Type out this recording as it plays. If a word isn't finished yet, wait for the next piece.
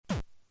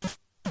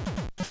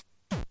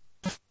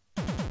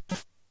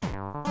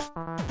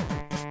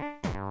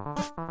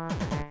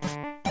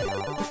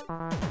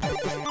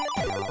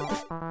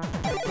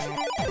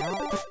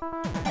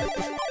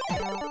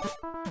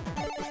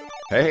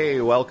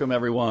Hey, welcome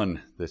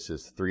everyone. This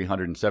is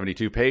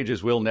 372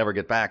 pages we'll never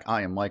get back.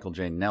 I am Michael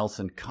J.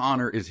 Nelson.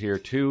 Connor is here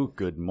too.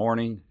 Good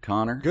morning,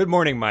 Connor. Good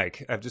morning,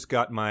 Mike. I've just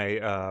got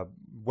my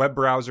web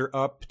browser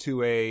up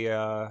to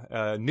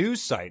a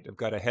news site. I've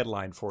got a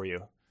headline for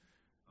you.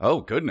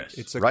 Oh, goodness.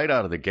 It's right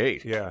out of the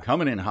gate. Yeah.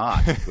 Coming in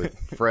hot with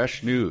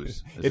fresh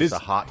news. Is this a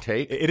hot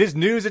take? It is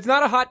news. It's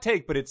not a hot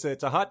take, but it's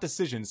a hot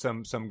decision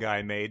some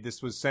guy made.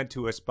 This was sent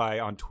to us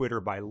on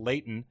Twitter by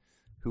Leighton,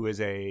 who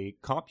is a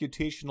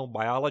computational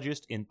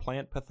biologist in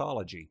plant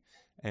pathology.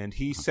 And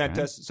he sent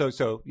us,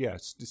 steal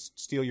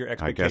your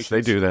expectations. I guess they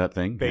do that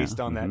thing.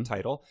 Based on that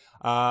title.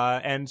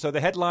 And so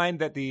the headline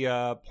that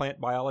the plant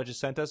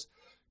biologist sent us,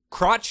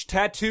 crotch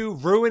tattoo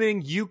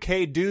ruining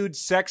UK dude's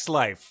sex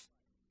life.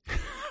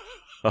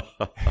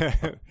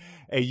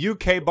 A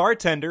UK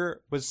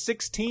bartender was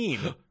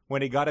 16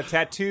 when he got a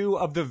tattoo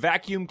of the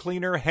vacuum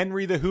cleaner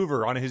Henry the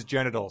Hoover on his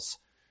genitals.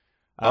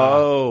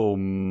 Oh,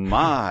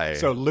 my.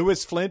 So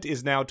Lewis Flint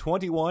is now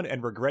 21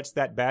 and regrets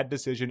that bad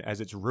decision as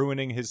it's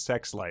ruining his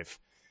sex life.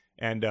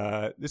 And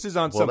this is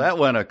on Well, that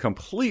went a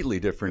completely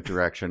different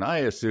direction. I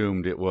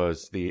assumed it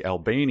was the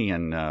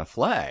Albanian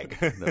flag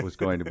that was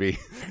going to be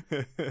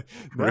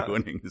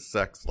ruining his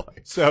sex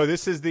life. So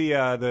this is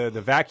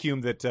the vacuum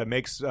that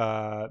makes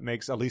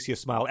Alicia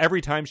smile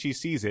every time she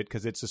sees it,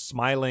 because it's a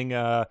smiling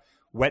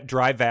wet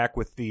dry vac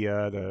with the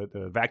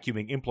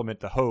vacuuming implement,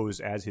 the hose,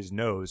 as his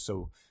nose.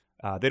 So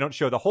they don't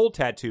show the whole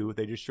tattoo.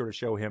 They just sort of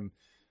show him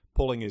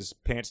pulling his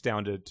pants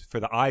down for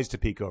the eyes to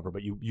peek over.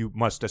 But you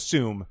must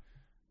assume.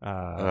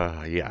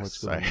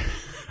 Yes.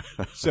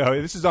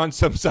 So this is on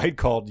some site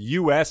called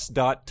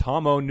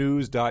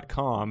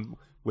us.tomonews.com,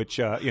 which,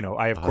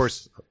 I, of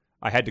course,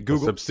 I had to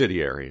Google. A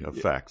subsidiary of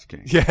Fax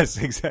King. Yes,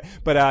 exactly.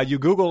 But you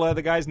Google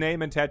the guy's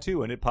name and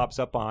tattoo, and it pops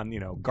up on,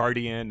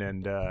 Guardian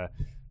and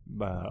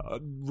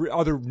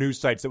other news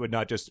sites that would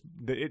not just,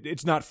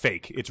 it's not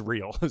fake, it's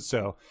real.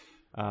 So.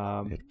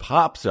 It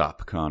pops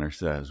up, Connor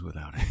says,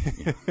 without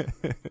it.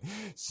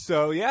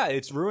 So yeah,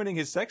 it's ruining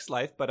his sex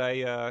life. But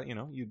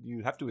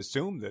you have to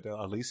assume that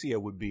Alicia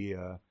would be,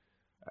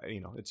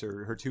 it's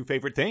her two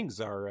favorite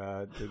things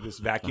are this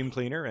vacuum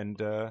cleaner and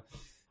the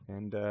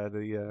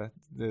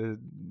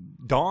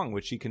dong,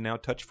 which she can now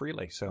touch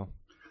freely. So.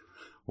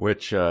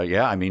 Which,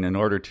 in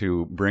order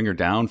to bring her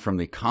down from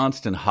the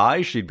constant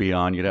high she'd be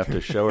on, you'd have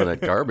to show her that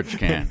garbage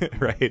can.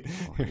 Right.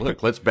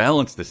 Look, let's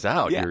balance this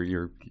out. Yeah.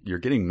 You're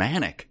getting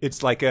manic.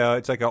 It's like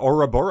a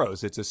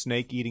Ouroboros. It's a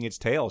snake eating its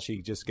tail.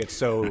 She just gets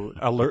so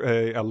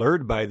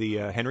allured by the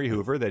Henry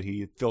Hoover that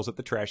he fills up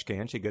the trash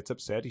can. She gets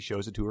upset. He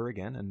shows it to her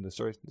again, and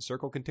the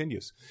circle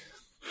continues.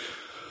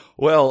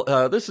 Well,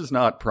 this is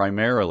not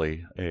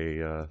primarily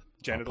a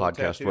podcast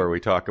tattoo? Where we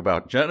talk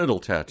about genital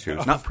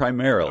tattoos. Not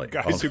primarily.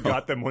 Guys who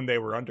got them when they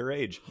were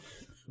underage.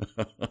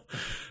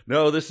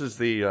 No, this is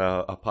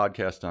a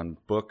podcast on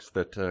books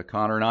that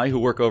Connor and I, who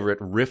work over at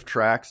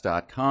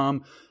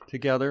rifftracks.com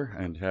together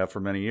and have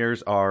for many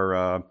years,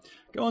 are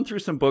going through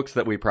some books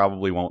that we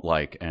probably won't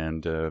like.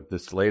 And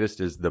this latest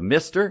is The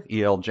Mister,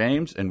 E.L.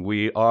 James, and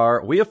we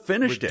have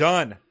finished it.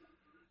 Done.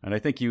 And I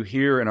think you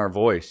hear in our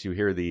voice, you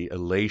hear the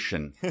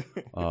elation.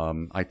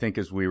 I think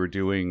as we were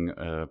doing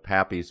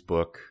Pappy's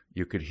book,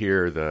 you could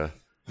hear the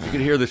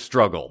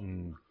struggle.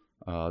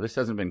 This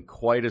hasn't been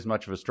quite as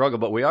much of a struggle,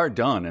 but we are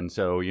done. And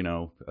so,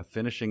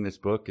 finishing this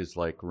book is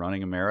like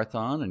running a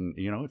marathon, and,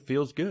 it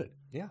feels good.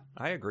 Yeah,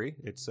 I agree.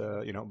 It's,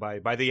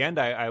 by the end,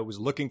 I was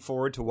looking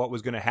forward to what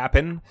was going to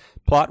happen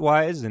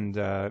plot-wise, and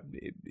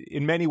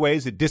in many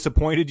ways it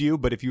disappointed you,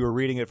 but if you were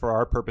reading it for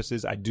our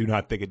purposes, I do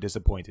not think it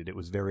disappointed. It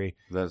was very...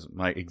 That's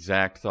my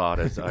exact thought.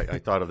 As I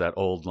thought of that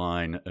old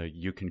line,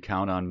 you can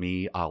count on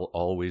me, I'll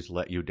always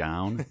let you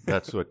down.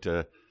 That's what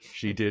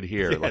she did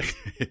here. Yes. Like,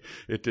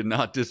 it did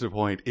not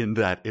disappoint in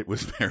that it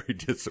was very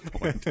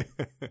disappointing.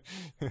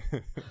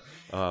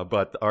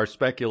 But our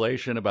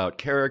speculation about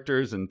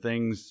characters and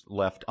things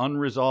left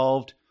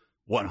unresolved,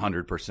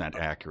 100%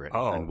 accurate.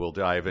 Oh. And we'll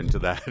dive into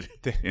that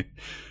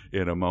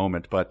in a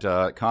moment. But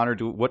Connor,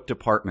 what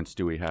departments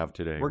do we have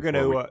today? We're going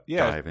to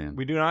dive in.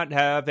 We do not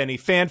have any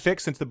fanfic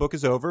since the book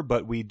is over,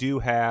 but we do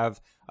have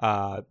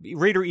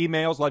reader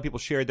emails. A lot of people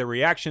shared their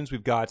reactions.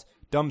 We've got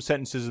dumb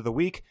sentences of the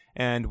week,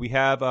 and we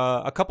have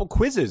a couple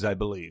quizzes, I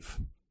believe.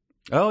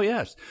 Oh,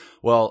 yes.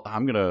 Well,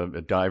 I'm going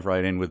to dive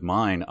right in with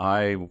mine.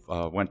 I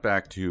went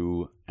back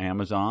to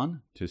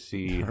Amazon to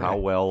see how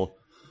well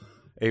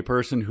a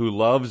person who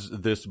loves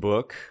this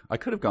book, I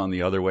could have gone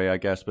the other way, I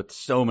guess, but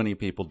so many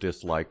people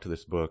disliked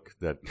this book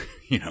that,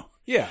 yeah,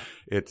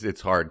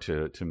 it's hard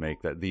to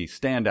make that. The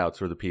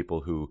standouts were the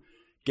people who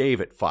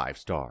gave it 5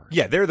 stars.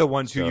 Yeah, they're the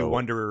ones who you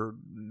wonder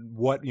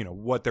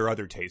what their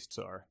other tastes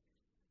are.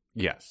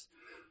 Yes.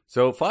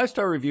 So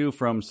 5-star review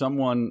from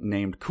someone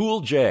named Cool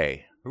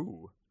J.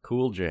 Ooh.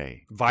 Cool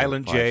J.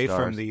 Violent J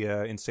from the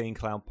Insane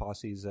Clown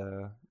Posse's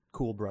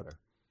cool brother.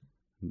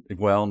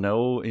 Well,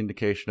 no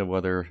indication of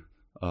whether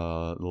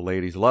the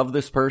ladies love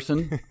this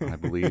person. I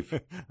believe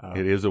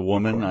it is a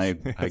woman, I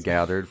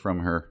gathered from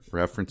her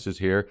references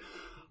here.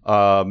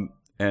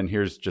 And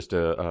here's just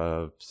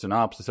a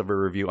synopsis of a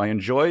review. I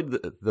enjoyed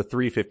the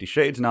 3 50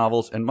 Shades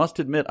novels and must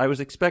admit I was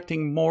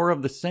expecting more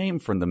of the same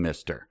from the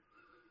Mister.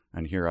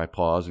 And here I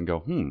pause and go,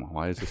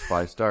 why is this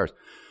 5 stars?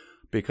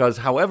 Because,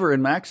 however,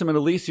 in Maxim and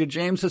Alicia,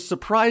 James has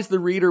surprised the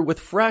reader with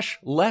fresh,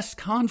 less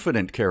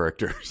confident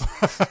characters.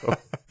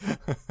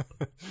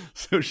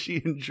 So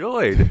she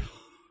enjoyed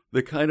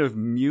the kind of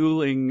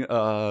mewling,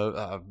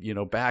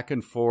 back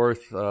and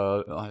forth.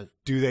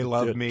 Do they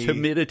love me?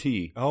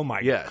 Timidity. Oh, my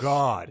yes.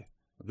 God.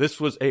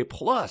 This was a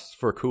plus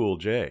for Cool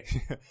J.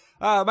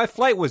 My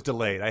flight was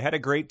delayed. I had a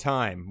great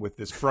time with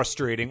this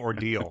frustrating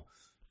ordeal.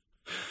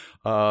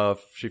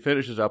 She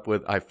finishes up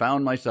with, I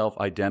found myself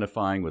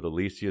identifying with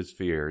Alicia's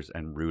fears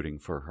and rooting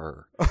for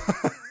her.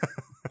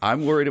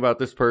 I'm worried about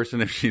this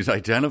person if she's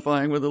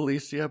identifying with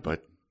Alicia,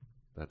 but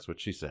that's what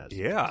she says.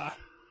 Yeah.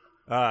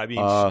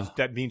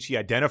 That means she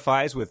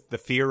identifies with the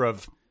fear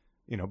of,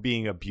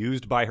 being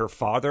abused by her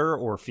father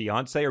or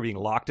fiance or being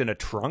locked in a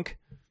trunk.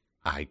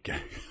 I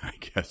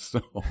guess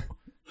so.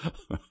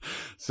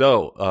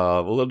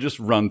 So we'll just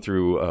run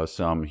through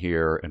some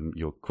here, and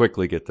you'll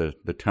quickly get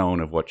the tone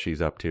of what she's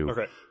up to.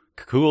 Okay.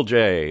 Cool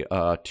J,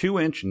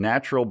 2-inch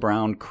natural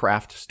brown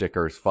craft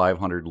stickers,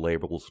 500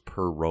 labels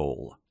per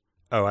roll.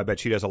 Oh, I bet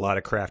she does a lot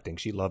of crafting.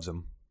 She loves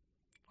them.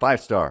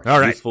 5 stars. All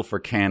right. Useful for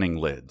canning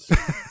lids.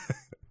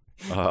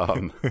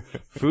 Fujifilm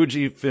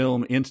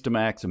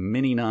Instamax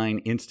Mini 9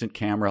 instant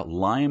camera,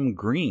 lime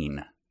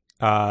green.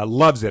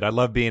 Loves it. I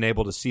love being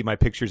able to see my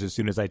pictures as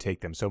soon as I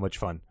take them. So much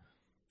fun.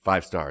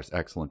 5 stars.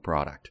 Excellent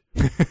product.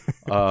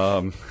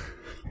 Let's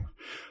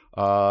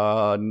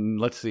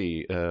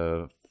see.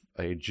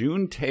 A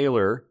June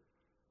Taylor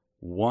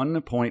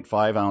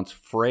 1.5 ounce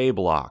fray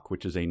block,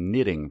 which is a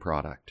knitting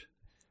product.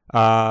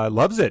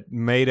 Loves it.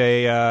 Made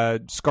a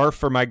scarf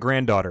for my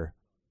granddaughter.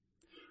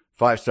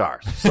 5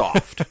 stars.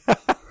 Soft.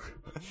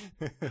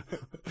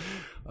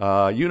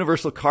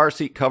 Universal car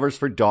seat covers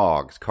for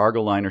dogs.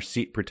 Cargo liner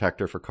seat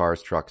protector for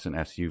cars, trucks, and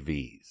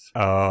SUVs.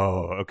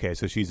 Oh, okay.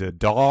 So she's a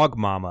dog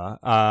mama.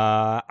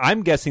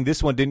 I'm guessing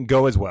this one didn't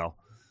go as well.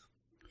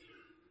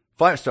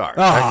 5 stars.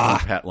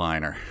 Excellent pet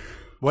liner.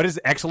 What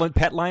is excellent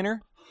pet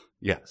liner?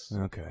 Yes.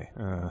 Okay.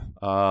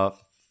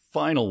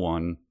 Final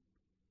one.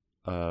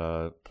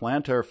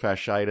 Plantar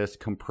fasciitis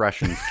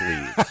compression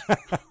sleeves.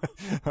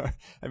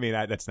 I mean,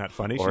 that's not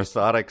funny.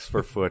 Orthotics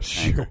for foot,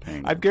 ankle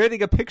pain. I'm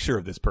getting a picture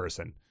of this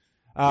person.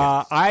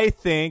 Yes. I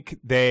think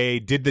they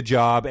did the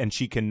job, and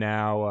she can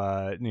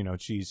now,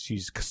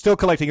 she's still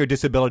collecting her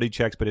disability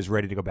checks, but is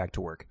ready to go back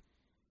to work.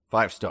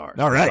 5 stars.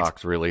 All right. The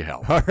socks really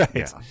help. All right.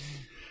 Yeah.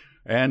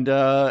 And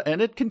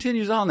it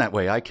continues on that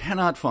way. I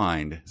cannot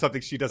find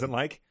something she doesn't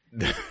like.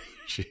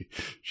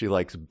 She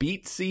likes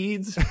beet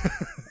seeds.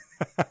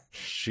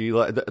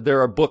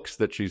 There are books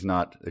that she's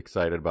not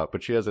excited about,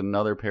 but she has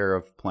another pair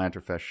of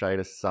plantar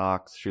fasciitis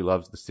socks. She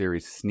loves the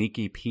series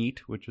Sneaky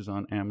Pete, which is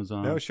on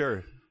Amazon. Oh,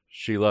 sure.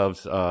 She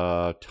loves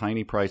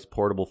Tiny Price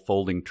portable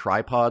folding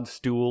tripod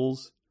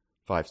stools.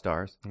 5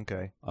 stars.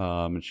 Okay.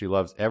 And she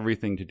loves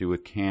everything to do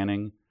with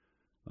canning.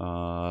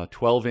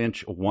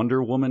 12-inch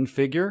Wonder Woman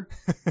figure,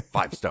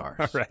 5 stars.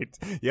 All right.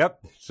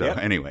 Yep. So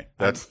anyway,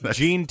 that's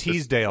Gene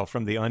Teasdale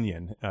from The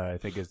Onion. I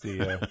think is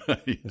the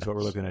is what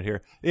we're looking at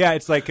here. Yeah,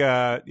 it's like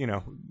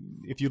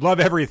if you love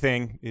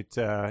everything, it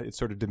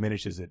sort of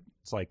diminishes it.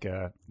 It's like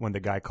when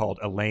the guy called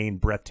Elaine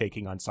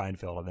breathtaking on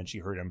Seinfeld, and then she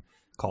heard him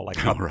call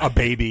like a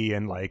baby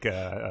and like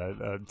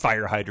a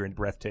fire hydrant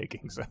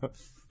breathtaking. So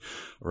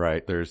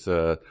right, there's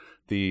the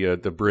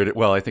Brit.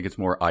 Well, I think it's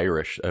more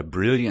Irish.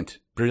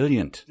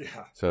 Brilliant.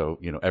 Yeah. So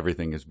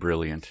everything is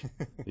brilliant.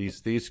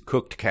 these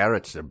cooked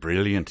carrots are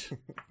brilliant.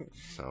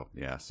 So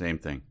yeah, same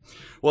thing.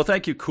 Well,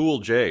 thank you, Cool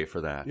J,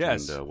 for that.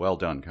 Yes. And well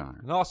done,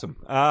 Connor. Awesome.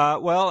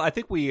 Well, I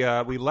think we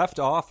left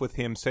off with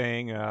him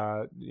saying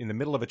in the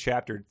middle of a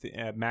chapter,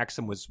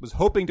 Maxim was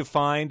hoping to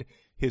find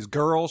his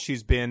girl.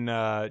 She's been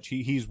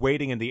he's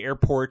waiting in the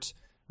airport,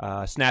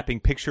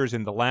 snapping pictures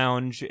in the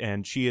lounge,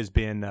 and she has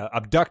been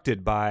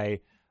abducted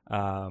by.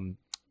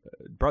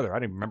 Brother, I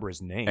don't even remember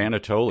his name.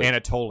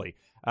 Anatoly.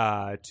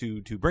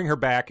 To bring her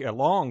back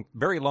a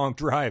very long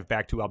drive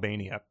back to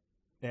Albania,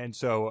 and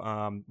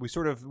so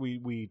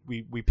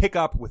we pick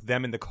up with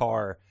them in the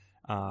car,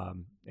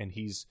 and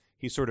he's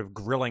sort of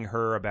grilling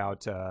her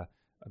about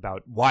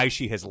why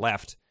she has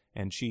left,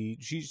 and we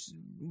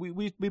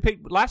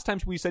picked last time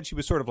we said she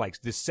was sort of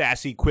like this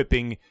sassy,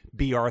 quipping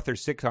B. Arthur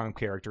sitcom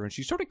character, and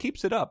she sort of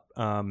keeps it up.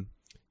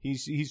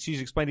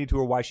 She's explaining to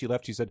her why she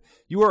left. She said,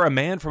 "You are a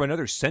man from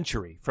another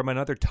century, from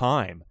another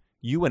time.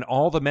 You and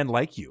all the men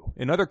like you.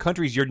 In other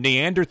countries, your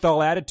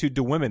Neanderthal attitude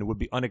to women would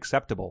be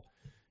unacceptable."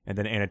 And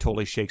then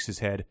Anatoly shakes his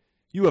head.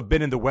 "You have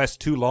been in the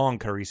West too long,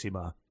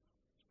 Carissima."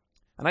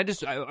 And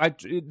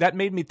that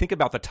made me think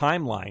about the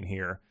timeline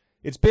here.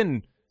 It's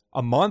been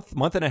a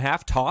month and a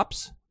half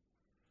tops.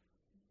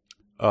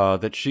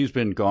 That she's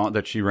been gone,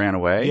 that she ran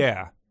away?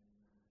 Yeah.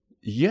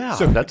 Yeah,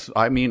 so,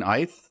 I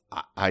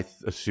I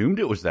assumed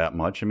it was that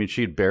much. I mean,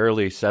 she'd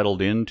barely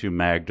settled into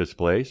Magda's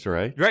place,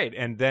 right? Right,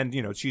 and then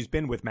she's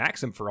been with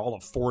Maxim for all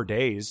of 4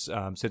 days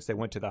since they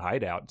went to the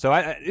hideout. So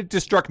it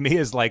just struck me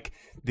as like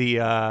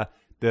the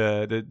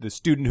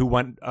student who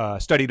went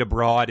studied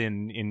abroad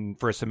in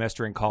for a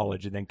semester in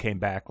college and then came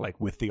back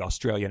like with the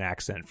Australian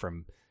accent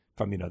from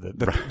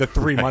the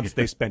 3 months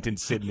they spent in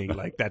Sydney.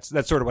 Like that's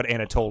sort of what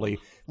Anatoly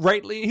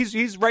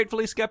he's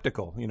rightfully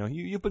skeptical.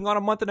 You've been gone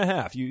a month and a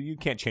half. You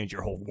can't change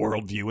your whole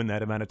worldview in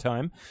that amount of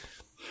time.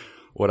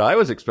 What I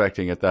was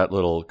expecting at that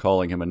little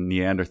calling him a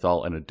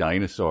Neanderthal and a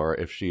dinosaur,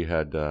 if she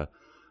had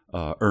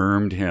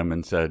ermed him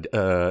and said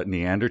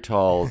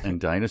Neanderthals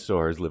and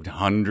dinosaurs lived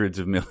hundreds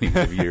of millions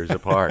of years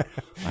apart.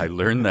 I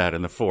learned that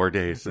in the 4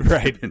 days since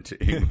I've been to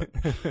England.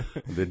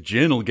 The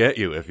gin will get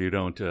you if you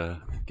don't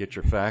get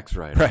your facts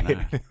right.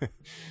 On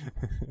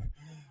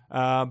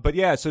that. But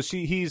yeah, so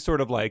he's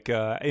sort of like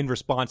in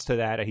response to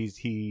that,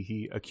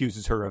 he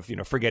accuses her of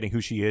forgetting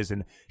who she is,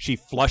 and she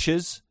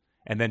flushes,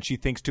 and then she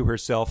thinks to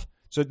herself.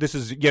 So this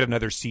is yet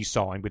another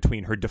seesawing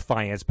between her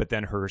defiance, but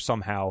then her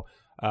somehow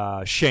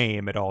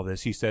shame at all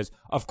this. He says,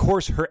 of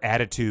course, her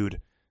attitude,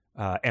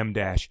 M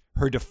dash,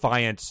 her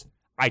defiance,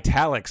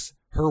 italics,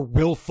 her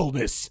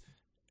willfulness,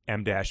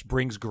 M dash,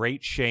 brings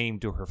great shame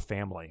to her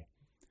family.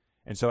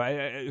 And so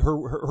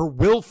her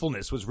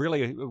willfulness was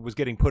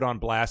getting put on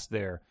blast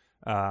there.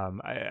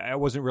 I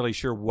wasn't really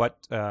sure what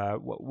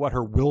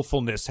her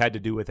willfulness had to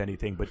do with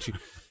anything, but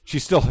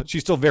she's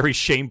still very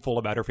shameful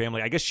about her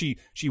family. I guess she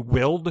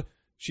willed.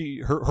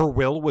 Her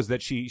will was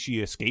that she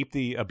escape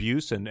the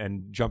abuse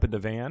and jump in the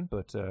van,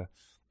 but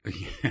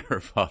her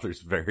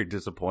father's very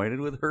disappointed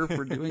with her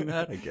for doing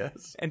that, I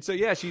guess. And so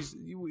yeah, she's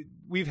been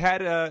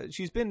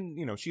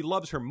she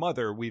loves her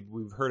mother.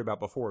 We've heard about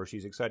before.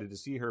 She's excited to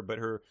see her, but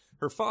her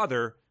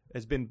father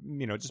has been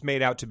just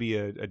made out to be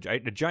a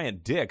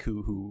giant dick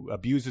who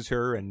abuses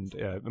her and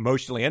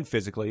emotionally and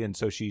physically, and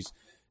so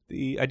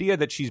the idea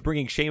that she's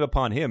bringing shame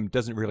upon him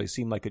doesn't really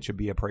seem like it should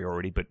be a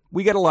priority, but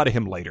we get a lot of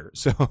him later.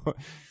 So,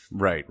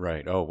 right.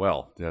 Oh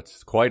well,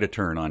 that's quite a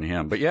turn on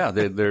him. But yeah,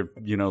 they're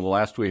the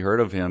last we heard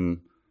of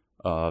him,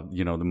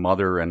 the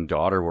mother and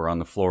daughter were on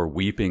the floor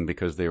weeping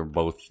because they were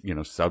both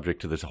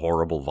subject to this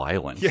horrible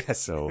violence. Yes.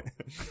 So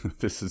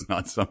this is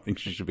not something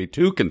she should be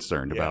too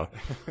concerned about.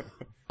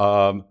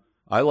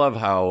 I love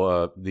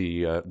how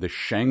the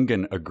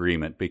Schengen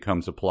Agreement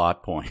becomes a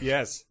plot point.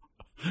 Yes.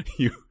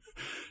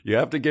 You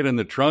have to get in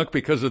the trunk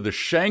because of the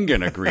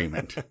Schengen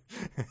Agreement.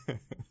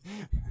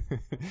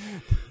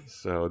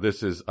 So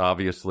this is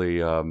obviously,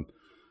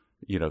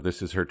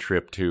 this is her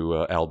trip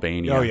to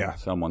Albania. Oh, yeah.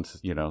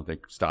 Someone's, they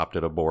stopped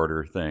at a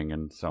border thing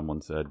and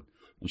someone said,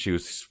 and she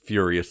was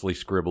furiously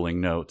scribbling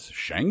notes.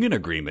 Schengen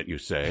Agreement, you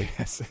say?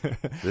 Yes.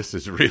 This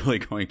is really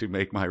going to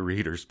make my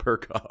readers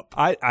perk up.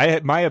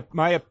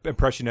 My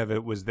impression of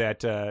it was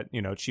that,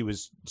 she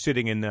was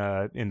sitting in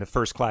the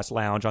first class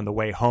lounge on the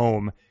way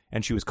home,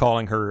 and she was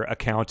calling her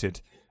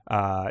accountant.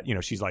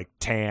 She's like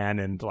tan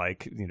and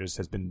like, just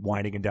has been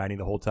whining and dining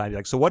the whole time. He's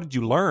like, so what did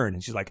you learn?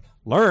 And she's like,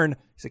 learn?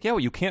 He's like, yeah, well,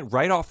 you can't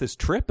write off this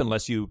trip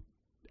unless you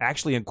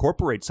actually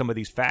incorporate some of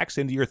these facts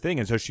into your thing.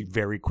 And so she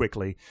very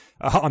quickly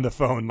on the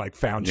phone, like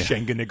found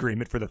Schengen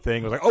Agreement for the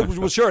thing. I was like, oh,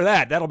 well, sure,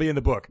 that'll be in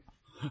the book.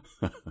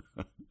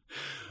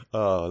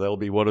 That'll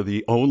be one of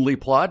the only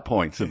plot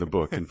points in the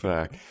book, in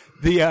fact.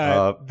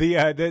 On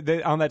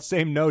that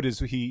same note is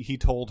he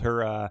told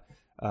her,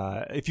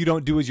 if you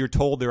don't do as you're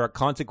told, there are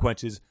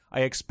consequences.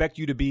 I expect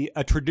you to be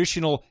a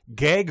traditional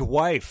gag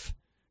wife.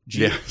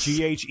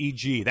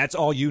 G-H-E-G. That's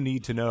all you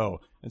need to know.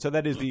 And so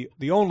that is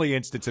the only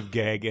instance of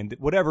gag, and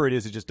whatever it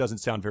just doesn't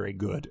sound very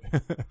good.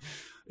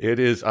 It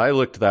is. I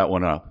looked that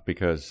one up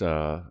because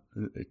a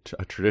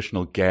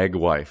traditional gag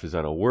wife, is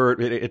that a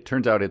word? It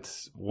turns out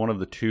it's one of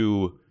the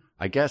two,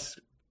 I guess,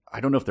 I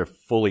don't know if they're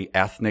fully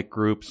ethnic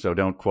groups, so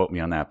don't quote me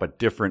on that, but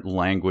different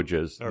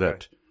languages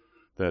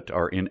that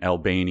are in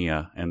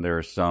Albania, and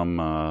there's some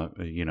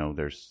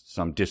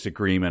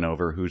disagreement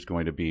over who's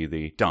going to be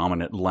the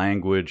dominant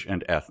language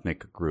and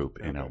ethnic group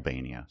in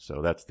Albania.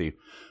 So that's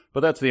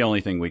the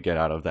only thing we get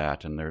out of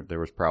that, and there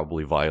was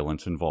probably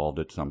violence involved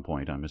at some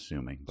point, I'm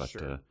assuming. But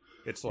sure.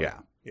 It's like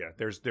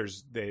there's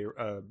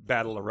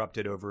battle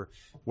erupted over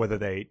whether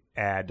they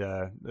add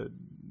a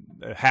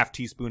half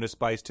teaspoon of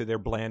spice to their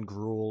bland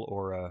gruel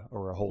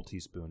or a whole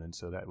teaspoon, and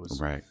so that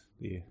was right.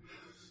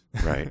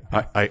 Right.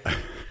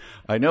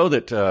 I know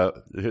that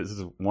this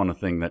is one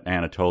thing that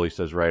Anatoly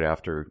says right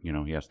after,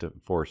 he has to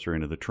force her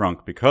into the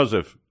trunk because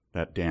of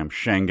that damn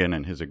Schengen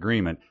and his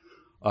agreement.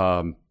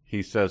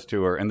 He says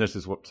to her, and this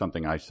is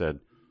something I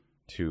said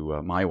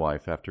to my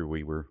wife after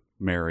we were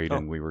married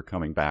and we were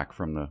coming back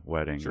from the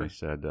wedding. Sure. I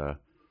said,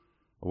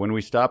 when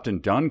we stopped in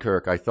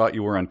Dunkirk, I thought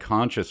you were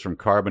unconscious from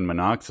carbon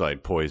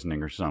monoxide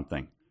poisoning or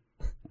something.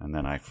 And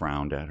then I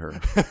frowned at her.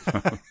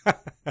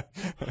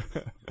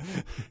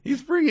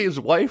 He's bringing his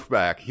wife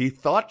back. He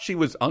thought she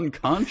was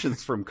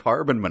unconscious from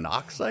carbon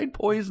monoxide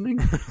poisoning.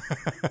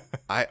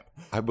 I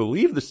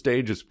believe the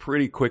stages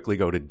pretty quickly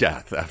go to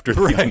death after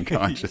the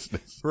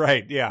unconsciousness.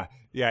 Right, yeah.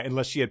 Yeah,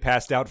 unless she had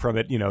passed out from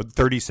it,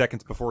 30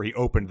 seconds before he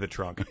opened the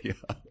trunk. Yeah.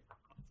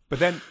 But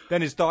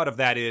then his thought of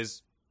that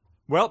is,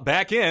 well,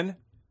 back in.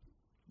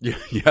 Yeah.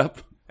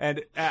 Yep.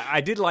 And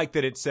I did like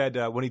that it said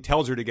when he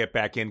tells her to get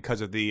back in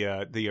because of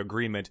the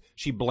agreement,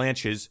 she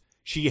blanches.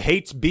 She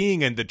hates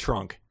being in the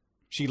trunk.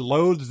 She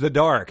loathes the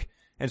dark.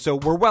 And so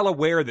we're well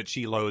aware that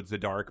she loathes the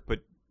dark, but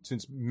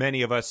since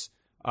many of us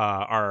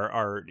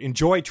are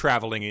enjoy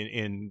traveling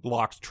in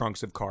locked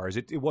trunks of cars,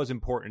 it was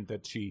important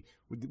that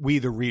we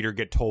the reader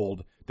get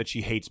told that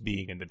she hates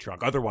being in the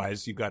trunk.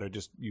 Otherwise, you got to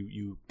just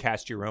you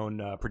cast your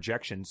own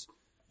projections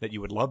that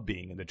you would love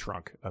being in the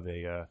trunk of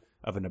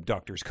an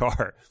abductor's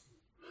car.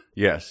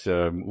 Yes,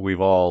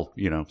 we've all,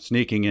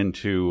 sneaking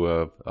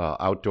into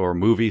outdoor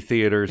movie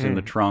theaters in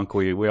the trunk.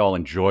 We all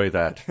enjoy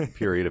that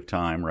period of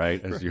time,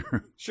 right? As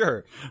you're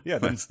sure, yeah,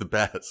 that's the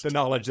best. The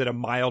knowledge that a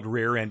mild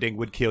rear ending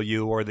would kill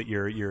you, or that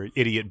your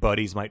idiot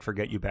buddies might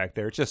forget you back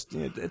there.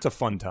 It's a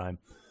fun time.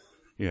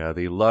 Yeah,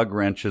 the lug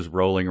wrenches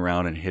rolling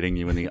around and hitting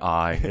you in the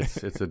eye.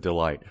 It's a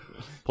delight.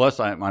 Plus,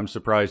 I'm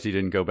surprised he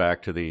didn't go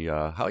back to the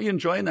how are you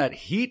enjoying that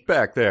heat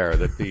back there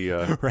that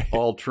the right.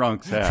 all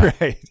trunks have.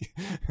 Right.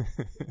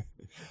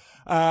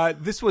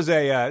 This was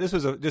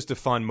just a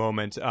fun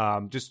moment.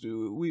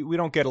 We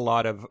don't get a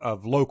lot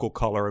of local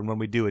color, and when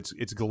we do,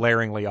 it's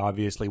glaringly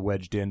obviously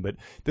wedged in. But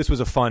this was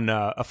a fun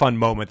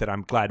moment that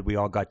I'm glad we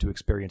all got to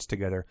experience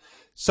together.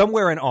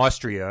 Somewhere in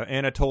Austria,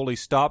 Anatoly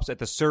stops at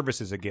the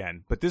services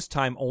again, but this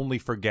time only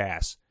for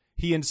gas.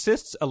 He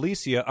insists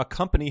Alicia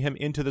accompany him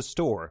into the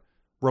store.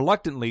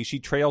 Reluctantly, she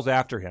trails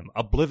after him,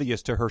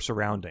 oblivious to her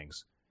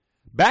surroundings.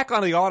 Back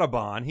on the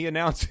Autobahn, he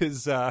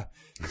announces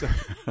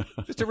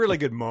just a really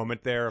good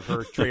moment there of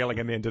her trailing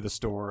him into the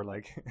store.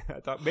 Like, I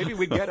thought maybe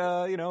we'd get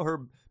her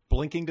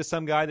blinking to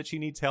some guy that she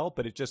needs help,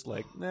 but it's just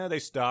like, they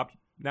stopped.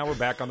 Now we're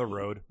back on the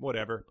road.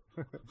 Whatever.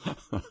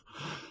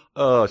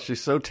 Oh,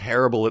 she's so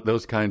terrible at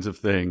those kinds of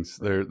things.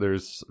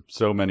 There's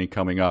so many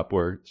coming up.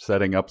 We're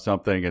setting up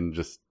something and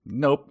just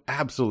nope,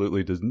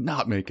 absolutely does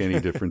not make any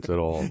difference at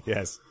all.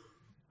 Yes.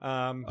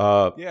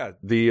 Yeah.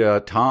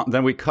 The Tom.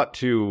 Then we cut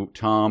to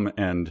Tom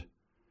and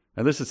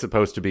this is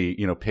supposed to be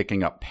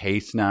picking up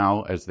pace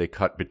now as they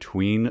cut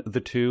between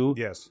the two.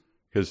 Yes.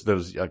 Because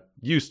those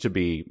used to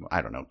be,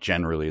 I don't know.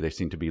 Generally, they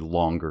seem to be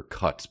longer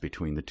cuts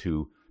between the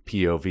two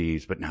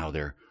POVs, but now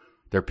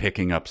they're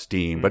picking up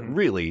steam. Mm-hmm. But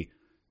really,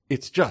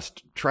 it's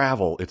just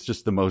travel. It's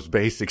just the most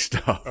basic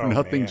stuff. Oh,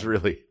 Nothing's man.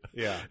 Really.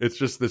 Yeah. It's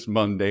just this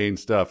mundane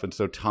stuff. And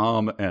so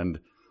Tom and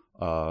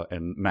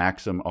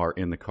Maxim are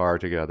in the car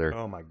together.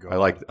 Oh my God.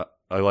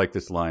 I like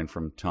this line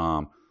from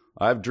Tom.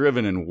 I've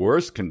driven in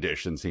worse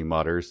conditions, he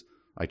mutters.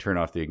 I turn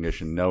off the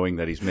ignition knowing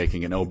that he's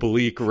making an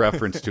oblique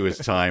reference to his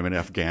time in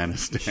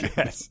Afghanistan.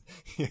 Yes.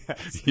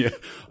 Yeah.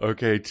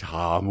 Okay,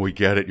 Tom, we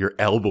get it. You're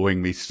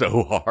elbowing me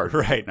so hard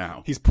right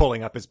now. He's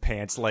pulling up his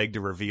pants leg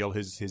to reveal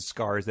his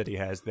scars that he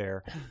has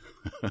there.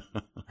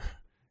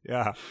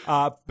 Yeah.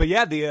 But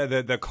yeah,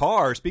 the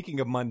car, speaking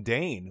of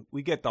mundane,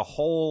 we get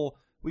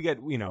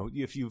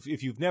if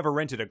you've never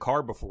rented a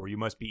car before, you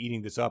must be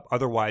eating this up.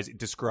 Otherwise, it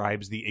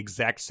describes the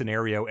exact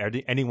scenario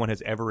anyone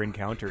has ever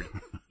encountered.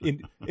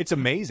 It's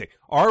amazing.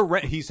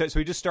 He says, so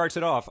he just starts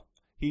it off.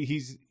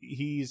 He's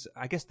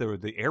I guess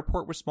the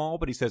airport was small,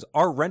 but he says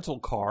our rental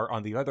car,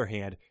 on the other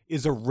hand,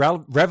 is a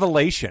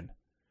revelation.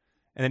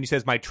 And then he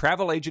says, my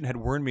travel agent had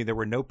warned me there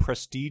were no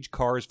prestige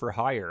cars for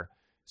hire,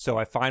 so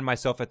I find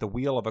myself at the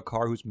wheel of a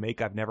car whose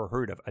make I've never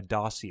heard of, a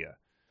Dacia.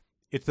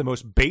 It's the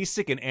most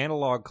basic and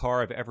analog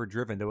car I've ever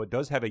driven, though it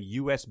does have a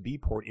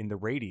USB port in the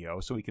radio,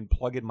 so we can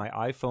plug in my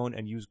iPhone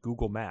and use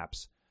Google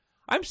Maps.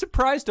 I'm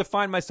surprised to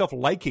find myself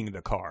liking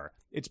the car.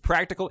 It's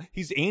practical.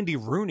 He's Andy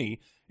Rooney.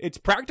 It's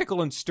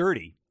practical and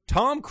sturdy.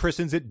 Tom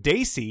christens it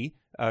Daisy,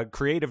 a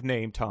creative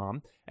name,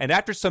 Tom, and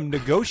after some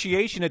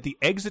negotiation at the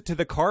exit to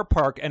the car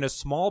park and a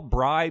small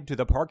bribe to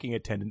the parking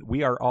attendant,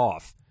 we are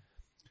off.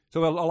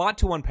 So a lot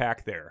to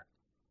unpack there.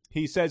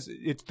 He says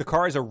the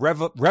car is a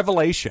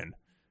revelation.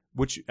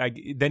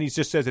 Then he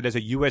just says it has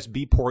a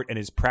USB port and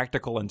is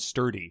practical and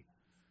sturdy.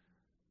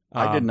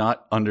 I did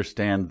not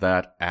understand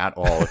that at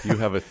all. If you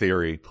have a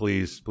theory,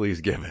 please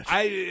give it.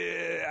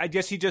 I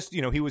guess he just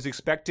he was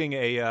expecting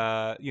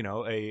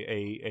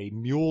a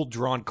mule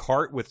drawn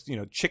cart with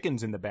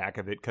chickens in the back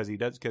of it because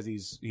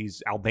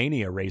he's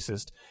Albania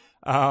racist.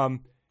 And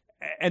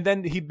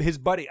then his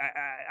buddy.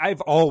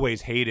 I've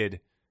always hated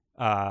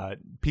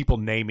people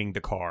naming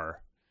the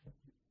car.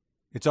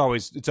 It's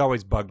always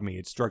bugged me.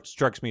 It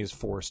strikes me as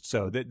forced.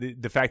 So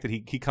the fact that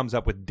he comes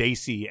up with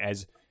Daisy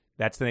as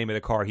that's the name of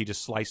the car he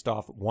just sliced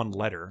off one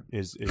letter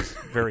is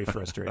very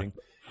frustrating.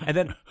 And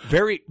then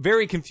very,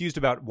 very confused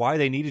about why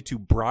they needed to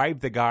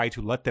bribe the guy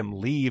to let them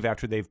leave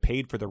after they've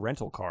paid for the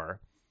rental car.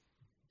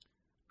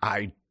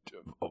 I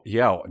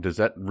Yeah, does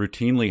that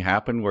routinely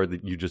happen where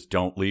you just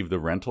don't leave the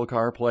rental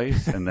car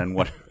place, and then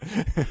what?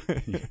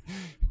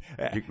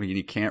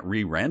 you can't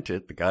re-rent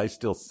it. The guy's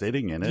still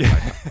sitting in it.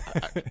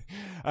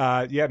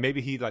 Yeah,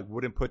 maybe he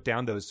wouldn't put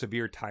down those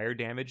severe tire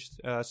damage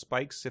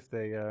spikes if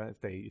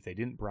they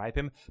didn't bribe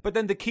him. But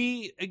then the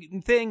key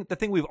thing, the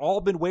thing we've all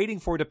been waiting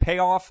for to pay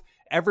off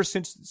ever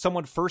since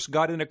someone first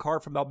got in a car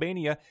from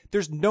Albania,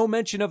 there's no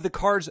mention of the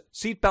car's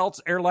seatbelts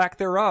or lack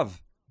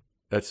thereof.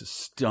 That's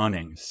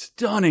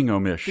stunning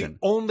omission.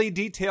 The only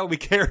detail we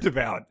cared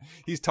about.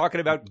 He's talking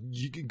about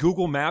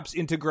Google Maps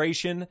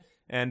integration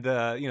and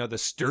the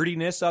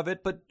sturdiness of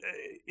it, but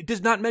it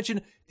does not mention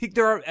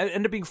there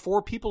end up being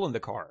 4 people in the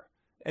car,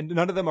 and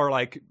none of them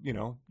are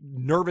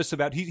nervous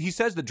about. He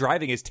says the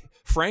driving is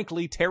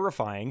frankly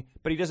terrifying,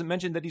 but he doesn't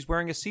mention that he's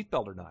wearing a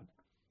seatbelt or not.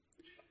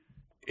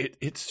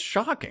 It's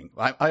shocking.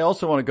 I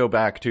also want to go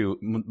back to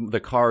the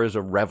car is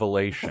a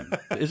revelation.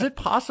 Is it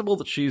possible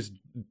that she's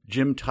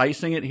Jim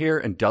Tysing it here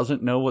and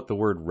doesn't know what the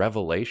word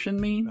revelation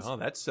means? Oh,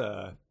 that's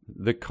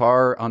the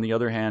car, on the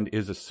other hand,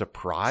 is a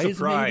surprise.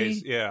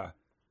 Maybe? Yeah.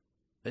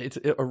 It's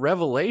a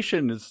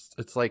revelation.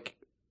 It's like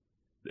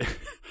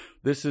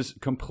this is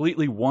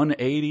completely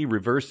 180,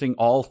 reversing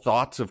all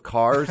thoughts of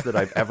cars that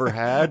I've ever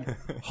had.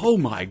 Oh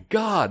my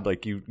God!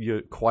 Like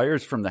you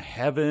choirs from the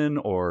heaven,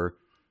 or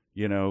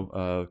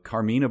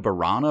Carmina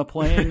Burana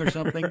playing or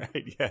something.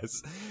 Right,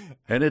 yes.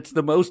 And it's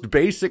the most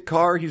basic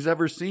car he's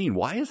ever seen.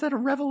 Why is that a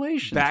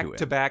revelation?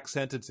 Back-to-back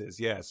sentences,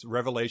 yes.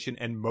 Revelation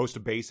and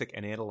most basic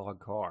and analog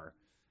car.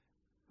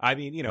 I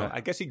mean,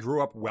 I guess he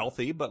grew up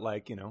wealthy, but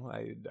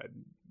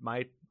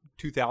my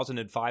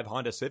 2005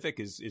 Honda Civic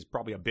is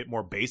probably a bit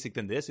more basic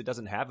than this. It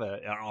doesn't have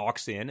an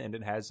aux-in, and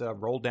it has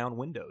roll-down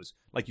windows.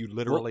 Like, you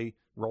literally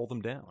roll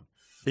them down.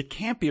 It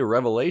can't be a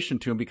revelation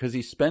to him because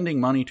he's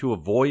spending money to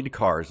avoid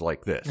cars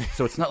like this.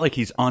 So it's not like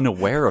he's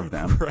unaware of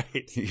them.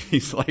 Right.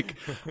 He's like,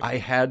 I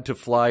had to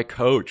fly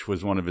coach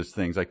was one of his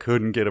things. I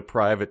couldn't get a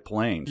private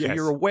plane. So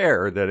You're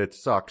aware that it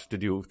sucks to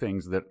do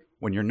things that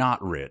when you're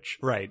not rich.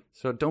 Right.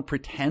 So don't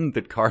pretend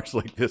that cars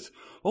like this,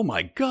 oh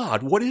my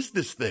God, what is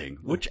this thing?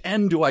 Which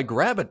end do I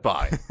grab it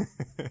by?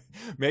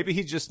 Maybe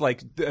he just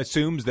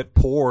assumes that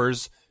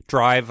poors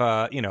drive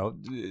cars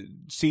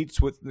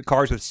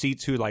with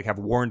seats who have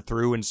worn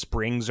through and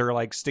springs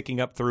are sticking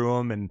up through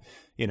them, and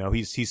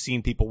he's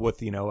seen people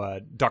with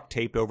duct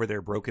tape over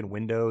their broken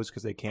windows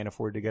because they can't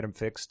afford to get them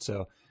fixed.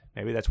 So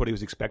maybe that's what he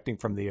was expecting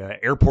from the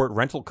airport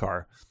rental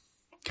car.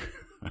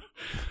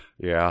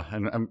 Yeah,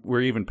 and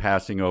we're even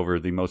passing over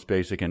the most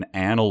basic and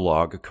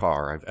analog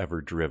car I've ever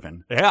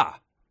driven. Yeah,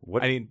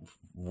 what? I mean,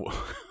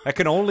 that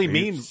can only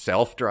mean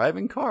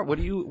self-driving car. What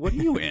are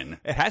you in?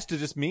 It has to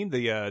just mean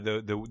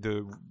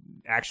the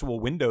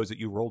actual windows that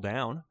you roll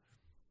down.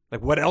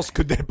 Like, what else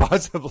could they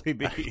possibly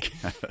be? I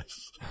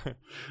guess.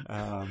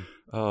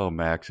 Oh,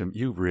 Maxim,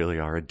 you really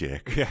are a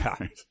dick. Yeah.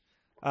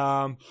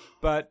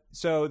 But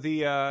so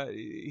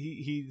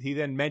he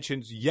then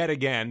mentions yet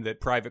again that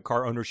private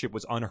car ownership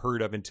was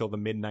unheard of until the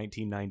mid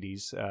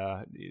 1990s.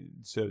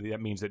 So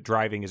that means that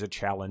driving is a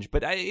challenge.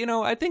 But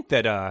I think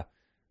that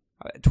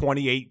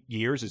 28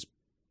 years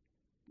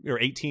or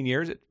 18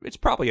 years, it's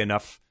probably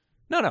enough.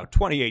 No,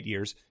 28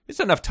 years. It's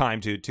enough time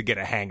to get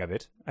a hang of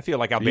it. I feel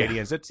like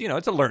Albanians, it's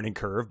a learning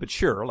curve, but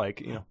sure,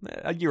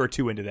 a year or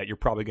two into that, you're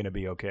probably going to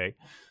be okay.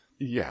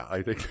 Yeah,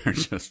 I think they're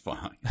just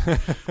fine.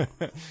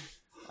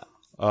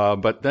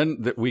 But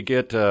then we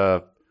get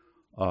our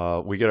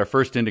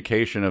first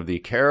indication of the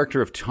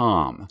character of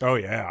Tom. Oh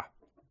yeah.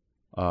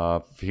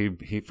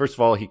 He first of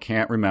all, he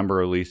can't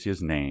remember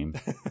Alicia's name.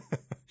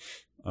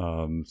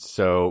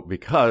 So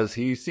because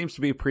he seems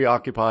to be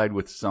preoccupied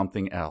with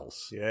something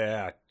else.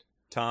 Yeah.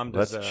 Tom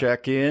does, let's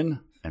check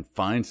in and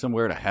find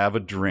somewhere to have a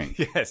drink.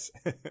 Yes.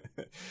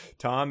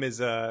 Tom is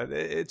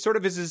it sort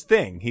of is his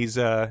thing. He's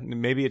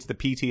maybe it's the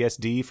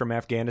PTSD from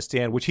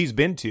Afghanistan, which he's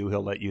been to,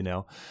 he'll let you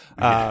know.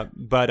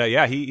 But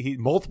he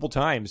multiple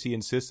times he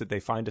insists that they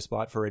find a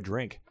spot for a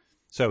drink.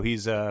 So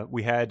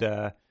we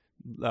had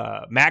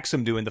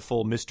Maxim doing the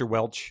full Mr.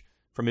 Welch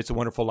from It's a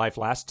Wonderful Life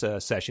last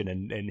session,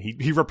 and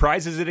he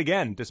reprises it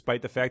again,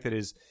 despite the fact that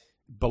his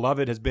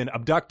beloved has been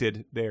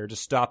abducted. They're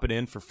just stopping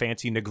in for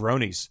fancy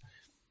Negronis.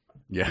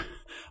 Yeah,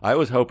 I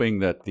was hoping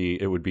that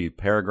it would be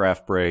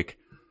paragraph break,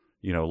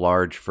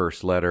 large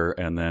first letter,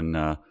 and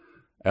then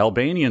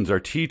Albanians are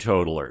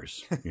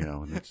teetotalers.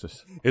 And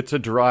it's a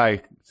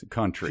dry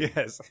country.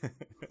 Yes.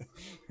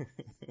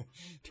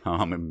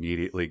 Tom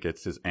immediately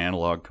gets his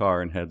analog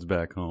car and heads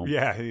back home.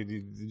 Yeah,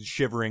 he's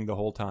shivering the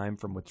whole time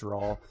from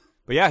withdrawal.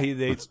 But yeah,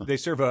 they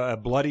serve a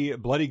bloody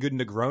good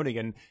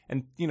Negroni,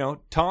 and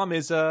Tom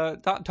is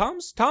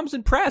Tom's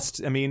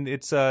impressed. I mean,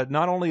 it's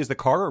not only is the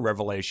car a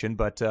revelation,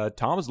 but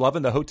Tom's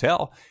loving the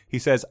hotel. He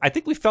says, "I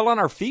think we fell on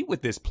our feet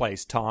with this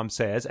place." Tom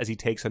says as he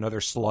takes another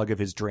slug of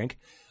his drink.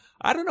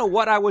 I don't know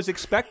what I was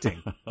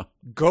expecting.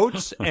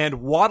 Goats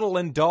and Wattle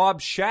and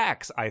Daub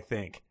shacks, I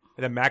think.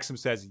 And then Maxim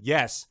says,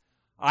 "Yes,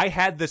 I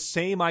had the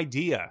same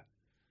idea."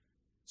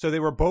 So they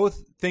were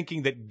both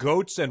thinking that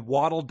goats and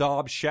wattle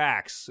daub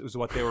shacks was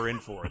what they were in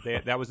for.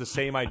 That was the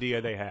same idea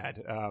they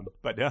had.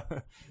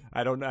 But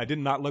I don't know. I did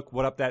not look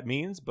what up that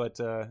means, but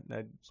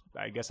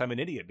I guess I'm an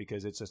idiot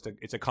because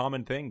it's a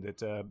common thing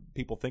that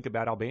people think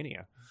about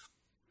Albania.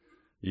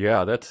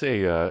 Yeah, that's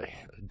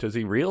does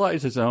he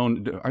realize his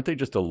own, aren't they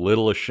just a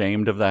little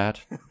ashamed of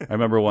that? I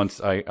remember once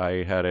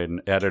I had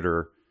an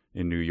editor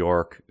in New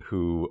York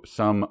who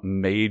some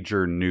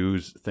major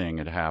news thing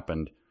had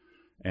happened,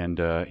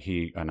 and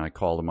I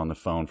called him on the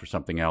phone for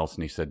something else,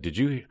 and he said, did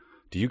you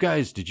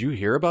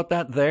hear about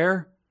that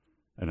there?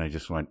 And I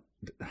just went,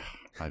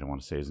 I don't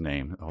want to say his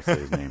name. I'll say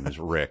his name is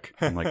Rick.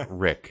 I'm like,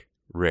 Rick,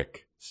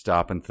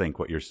 stop and think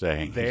what you're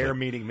saying. There, like,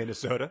 meaning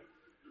Minnesota?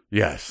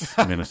 Yes,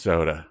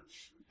 Minnesota.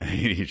 And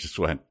he just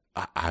went,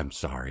 I'm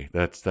sorry.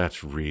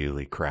 That's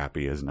really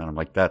crappy, isn't it? I'm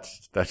like,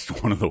 that's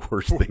one of the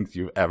worst things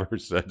you've ever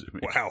said to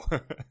me. Wow.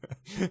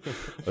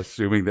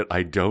 Assuming that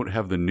I don't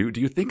have the new.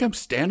 Do you think I'm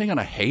standing on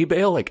a hay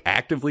bale, like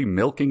actively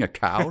milking a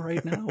cow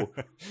right now?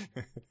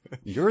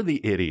 You're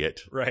the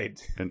idiot.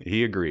 Right. And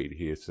he agreed.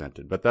 He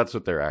assented. But that's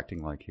what they're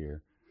acting like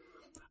here.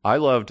 I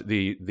loved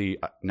the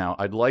now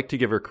I'd like to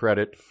give her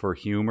credit for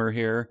humor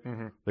here.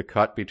 Mm-hmm. The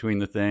cut between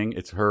the thing.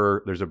 It's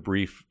her. There's a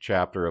brief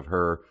chapter of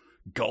her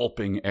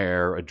gulping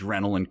air,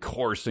 adrenaline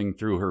coursing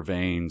through her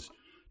veins,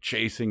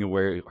 chasing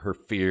away her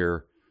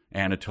fear,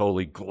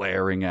 Anatoly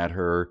glaring at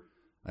her,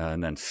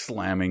 and then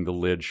slamming the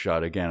lid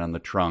shut again on the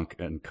trunk,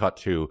 and cut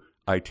to,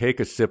 I take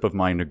a sip of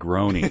my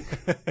Negroni.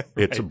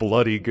 It's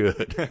bloody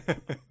good.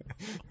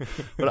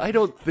 But I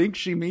don't think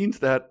she means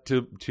that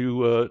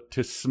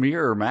to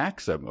smear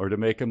Maxim or to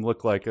make him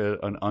look like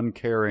an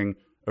uncaring,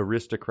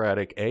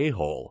 aristocratic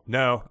a-hole.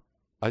 No.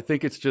 I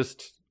think it's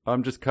just...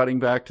 I'm just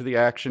cutting back to the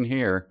action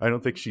here. I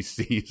don't think she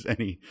sees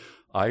any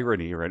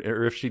irony,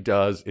 or if she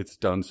does, it's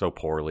done so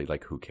poorly.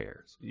 Like, who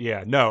cares?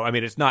 Yeah, no. I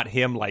mean, it's not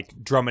him like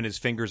drumming his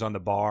fingers on the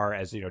bar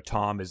as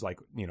Tom is like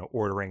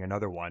ordering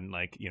another one.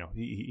 Like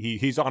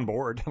he's on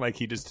board. Like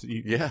he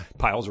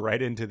piles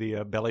right into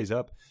the bellies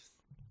up.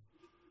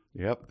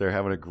 Yep, they're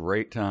having a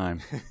great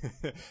time.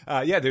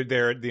 Yeah,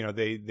 they're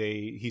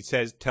he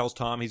tells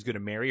Tom he's going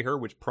to marry her,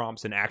 which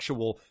prompts an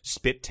actual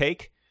spit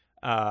take.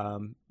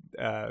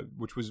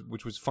 Which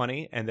was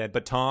funny, and then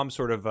but Tom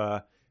sort of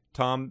like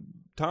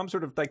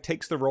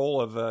takes the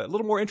role of a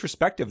little more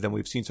introspective than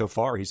we've seen so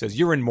far. He says,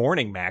 "You're in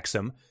mourning,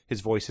 Maxim."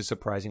 His voice is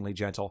surprisingly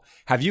gentle.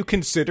 "Have you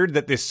considered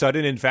that this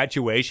sudden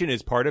infatuation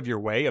is part of your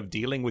way of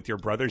dealing with your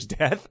brother's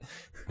death?"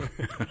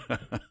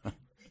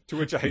 To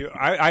which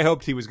I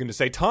hoped he was going to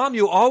say, "Tom,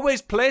 you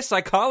always play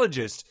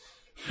psychologist."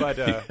 But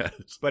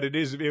yes. But it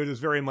was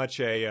very much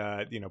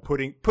a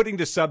putting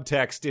the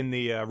subtext in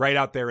the right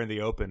out there in the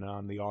open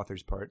on the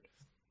author's part.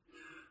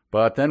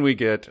 But then we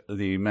get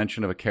the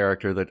mention of a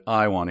character that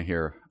I want to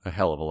hear a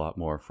hell of a lot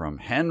more from,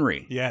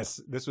 Henry.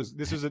 Yes, this was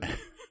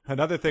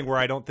another thing where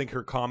I don't think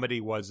her comedy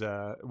was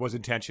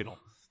intentional.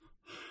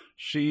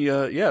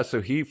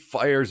 So he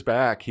fires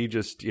back. He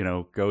just,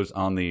 goes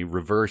on the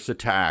reverse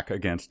attack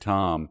against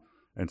Tom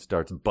and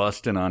starts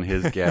busting on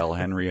his gal,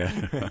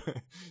 Henrietta.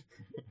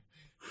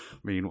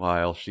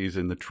 Meanwhile, she's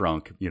in the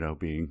trunk,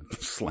 being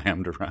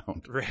slammed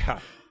around. Yeah.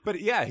 But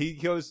yeah, he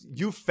goes,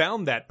 "You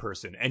found that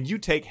person, and you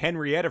take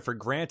Henrietta for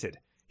granted."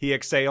 He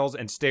exhales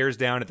and stares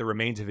down at the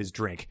remains of his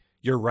drink.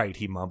 "You're right,"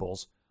 he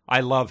mumbles.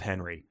 "I love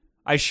Henry.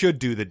 I should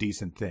do the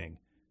decent thing."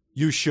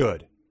 "You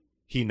should."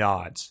 He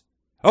nods.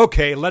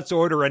 "Okay, let's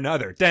order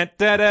another." Dun,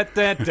 dun, dun,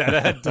 dun,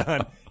 dun,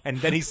 dun. And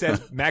then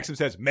Maxim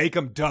says, "Make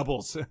 'em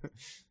doubles."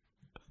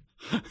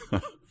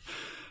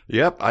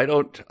 Yep, I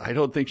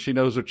don't think she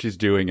knows what she's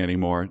doing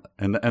anymore.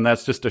 And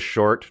that's just a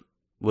short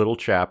little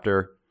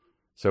chapter.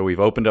 So we've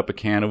opened up a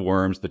can of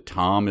worms that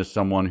Tom is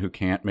someone who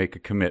can't make a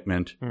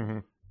commitment. Mm-hmm.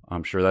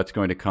 I'm sure that's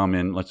going to come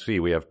in. Let's see,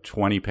 we have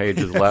 20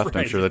 pages left.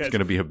 Right, I'm sure that's going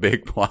to be a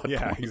big plot point.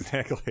 Yeah,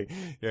 exactly.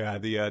 Yeah,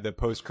 the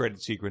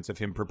post-credit sequence of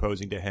him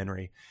proposing to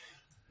Henry.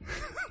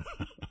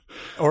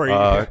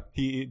 Or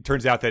he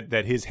turns out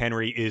that his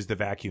Henry is the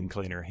vacuum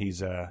cleaner.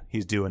 He's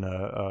doing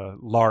a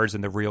Lars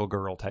and the Real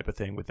Girl type of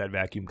thing with that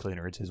vacuum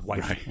cleaner. It's his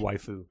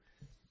waifu.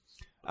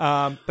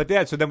 But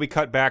yeah, so then we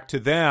cut back to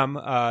them,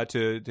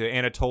 to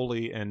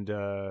Anatoly and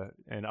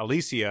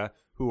Alicia,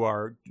 who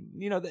are,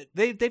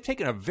 they've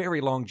taken a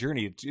very long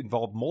journey. It's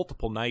involved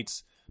multiple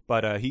nights,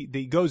 but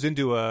he goes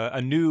into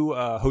a new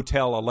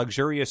hotel, a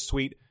luxurious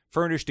suite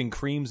furnished in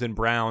creams and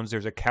browns.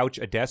 There's a couch,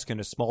 a desk, and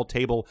a small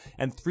table,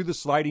 and through the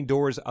sliding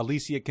doors,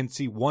 Alicia can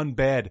see one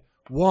bed.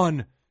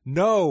 Which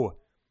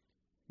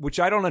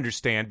I don't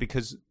understand,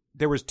 because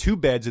there was 2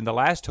 beds in the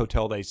last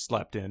hotel they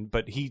slept in,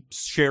 but he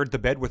shared the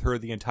bed with her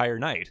the entire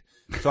night.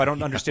 So I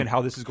don't understand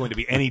how this is going to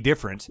be any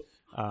different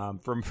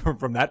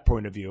from that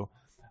point of view.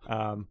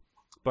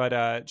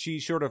 But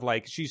she's sort of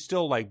like, she's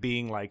still like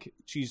being like,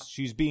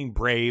 she's being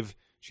brave.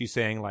 She's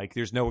saying like,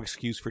 there's no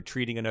excuse for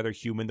treating another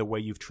human the way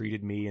you've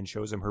treated me, and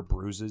shows him her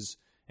bruises,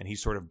 and he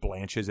sort of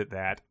blanches at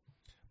that.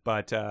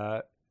 But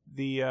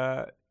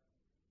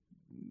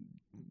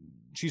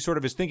she sort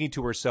of is thinking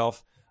to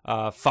herself,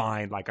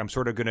 fine. Like, I'm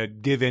sort of going to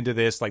give into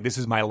this. Like, this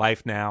is my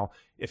life now.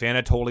 If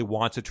Anatoly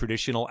wants a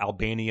traditional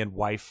Albanian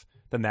wife,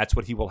 then that's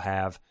what he will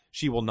have.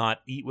 She will not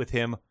eat with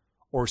him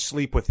or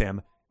sleep with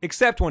him,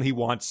 except when he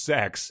wants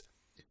sex,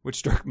 which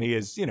struck me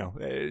as,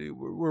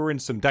 we're in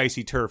some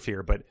dicey turf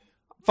here, but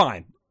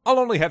fine. I'll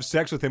only have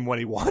sex with him when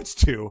he wants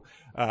to,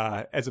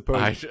 as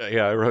opposed to...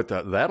 I wrote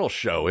that. That'll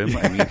show him.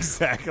 I mean,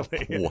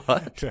 exactly.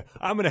 What?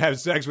 I'm going to have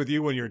sex with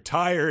you when you're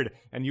tired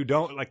and you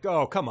don't, like,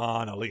 oh, come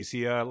on,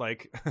 Alicia.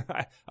 Like,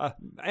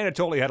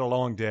 Anatoly had a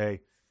long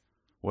day.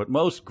 What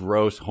most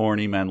gross,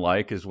 horny men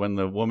like is when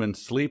the woman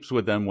sleeps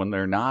with them when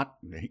they're not.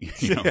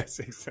 Yes,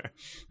 exactly.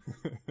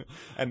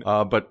 And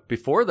but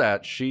before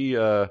that, she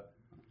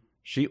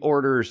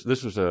orders.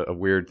 This was a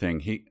weird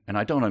thing. And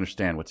I don't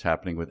understand what's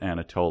happening with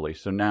Anatoly.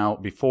 So now,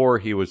 before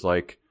he was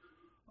like,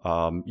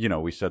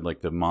 we said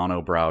like the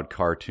monobrowed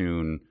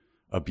cartoon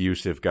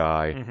abusive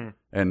guy, mm-hmm.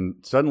 and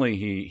suddenly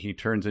he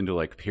turns into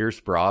like Pierce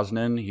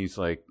Brosnan. He's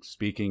like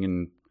speaking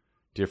in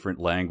different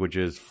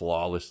languages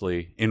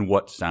flawlessly in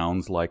what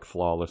sounds like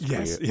flawless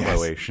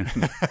Croatian.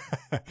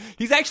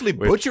 He's actually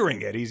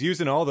butchering it. He's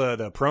using all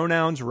the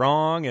pronouns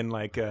wrong, and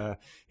like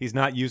he's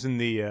not using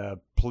the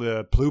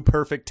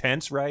pluperfect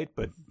tense right.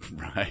 But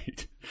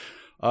right.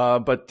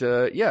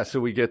 So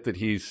we get that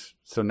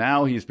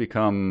now he's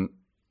become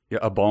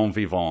a bon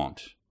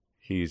vivant.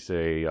 He's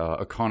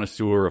a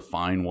connoisseur of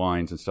fine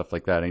wines and stuff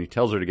like that. And he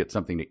tells her to get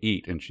something to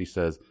eat, and she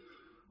says,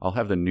 I'll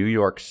have the New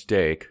York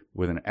steak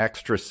with an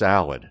extra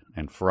salad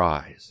and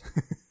fries.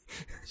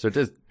 So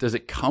does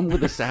it come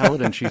with a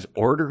salad and she's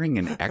ordering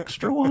an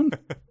extra one?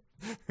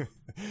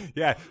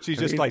 Yeah,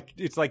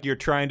 it's like you're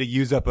trying to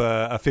use up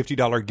a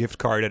 $50 gift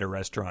card at a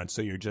restaurant,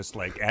 so you're just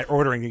like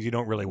ordering things you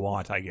don't really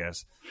want, I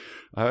guess.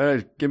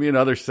 Give me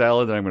another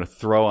salad that I'm going to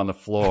throw on the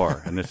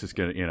floor, and this is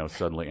going to,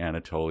 suddenly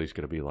Anatoly's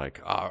going to be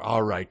like,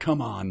 all right,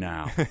 come on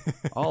now.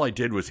 All I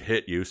did was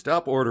hit you.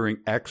 Stop ordering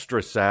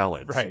extra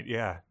salads. Right,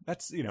 yeah.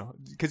 That's,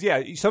 because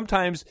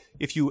sometimes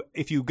if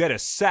you get a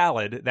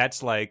salad,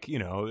 that's like,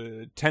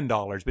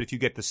 $10, but if you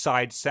get the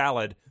side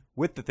salad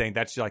with the thing,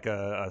 that's like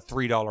a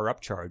 $3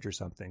 upcharge or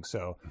something.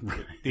 So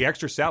the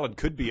extra salad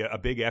could be a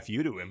big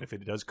FU to him if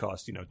it does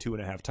cost,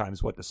 2.5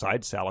 times what the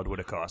side salad would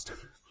have cost.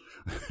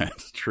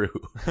 That's true.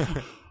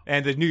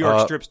 And the New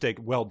York strip steak,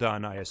 well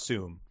done, I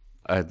assume.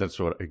 That's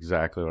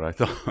exactly what I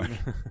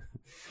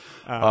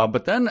thought.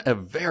 But then a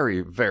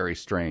very, very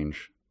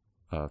strange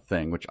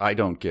thing, which I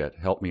don't get.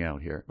 Help me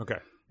out here. Okay.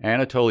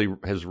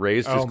 Anatoly has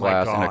raised his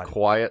glass in a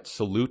quiet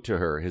salute to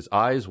her, his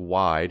eyes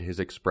wide, his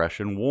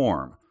expression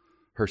warm.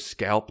 Her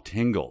scalp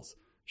tingles.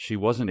 She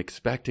wasn't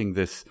expecting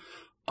this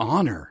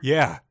honor.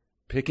 Yeah.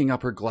 Picking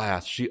up her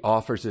glass, she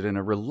offers it in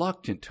a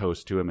reluctant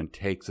toast to him and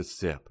takes a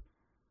sip.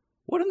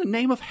 What in the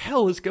name of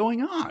hell is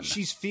going on?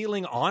 She's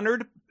feeling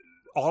honored.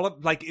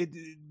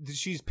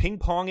 She's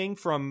ping-ponging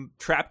from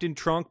trapped in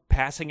trunk,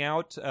 passing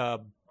out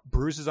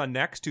bruises on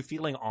necks, to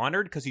feeling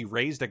honored because he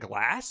raised a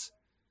glass.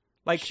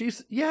 Like she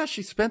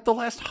spent the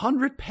last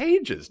 100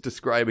 pages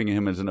describing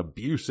him as an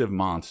abusive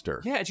monster.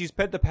 Yeah, and she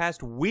spent the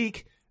past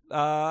week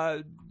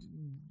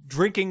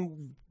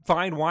drinking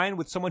fine wine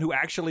with someone who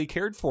actually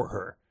cared for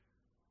her.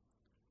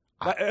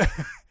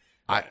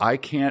 I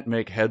can't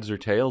make heads or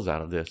tails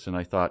out of this, and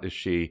I thought,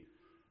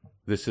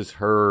 this is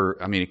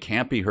her. I mean, it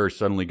can't be her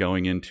suddenly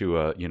going into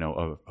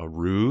a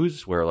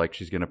ruse where like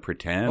she's going to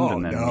pretend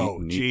and then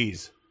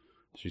jeez.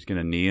 She's going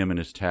to knee him in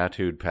his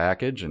tattooed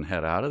package and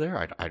head out of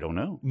there? I don't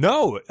know.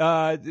 No.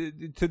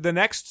 To the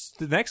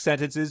next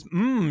sentence is,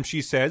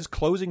 she says,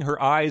 closing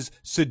her eyes,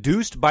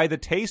 seduced by the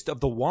taste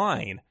of the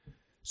wine.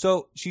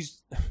 So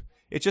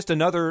it's just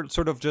another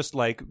sort of just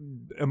like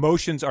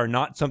emotions are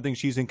not something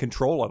she's in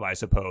control of, I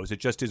suppose.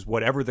 It just is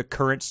whatever the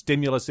current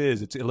stimulus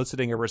is. It's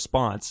eliciting a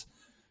response.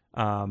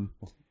 Well,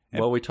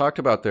 we talked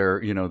about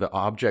the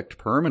object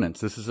permanence.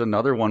 This is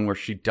another one where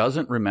she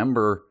doesn't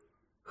remember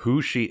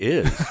who she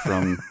is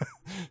from.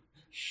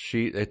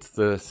 It's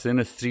the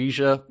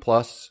synesthesia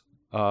plus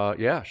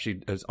she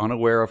is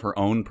unaware of her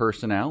own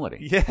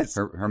personality. Yes,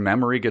 her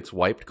memory gets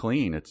wiped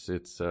clean. It's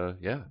and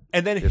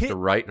then you have to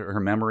write her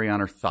memory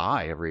on her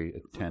thigh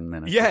every 10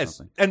 minutes.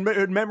 Yes, and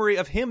memory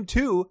of him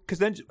too, because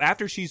then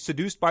after she's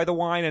seduced by the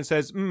wine and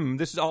says,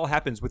 this all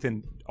happens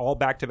within all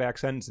back-to-back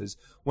sentences.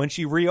 When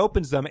she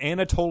reopens them,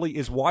 Anatoly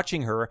is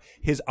watching her,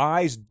 his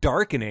eyes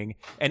darkening,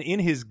 and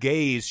in his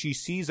gaze she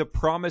sees a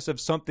promise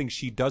of something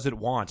she doesn't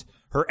want.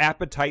 Her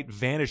appetite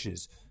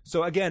vanishes.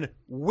 So again,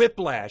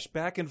 whiplash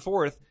back and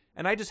forth.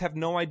 And I just have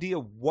no idea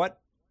what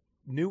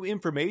new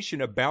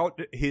information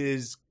about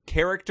his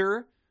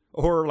character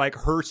or like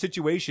her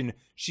situation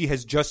she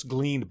has just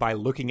gleaned by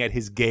looking at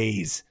his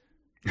gaze.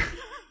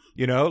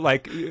 Did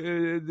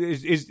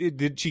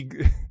she?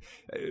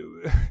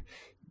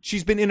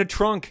 She's been in a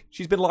trunk.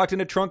 She's been locked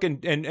in a trunk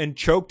and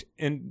choked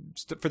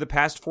for the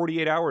past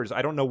 48 hours.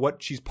 I don't know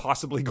what she's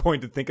possibly going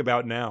to think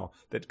about now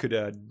that could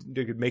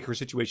make her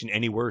situation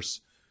any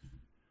worse.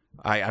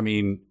 I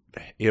mean,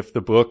 if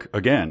the book,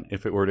 again,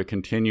 if it were to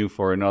continue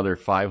for another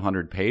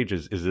 500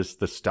 pages, is this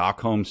the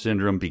Stockholm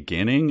Syndrome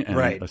beginning? And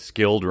right. A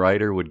skilled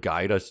writer would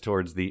guide us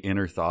towards the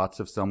inner thoughts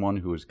of someone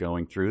who is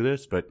going through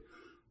this, but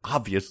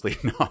obviously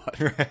not.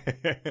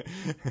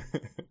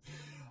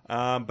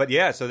 But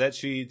yeah, so that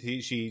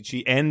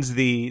she ends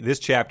this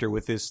chapter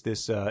with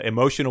this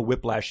emotional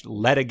whiplash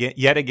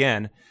yet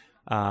again.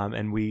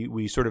 And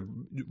we sort of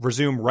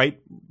resume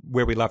right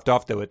where we left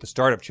off, though, at the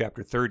start of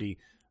chapter 30.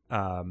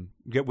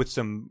 Get with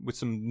some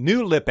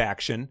new lip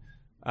action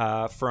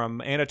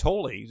from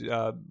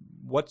Anatoly.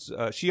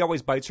 She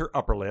always bites her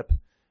upper lip,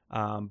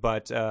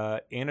 but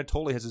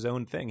Anatoly has his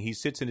own thing. He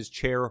sits in his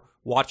chair,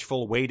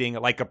 watchful, waiting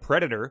like a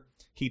predator.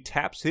 He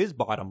taps his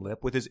bottom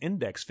lip with his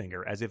index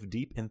finger, as if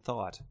deep in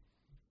thought.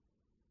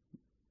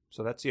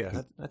 So that's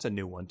a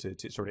new one to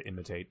sort of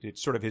imitate.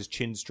 It's sort of his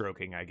chin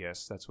stroking, I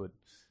guess. That's what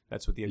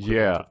the equivalent.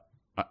 Yeah.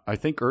 I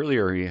think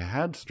earlier he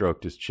had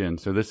stroked his chin,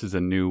 so this is a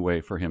new way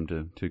for him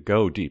to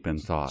go deep in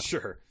thought.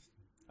 Sure.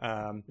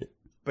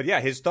 But yeah,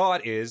 his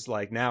thought is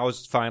like, now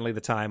is finally the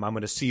time. I'm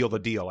going to seal the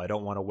deal. I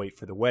don't want to wait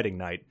for the wedding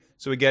night.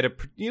 So we get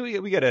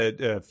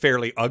a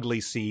fairly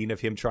ugly scene of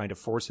him trying to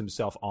force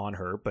himself on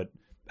her, but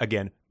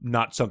again,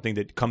 not something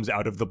that comes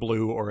out of the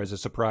blue or as a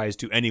surprise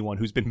to anyone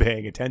who's been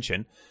paying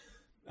attention.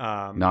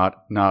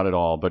 Not at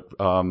all. But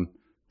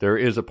there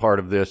is a part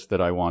of this that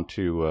I want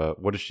to.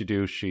 What does she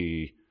do?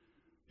 She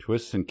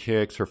twists and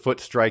kicks, her foot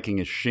striking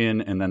his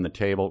shin, and then the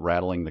table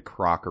rattling the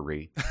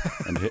crockery.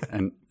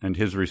 and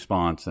his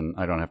response, and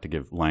I don't have to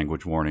give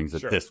language warnings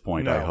at this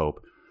point, no. I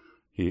hope.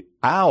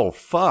 Ow,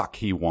 fuck,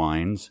 he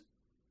whines.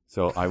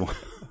 So I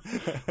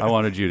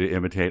wanted you to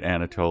imitate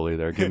Anatoly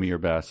there. Give me your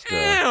best.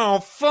 Ow,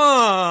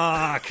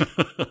 fuck!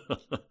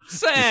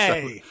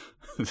 Say!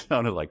 It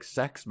sounded like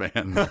Sex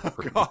Man. Oh,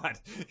 God,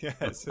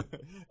 yes.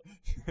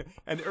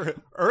 And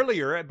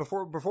earlier,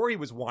 before he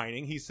was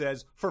whining, he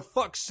says, "For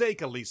fuck's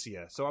sake,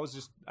 Alicia." So I was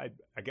just, I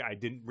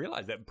didn't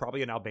realize that.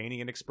 Probably an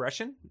Albanian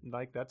expression.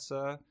 Like that's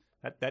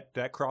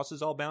that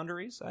crosses all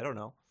boundaries. I don't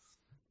know.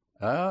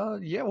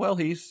 Yeah. Well,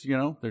 he's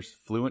there's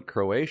fluent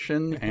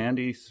Croatian and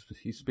he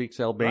speaks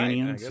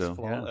Albanian. Right, I guess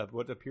so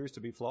what appears to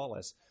be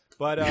flawless.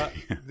 But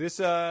this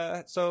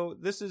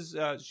is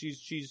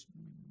she's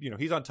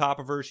he's on top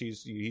of her.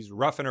 He's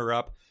roughing her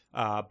up.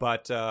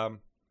 But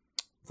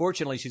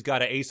fortunately, she's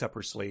got an ace up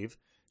her sleeve.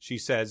 She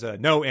says,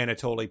 "No,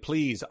 Anatoly,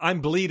 please.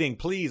 I'm bleeding.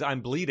 Please,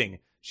 I'm bleeding."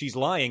 She's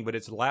lying, but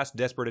it's the last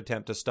desperate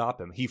attempt to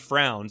stop him. He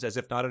frowns as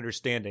if not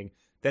understanding.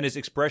 Then his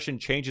expression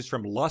changes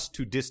from lust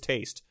to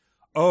distaste.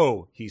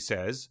 "Oh," he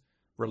says.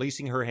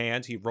 Releasing her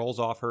hands, he rolls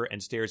off her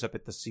and stares up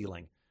at the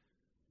ceiling.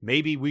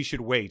 "Maybe we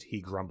should wait," he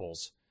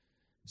grumbles.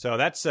 So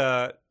that's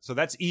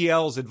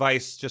EL's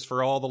advice just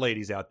for all the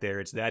ladies out there.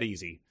 It's that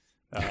easy.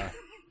 You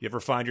ever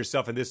find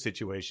yourself in this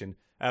situation?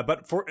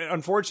 But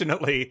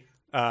unfortunately,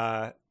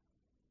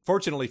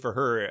 fortunately for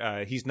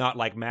her, he's not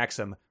like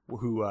Maxim,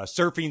 who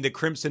surfing the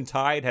crimson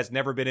tide has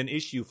never been an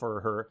issue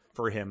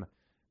for him.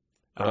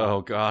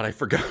 Oh God, I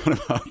forgot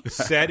about that.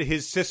 Said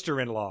his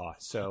sister-in-law.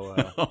 So,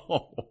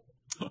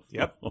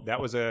 yep, that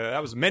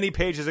was many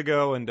pages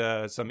ago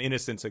and some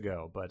innocence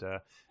ago. But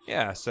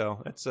yeah,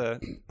 so that's a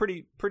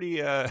pretty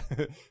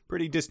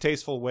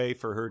distasteful way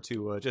for her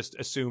to just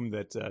assume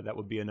that that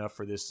would be enough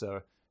for this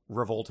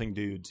revolting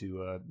dude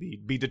to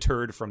be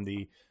deterred from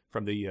the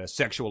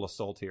sexual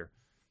assault here.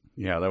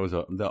 Yeah, that was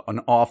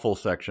an awful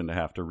section to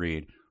have to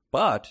read,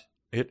 but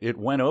it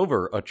went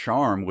over a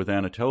charm with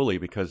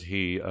Anatoly because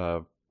he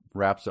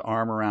wraps an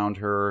arm around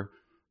her,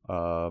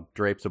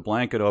 drapes a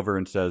blanket over,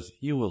 and says,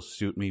 "You will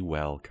suit me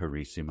well,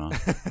 Carissima."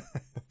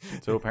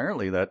 So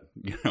apparently that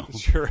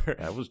sure,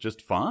 that was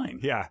just fine.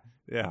 Yeah.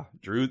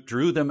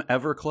 Drew them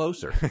ever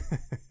closer.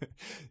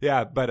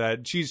 Yeah,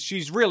 but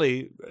she's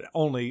really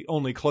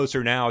only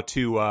closer now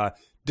to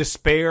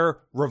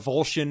despair,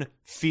 revulsion,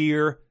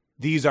 fear.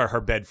 These are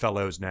her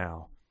bedfellows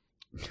now.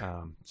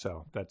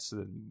 So that's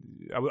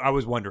I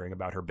was wondering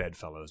about her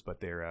bedfellows,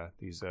 but they're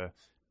these.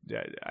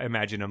 I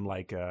imagine them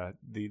like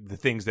the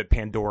things that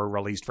Pandora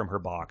released from her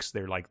box.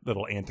 They're like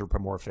little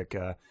anthropomorphic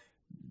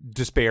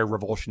despair,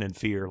 revulsion, and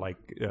fear, like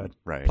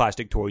right.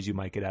 Plastic toys you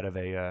might get out of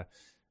a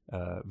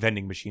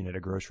vending machine at a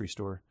grocery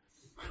store.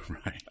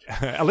 Right.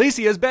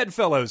 Alicia's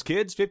bedfellows,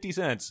 kids, 50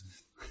 cents.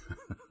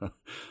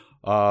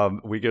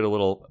 We get a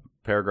little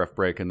paragraph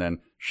break, and then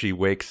she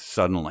wakes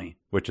suddenly,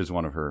 which is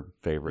one of her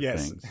favorite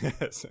things.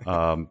 Yes.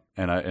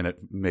 And it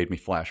made me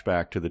flash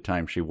back to the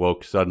time she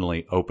woke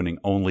suddenly, opening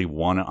only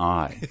one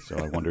eye. So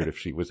I wondered if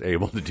she was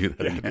able to do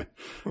that again,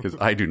 because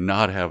I do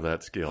not have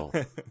that skill.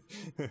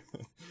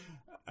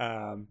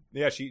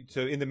 Yeah.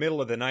 So in the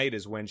middle of the night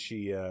is when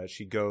she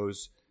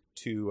goes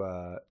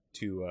to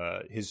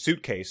his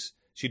suitcase.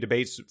 She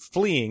debates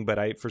fleeing,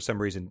 but for some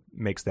reason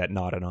makes that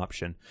not an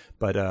option.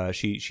 But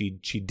she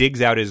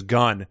digs out his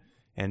gun.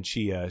 And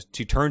she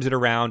turns it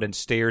around and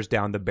stares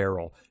down the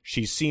barrel.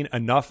 She's seen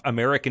enough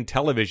American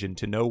television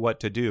to know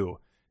what to do.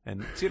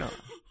 And I'm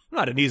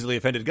not an easily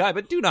offended guy,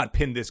 but do not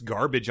pin this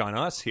garbage on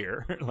us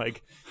here.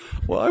 Like,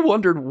 well, I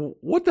wondered,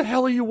 what the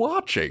hell are you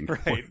watching?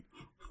 Right.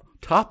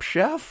 Top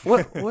Chef?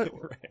 What?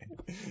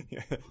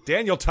 Yeah.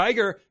 Daniel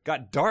Tiger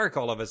got dark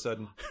all of a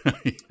sudden.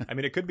 I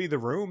mean, it could be The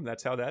Room.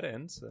 That's how that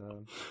ends.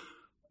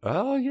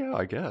 Oh, yeah,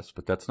 I guess.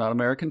 But that's not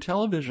American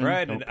television.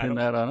 Right. Don't pin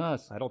that on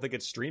us. I don't think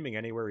it's streaming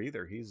anywhere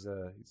either. He's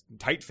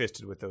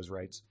tight-fisted with those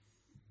rights.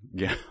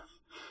 Yeah.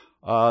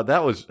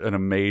 That was an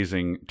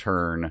amazing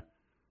turn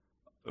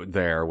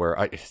there where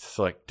it's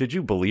like, did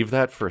you believe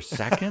that for a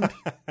second?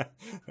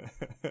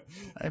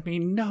 I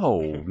mean,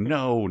 no.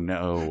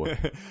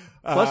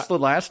 Plus, the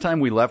last time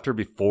we left her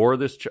before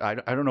this, I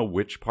don't know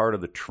which part of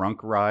the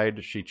trunk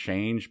ride she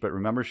changed, but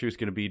remember she was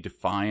going to be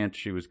defiant.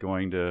 She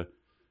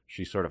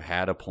sort of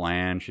had a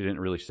plan. She didn't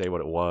really say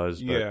what it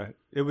was. But, yeah,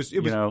 it was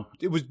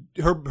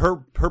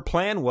her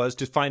plan was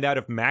to find out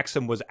if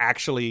Maxim was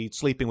actually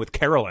sleeping with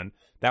Carolyn.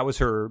 That was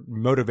her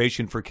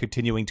motivation for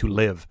continuing to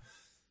live.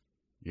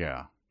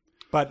 Yeah.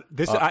 But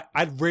this, I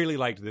really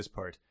liked this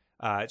part.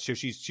 So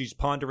she's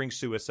pondering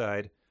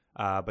suicide,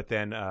 but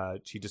then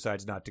she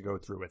decides not to go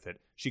through with it.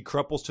 She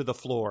crumples to the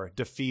floor,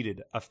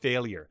 defeated, a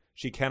failure.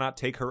 She cannot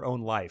take her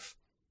own life.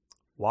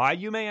 Why,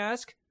 you may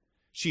ask?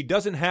 She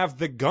doesn't have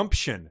the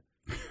gumption.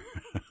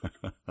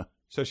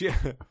 So she,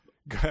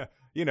 I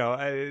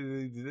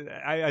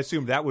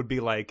assume that would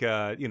be like,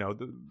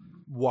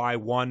 why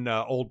one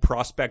old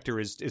prospector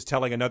is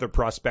telling another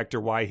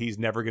prospector why he's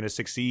never going to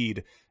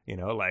succeed.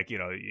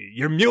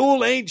 Your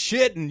mule ain't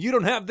shit and you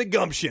don't have the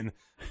gumption.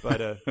 But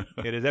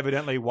it is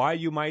evidently why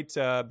you might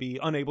be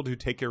unable to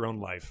take your own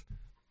life.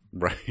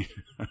 Right.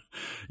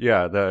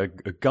 Yeah,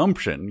 the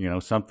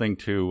gumption, something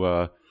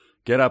to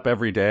get up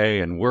every day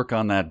and work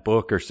on that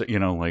book or,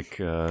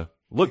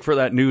 look for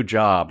that new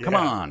job. Come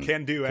on.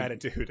 Can-do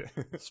attitude.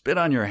 Spit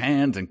on your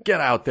hands and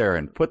get out there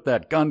and put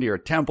that gun to your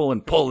temple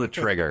and pull the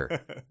trigger.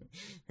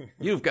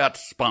 You've got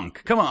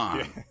spunk. Come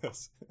on.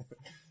 Yes.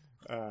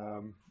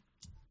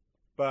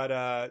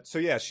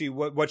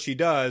 What she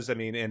does, I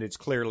mean, and it's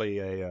clearly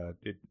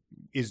it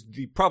is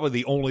probably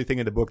the only thing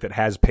in the book that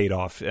has paid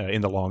off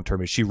in the long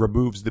term is she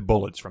removes the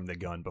bullets from the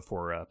gun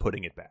before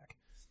putting it back.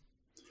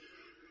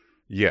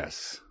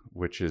 Yes,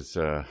 which is,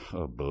 oh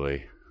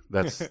boy.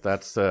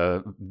 That's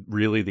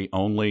really the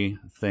only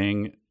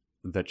thing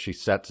that she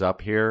sets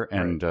up here,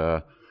 and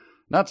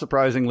not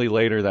surprisingly,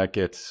 later that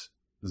gets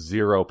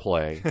zero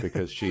play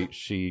because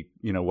she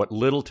what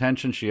little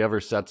tension she ever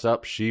sets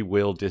up, she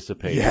will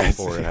dissipate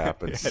before it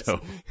happens. Yes.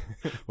 So,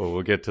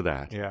 we'll get to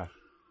that. Yeah.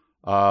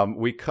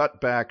 We cut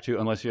back to,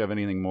 unless you have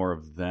anything more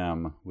of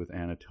them with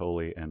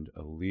Anatoly and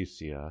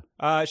Alicia.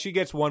 She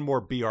gets one more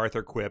B.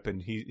 Arthur quip,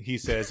 and he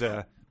says,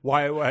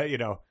 "Why,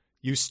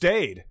 you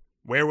stayed?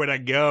 Where would I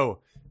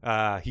go?"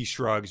 He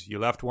shrugs. "You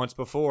left once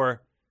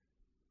before."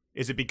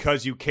 "Is it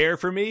because you care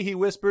for me?" he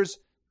whispers.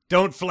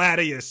 "Don't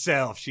flatter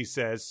yourself," she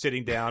says,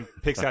 sitting down,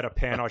 picks out a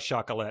pan au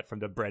chocolat from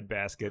the bread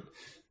basket.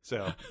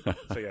 So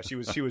yeah, she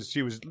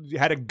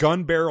had a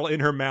gun barrel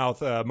in her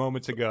mouth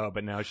moments ago,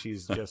 but now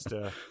she's just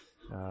the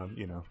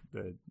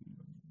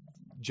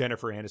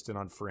Jennifer Aniston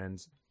on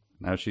Friends.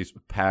 Now she's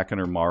packing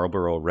her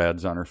Marlboro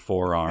Reds on her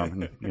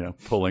forearm and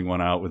pulling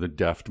one out with a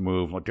deft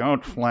move. Well,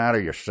 don't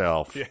flatter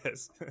yourself.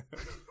 Yes.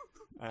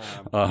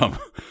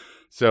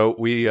 So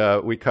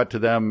we cut to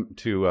them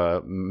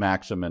to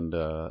Maxim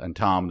and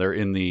Tom. They're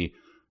in the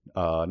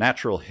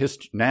National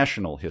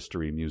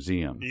History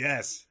Museum.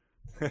 Yes.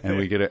 And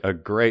we get a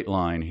great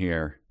line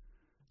here.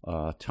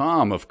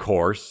 Tom, of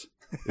course,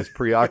 is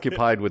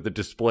preoccupied with the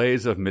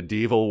displays of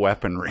medieval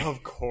weaponry.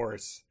 Of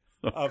course.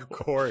 Of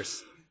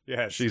course.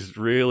 Yes. She's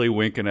really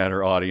winking at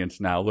her audience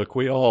now. Look,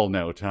 we all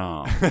know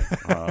Tom.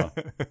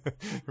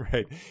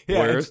 Right. Yeah,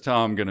 where's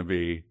Tom going to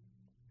be?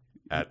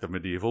 At the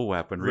medieval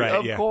weaponry,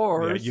 right, of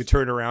course. Yeah, you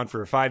turn around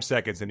for 5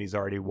 seconds and he's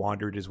already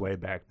wandered his way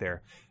back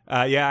there.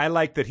 I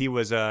like that he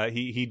was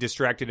he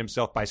distracted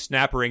himself by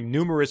snapping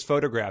numerous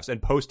photographs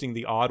and posting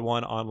the odd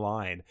one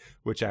online,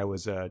 which I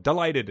was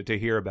delighted to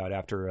hear about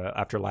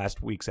after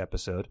last week's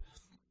episode.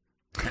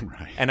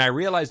 Right. And I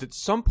realized at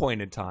some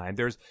point in time,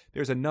 there's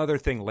another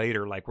thing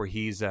later, like where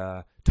he's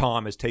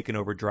Tom has taken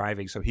over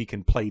driving so he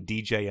can play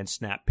DJ and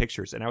snap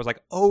pictures, and I was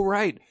like, oh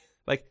right,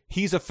 like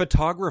he's a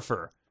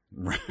photographer.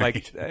 Right.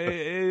 Like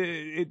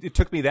it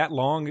took me that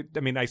long.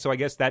 I mean, I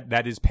guess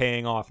that is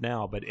paying off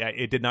now, but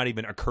it did not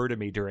even occur to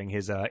me during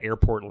his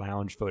airport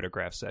lounge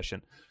photograph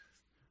session.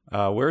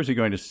 Where is he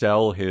going to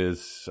sell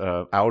his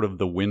out of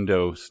the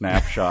window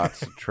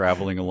snapshots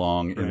traveling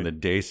along in the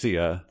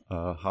Dacia?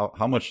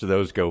 How much do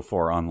those go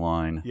for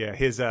online? Yeah,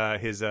 his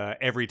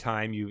every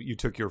time you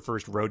took your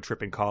first road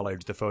trip in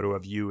college, the photo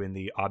of you and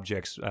the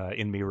objects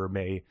in mirror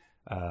may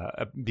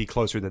be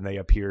closer than they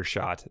appear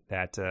shot.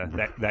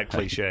 That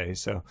cliche.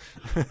 So,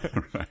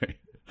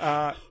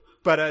 right.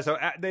 So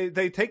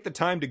they take the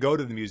time to go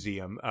to the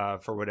museum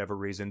for whatever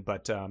reason,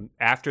 but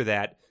after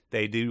that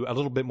they do a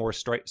little bit more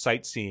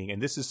sightseeing,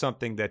 and this is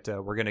something that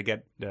we're going to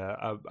get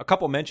a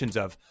couple mentions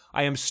of.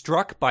 I am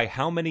struck by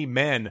how many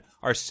men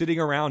are sitting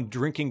around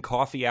drinking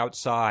coffee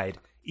outside,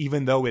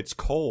 even though it's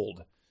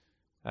cold.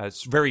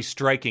 It's a very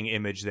striking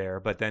image there,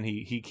 but then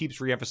he keeps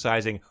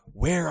reemphasizing,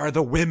 where are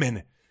the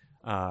women?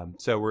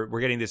 So we're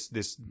getting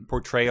this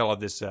portrayal of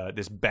this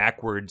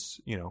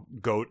backwards,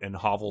 goat and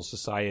hovel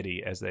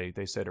society, as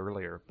they said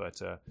earlier.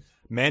 But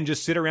men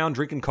just sit around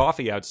drinking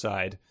coffee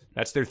outside.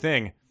 That's their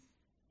thing.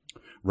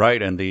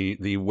 Right, and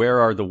the where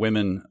are the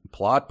women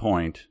plot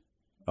point,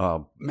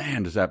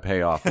 man, does that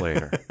pay off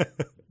later.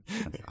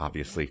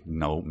 Obviously,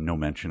 no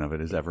mention of it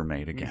is ever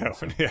made again. No,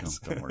 so yes.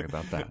 don't worry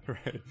about that.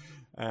 Right.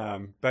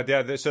 But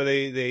yeah, so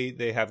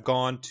they have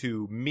gone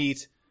to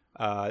meet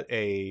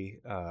a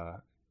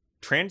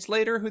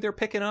translator who they're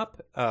picking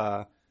up,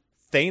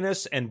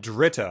 Thanos and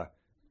Dritta.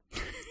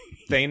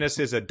 Thanos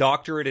is a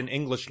doctorate in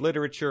English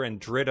literature,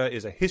 and Dritta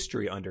is a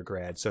history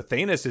undergrad. So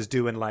Thanos is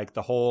doing like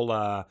the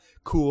whole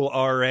cool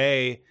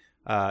RA,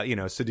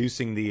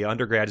 seducing the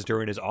undergrads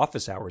during his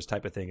office hours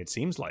type of thing, it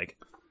seems like.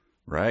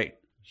 Right.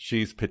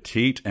 She's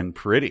petite and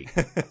pretty.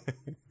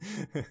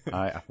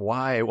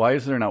 Why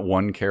is there not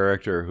one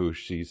character who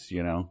she's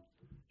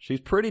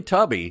pretty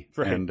tubby,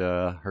 right, and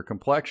her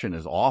complexion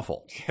is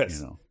awful.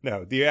 Yes.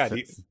 No.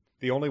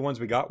 The only ones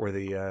we got were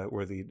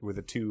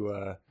the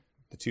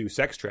two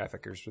sex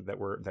traffickers that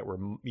were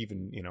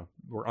even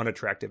were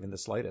unattractive in the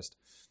slightest.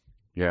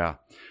 Yeah.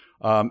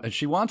 And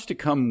she wants to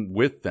come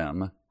with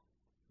them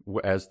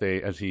as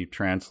he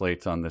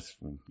translates on this,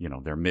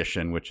 their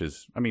mission, which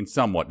is,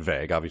 somewhat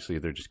vague. Obviously,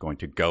 they're just going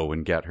to go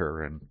and get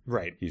her, and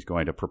right, he's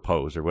going to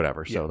propose or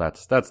whatever. So yeah,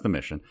 that's the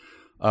mission.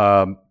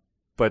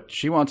 But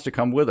she wants to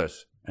come with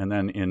us. And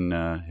then in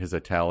his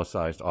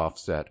italicized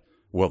offset,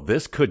 well,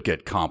 this could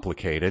get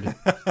complicated.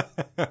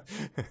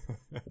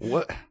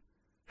 What?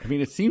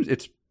 It seems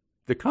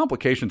the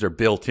complications are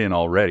built in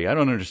already. I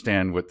don't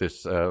understand what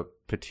this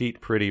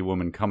petite, pretty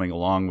woman coming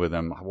along with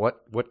him.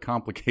 What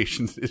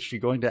complications is she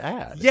going to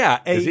add? Yeah,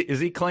 is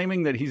he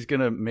claiming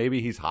that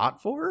maybe he's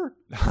hot for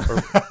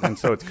her, and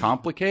so it's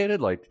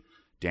complicated? Like,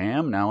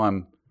 damn, now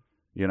I'm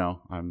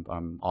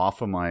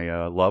off of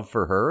my love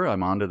for her.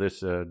 I'm onto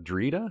this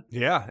Drita.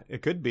 Yeah,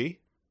 it could be.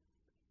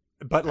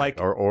 But like,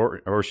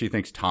 or she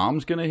thinks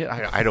Tom's gonna hit.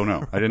 I don't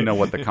know. I didn't know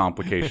what the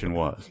complication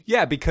was.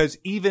 Yeah, because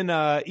even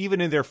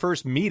in their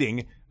first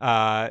meeting,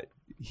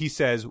 he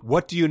says,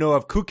 "What do you know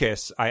of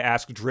Kukis?" I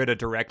asked Dritta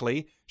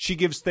directly. She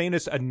gives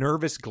Thanos a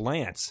nervous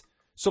glance.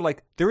 So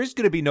like, there is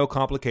going to be no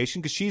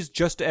complication because she's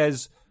just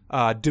as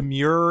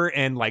demure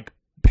and like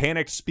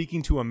panicked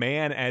speaking to a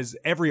man as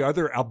every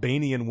other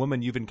Albanian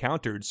woman you've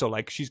encountered. So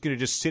like, she's going to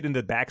just sit in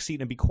the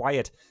backseat and be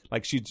quiet.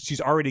 Like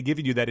she's already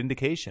given you that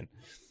indication.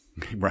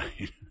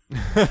 Right.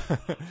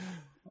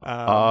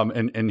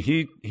 And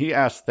he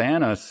asked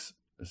Thanos,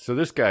 so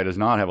this guy does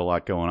not have a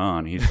lot going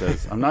on. He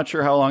says, I'm not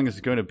sure how long this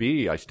is going to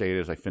be. I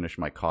stated as I finished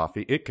my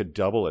coffee. It could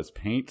double as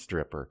paint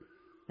stripper.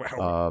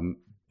 Wow.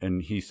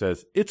 And he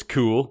says, it's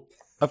cool.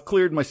 I've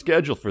cleared my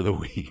schedule for the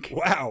week.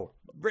 Wow.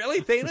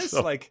 Really, Thanos?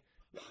 So, like,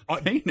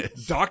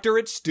 Thanos.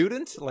 Doctorate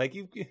student? Like,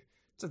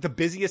 it's like the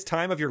busiest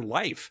time of your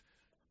life.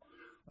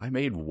 I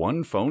made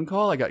one phone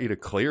call. I got you to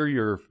clear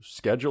your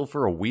schedule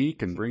for a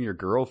week and bring your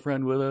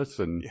girlfriend with us,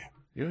 and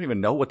you don't even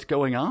know what's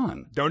going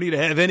on. Don't need to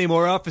have any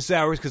more office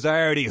hours because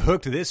I already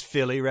hooked this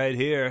filly right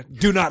here.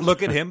 Do not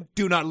look at him.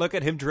 Do not look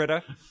at him,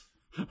 Dritta.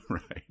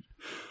 Right.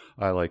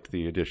 I liked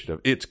the addition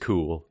of "it's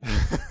cool."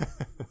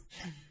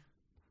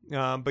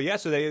 But yeah,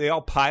 so they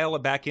all pile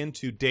back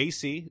into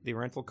Daisy, the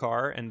rental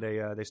car, and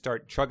they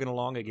start chugging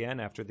along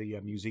again after the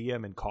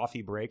museum and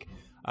coffee break.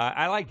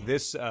 I like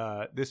this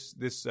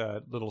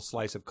little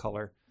slice of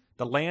color.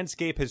 The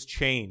landscape has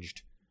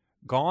changed.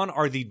 Gone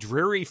are the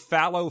dreary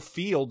fallow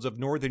fields of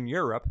northern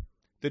Europe.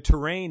 The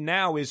terrain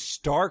now is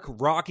stark,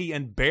 rocky,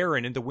 and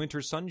barren in the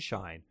winter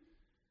sunshine.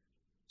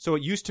 So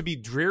it used to be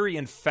dreary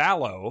and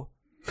fallow,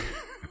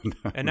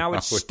 and now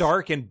it's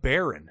stark and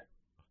barren.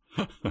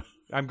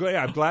 I'm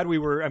glad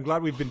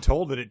we've been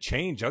told that it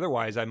changed.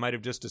 Otherwise, I might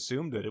have just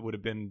assumed that it would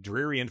have been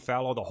dreary and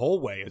fallow the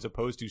whole way, as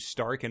opposed to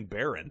stark and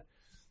barren.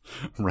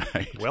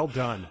 Right. Well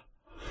done.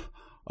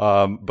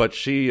 But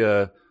she,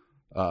 they're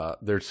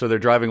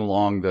driving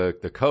along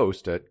the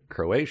coast at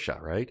Croatia,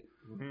 right?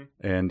 Mm-hmm.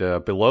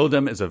 And below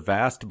them is a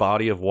vast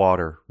body of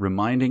water,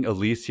 reminding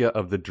Alicia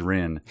of the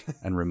Drin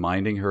and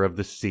reminding her of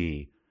the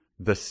sea.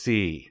 The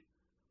sea.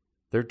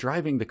 They're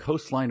driving the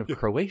coastline of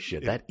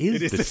Croatia. That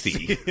is the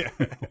sea.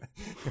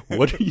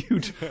 What are you?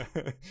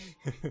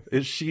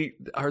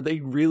 Are they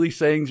really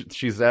saying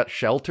she's that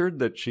sheltered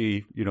that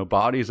she,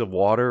 bodies of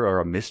water are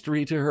a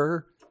mystery to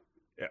her?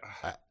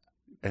 Yeah.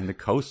 And the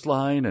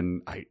coastline,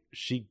 and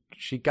she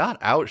got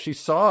out. She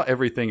saw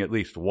everything at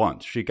least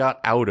once. She got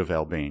out of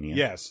Albania.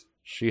 Yes.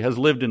 She has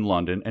lived in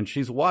London, and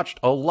she's watched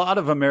a lot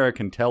of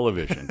American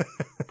television.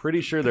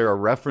 Pretty sure there are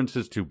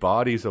references to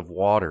bodies of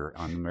water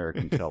on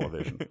American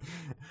television.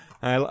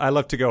 I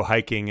love to go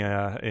hiking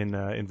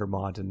in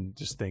Vermont and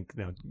just think,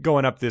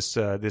 going up this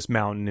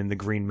mountain in the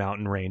Green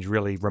Mountain Range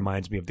really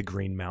reminds me of the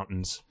Green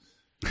Mountains.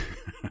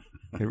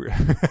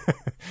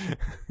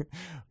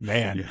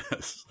 Man.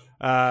 Yes.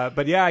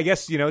 But yeah, I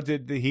guess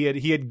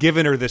he had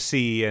given her the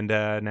sea, and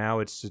now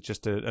it's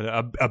just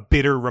a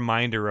bitter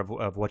reminder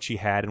of what she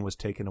had and was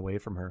taken away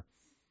from her.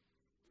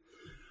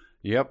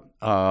 Yep.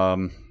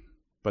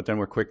 But then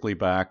we're quickly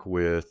back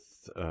with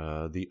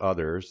the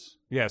others.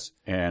 Yes.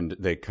 And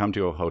they come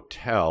to a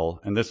hotel.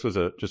 And this was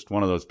just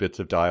one of those bits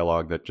of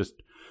dialogue that just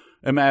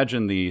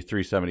imagine the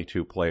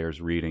 372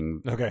 players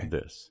reading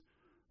this.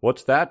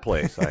 What's that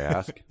place? I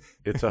ask.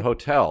 It's a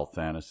hotel,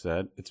 Thanos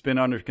said. It's been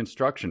under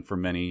construction for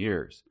many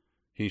years.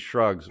 He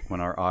shrugs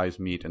when our eyes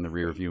meet in the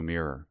rearview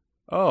mirror.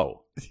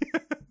 Oh.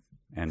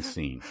 And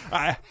scene.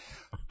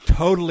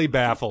 Totally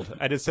baffled.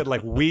 I just said,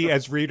 like, we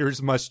as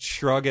readers must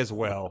shrug as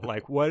well.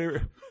 Like, what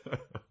are...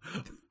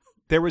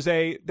 There was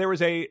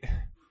a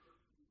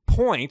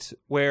point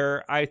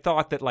where I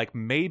thought that, like,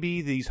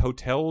 maybe these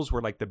hotels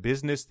were like the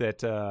business that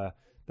the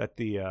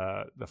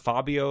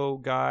Fabio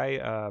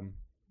guy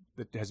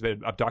that has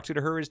been abducted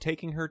her is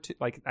taking her to.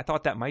 Like, I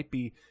thought that might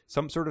be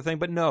some sort of thing,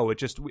 but no,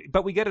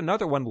 but we get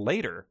another one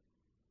later.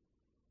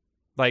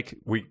 Like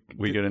we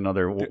get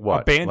another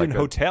what abandoned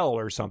hotel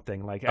or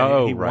something. Like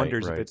he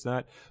wonders if it's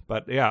not.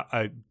 But yeah,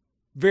 a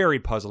very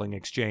puzzling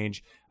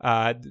exchange.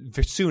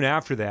 Soon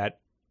after that,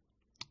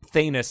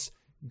 Thanos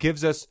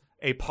gives us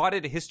a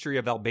potted history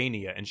of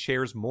Albania and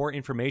shares more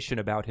information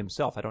about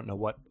himself. I don't know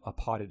what a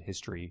potted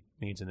history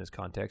means in this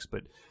context,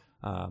 but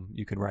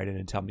you can write in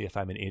and tell me if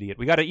I'm an idiot.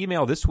 We got an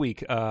email this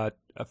week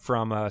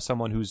from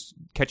someone who's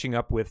catching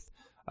up with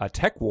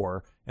Tech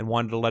War and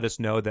wanted to let us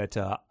know that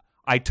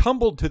I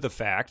tumbled to the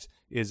fact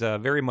is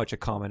very much a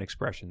common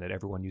expression that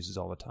everyone uses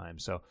all the time.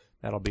 So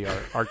that'll be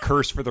our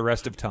curse for the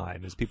rest of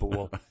time, as people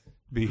will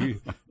be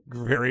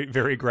very,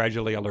 very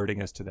gradually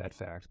alerting us to that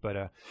fact.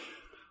 But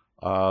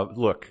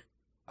look,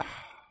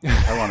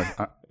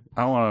 I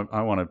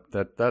want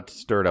to. That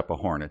stirred up a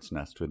hornet's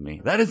nest with me.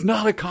 That is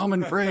not a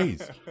common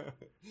phrase.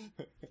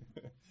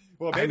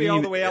 Well, maybe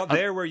all the way out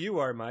there where you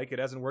are, Mike, it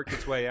hasn't worked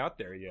its way out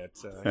there yet.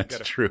 That's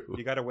true.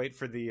 You got to wait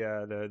for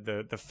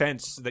the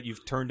fence that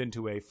you've turned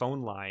into a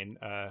phone line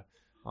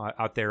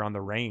out there on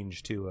the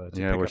range to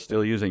yeah, we're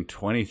still using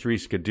 23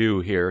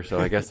 Skidoo here,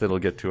 so I guess it'll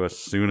get to us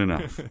soon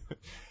enough.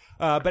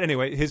 But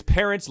anyway, his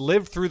parents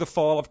lived through the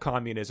fall of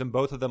communism.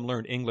 Both of them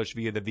learned English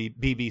via the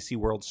BBC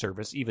World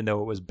Service, even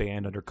though it was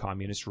banned under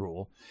communist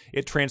rule.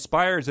 It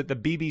transpires that the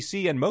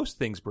BBC and most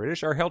things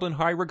British are held in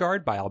high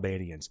regard by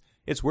Albanians.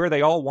 It's where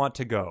they all want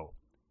to go.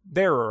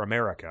 There are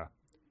America.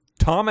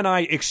 Tom and I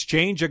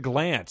exchange a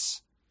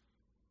glance.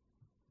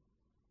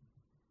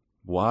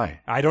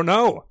 Why? I don't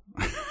know.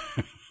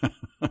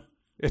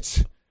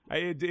 It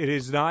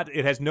is not.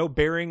 It has no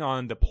bearing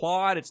on the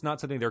plot. It's not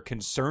something they're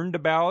concerned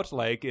about.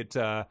 Like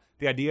the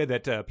idea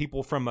that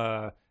people from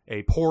a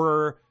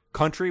poorer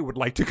country would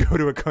like to go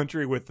to a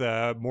country with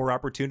more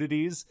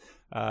opportunities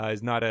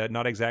is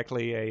not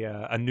exactly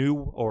a new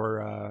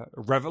or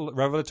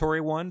revelatory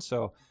one.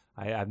 So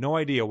I have no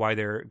idea why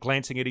they're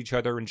glancing at each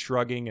other and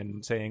shrugging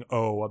and saying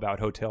 "oh" about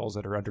hotels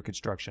that are under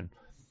construction.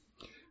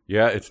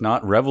 Yeah, it's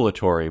not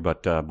revelatory,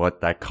 but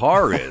that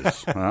car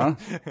is. Huh?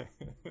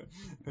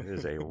 It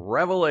is a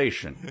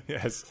revelation.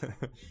 Yes.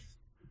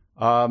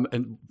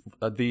 And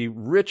the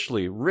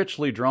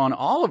richly drawn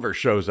Oliver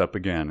shows up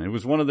again. It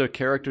was one of the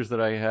characters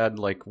that I had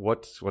like,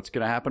 what's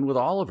going to happen with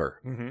Oliver?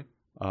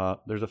 Mm-hmm.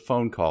 There's a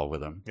phone call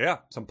with him. Yeah,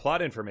 some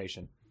plot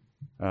information.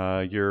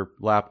 Your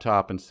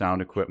laptop and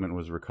sound equipment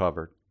was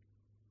recovered.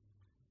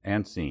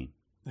 And seen.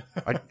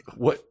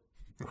 What?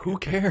 Who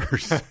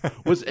cares?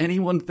 Was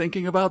anyone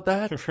thinking about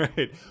that?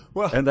 Right.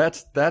 Well, and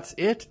that's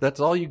it. That's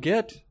all you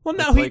get. Well,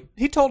 no,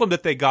 he told them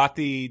that they got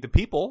the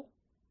people.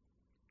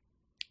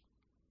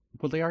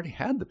 Well, they already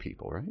had the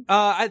people, right?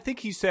 I think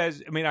he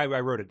says. I mean, I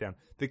wrote it down.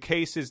 The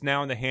case is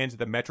now in the hands of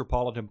the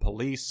Metropolitan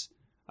Police.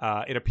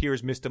 It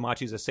appears Ms.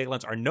 Damachi's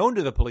assailants are known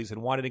to the police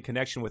and wanted in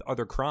connection with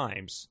other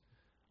crimes.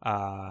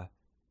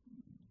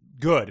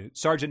 Good.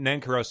 Sergeant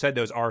Nankaro said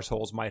those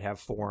arseholes might have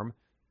form.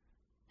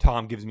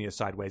 Tom gives me a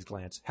sideways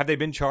glance. Have they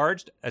been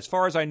charged? As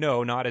far as I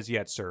know, not as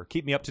yet, sir.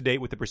 Keep me up to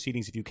date with the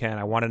proceedings if you can.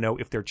 I want to know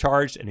if they're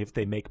charged and if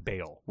they make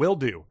bail. Will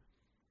do.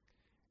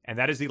 And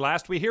that is the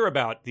last we hear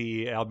about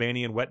the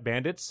Albanian wet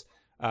bandits.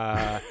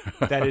 That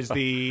is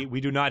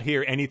we do not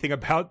hear anything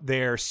about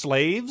their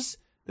slaves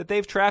that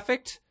they've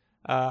trafficked.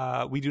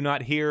 We do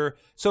not hear.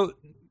 So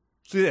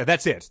yeah,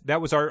 that's it.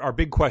 That was our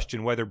big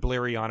question, whether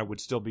Blariana would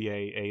still be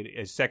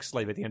a sex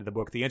slave at the end of the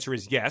book. The answer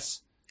is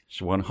yes.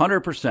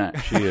 100%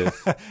 she is.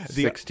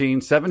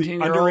 16,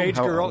 17-year-old underage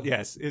girl,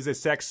 yes, is a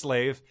sex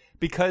slave,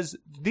 because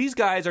these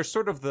guys are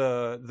sort of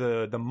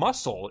the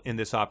muscle in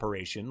this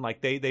operation. Like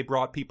they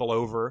brought people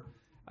over,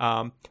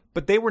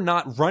 but they were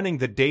not running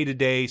the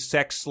day-to-day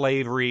sex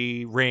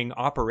slavery ring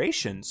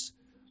operations.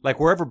 Like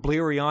wherever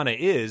Blariana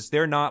is,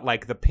 they're not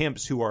like the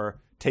pimps who are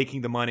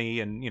taking the money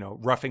and,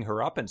 roughing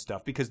her up and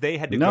stuff, because they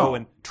had to go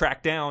and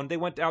track down. They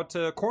went out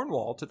to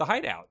Cornwall to the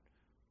hideout.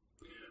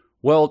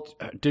 Well,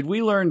 did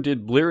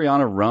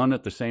Blariana run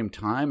at the same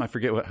time? I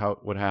forget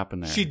what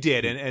happened there. She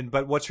did,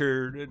 but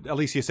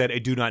Alicia said, I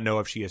do not know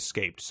if she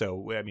escaped.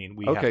 So, I mean,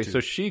 we have to...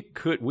 so she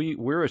could,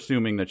 we're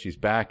assuming that she's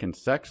back in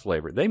sex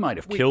slavery. They might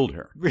have killed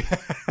her.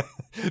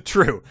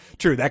 True.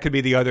 That could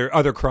be the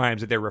other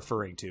crimes that they're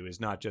referring to, is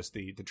not just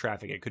the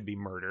traffic. It could be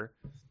murder,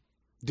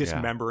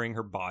 dismembering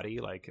her body.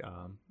 Like,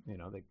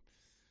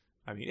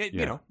 I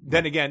mean,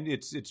 then again,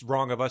 it's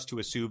wrong of us to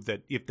assume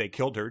that if they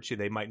killed her,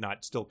 they might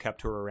not still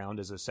kept her around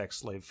as a sex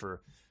slave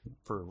for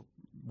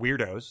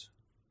weirdos.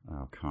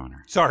 Oh,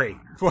 Connor. Sorry.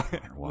 Connor,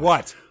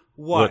 what?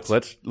 Look,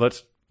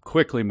 let's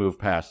quickly move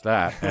past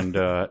that. And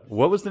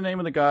what was the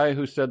name of the guy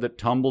who said that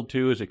tumbled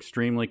to is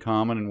extremely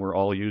common and we're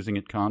all using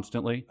it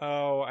constantly?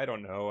 Oh, I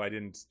don't know. I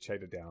didn't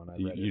check it down.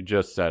 I read You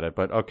just said it,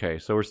 but okay.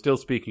 So we're still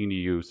speaking to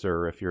you,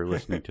 sir, if you're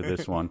listening to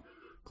this one.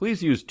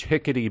 Please use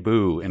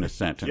tickety-boo in a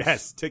sentence.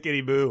 Yes,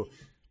 tickety-boo.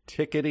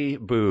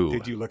 Tickety-boo.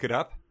 Did you look it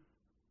up?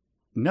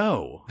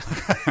 No.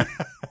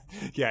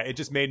 Yeah, it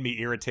just made me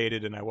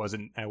irritated, and I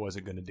wasn't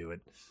going to do it.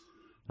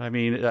 I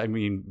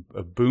mean,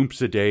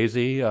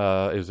 boomps-a-daisy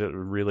is a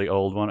really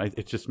old one.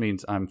 It just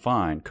means I'm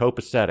fine.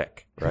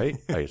 Copacetic, right?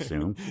 I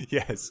assume.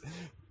 Yes.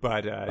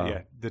 But,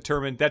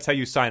 determined. That's how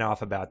you sign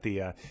off about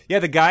the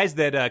guys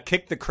that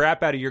kicked the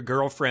crap out of your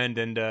girlfriend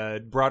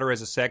and brought her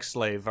as a sex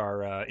slave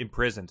are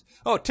imprisoned.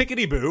 Oh,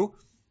 tickety-boo.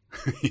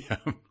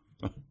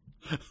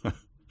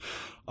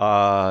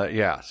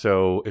 Yeah.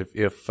 So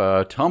if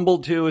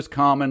tumbled to is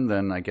common,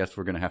 then I guess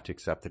we're going to have to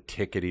accept the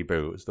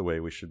tickety-boo is the way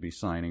we should be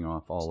signing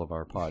off all of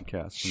our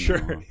podcasts.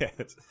 Sure,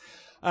 yes.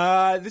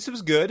 This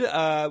was good.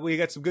 We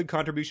got some good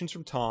contributions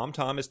from Tom.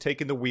 Tom has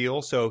taken the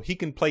wheel so he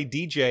can play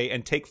DJ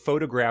and take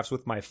photographs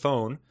with my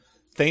phone.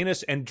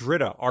 Thanos and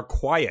Dritta are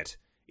quiet,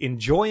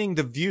 enjoying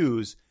the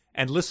views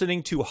and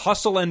listening to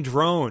Hustle and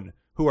Drone,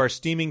 who are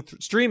streaming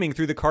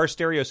through the car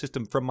stereo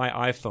system from my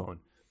iPhone.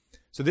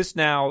 So this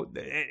now,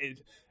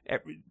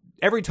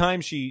 every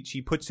time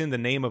she puts in the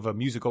name of a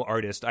musical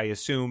artist, I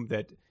assume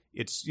that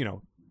it's,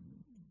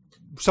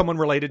 someone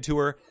related to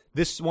her.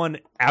 This one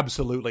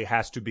absolutely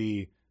has to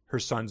be her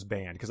son's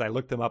band, because I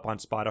looked them up on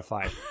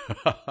Spotify.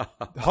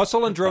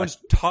 Hustle and Drone's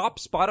top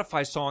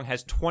Spotify song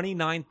has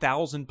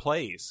 29,000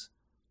 plays.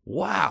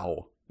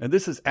 Wow. And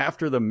this is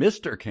after the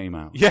Mister came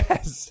out.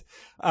 Yes.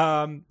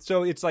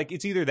 So it's like,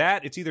 it's either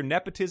that, it's either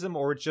nepotism,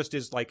 or it just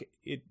is like,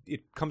 it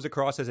comes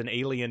across as an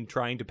alien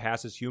trying to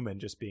pass as human,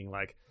 just being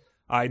like,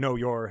 I know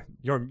your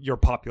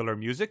popular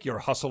music, your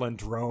Hustle and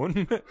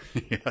Drone.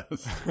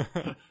 Yes.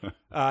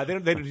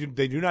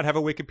 They do not have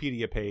a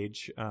Wikipedia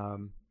page.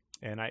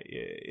 And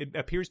it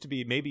appears to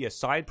be maybe a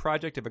side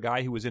project of a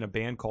guy who was in a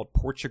band called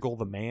Portugal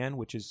the Man,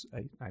 which is,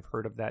 I've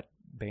heard of that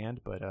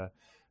band, but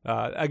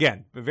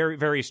again, very,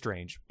 very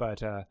strange.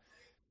 But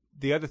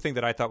the other thing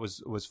that I thought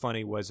was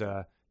funny was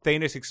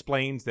Thanos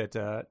explains that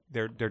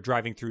they're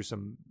driving through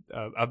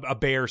a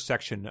bare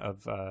section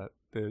of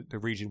the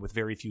region with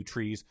very few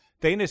trees.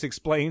 Thanos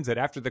explains that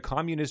after the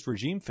communist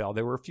regime fell,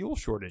 there were fuel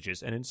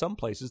shortages, and in some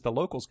places the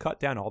locals cut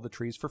down all the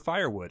trees for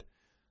firewood.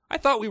 I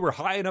thought we were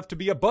high enough to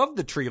be above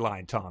the tree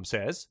line, Tom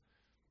says.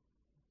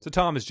 So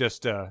Tom's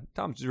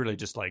really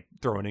just like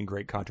throwing in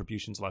great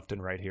contributions left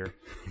and right here.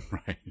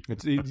 Right.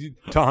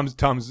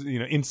 Tom's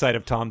inside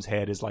of Tom's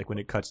head is like when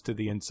it cuts to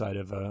the inside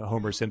of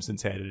Homer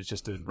Simpson's head, and it's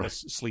just a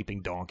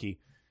sleeping donkey.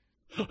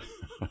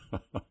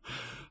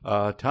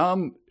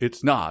 Tom,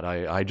 it's not.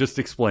 I just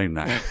explained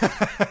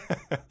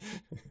that.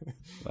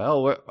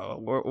 Well,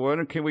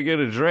 when can we get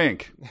a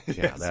drink?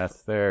 Yeah,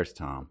 Yes. there's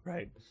Tom.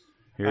 Right.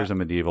 Here's a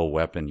medieval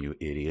weapon, you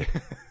idiot.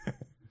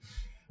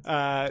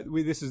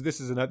 This is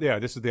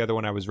the other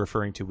one I was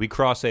referring to. We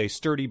cross a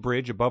sturdy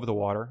bridge above the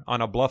water.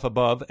 On a bluff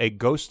above, a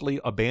ghostly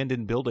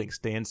abandoned building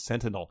stands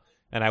sentinel,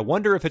 and I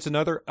wonder if it's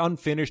another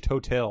unfinished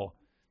hotel.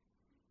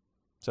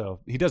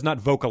 So he does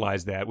not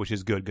vocalize that, which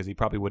is good because he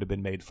probably would have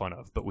been made fun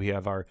of. But we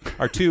have our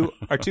two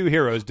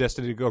heroes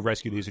destined to go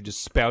rescue these, are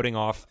just spouting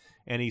off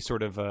any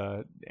sort of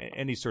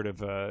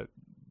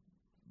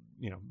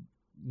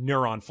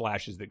neuron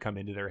flashes that come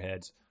into their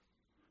heads.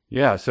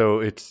 Yeah,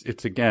 so it's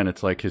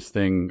like his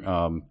thing.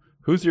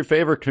 Who's your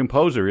favorite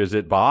composer? Is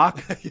it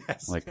Bach?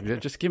 Yes. Like,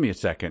 just give me a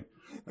second.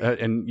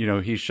 And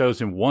he shows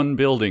him one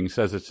building,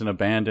 says it's an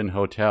abandoned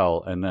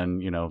hotel, and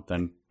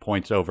then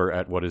points over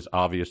at what is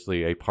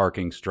obviously a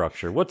parking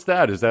structure. What's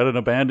that? Is that an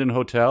abandoned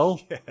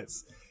hotel?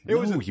 Yes.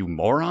 You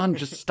moron.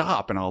 Just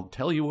stop, and I'll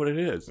tell you what it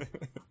is.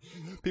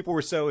 People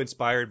were so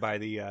inspired by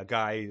the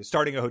guy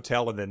starting a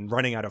hotel and then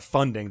running out of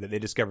funding that they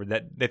discovered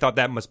that they thought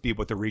that must be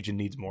what the region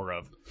needs more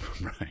of.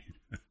 Right.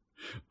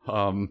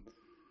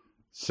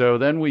 So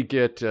then we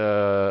get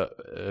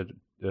Anatoly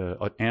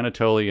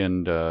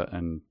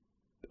and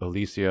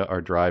Alicia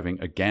are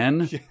driving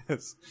again.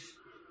 Yes.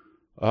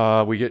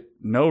 We get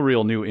no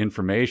real new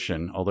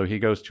information, although they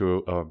go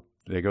to a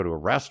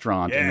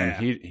restaurant and then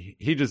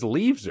he just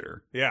leaves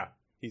her. Yeah.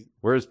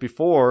 Whereas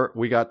before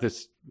we got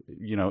this,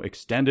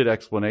 extended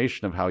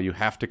explanation of how you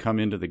have to come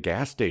into the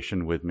gas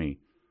station with me.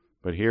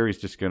 But here he's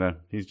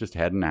just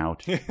heading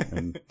out.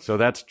 And so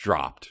that's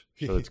dropped.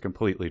 So it's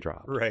completely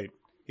dropped. Right.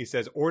 He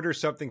says, order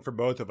something for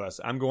both of us.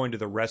 I'm going to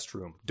the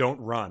restroom. Don't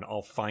run.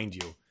 I'll find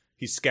you.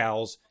 He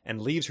scowls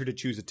and leaves her to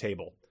choose a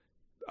table.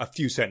 A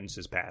few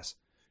sentences pass.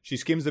 She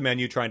skims the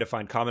menu trying to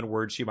find common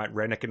words she might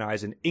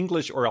recognize in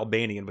English or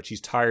Albanian, but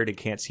she's tired and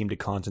can't seem to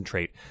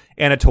concentrate.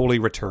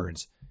 Anatoly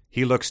returns.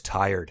 He looks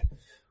tired.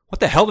 What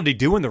the hell did he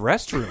do in the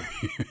restroom?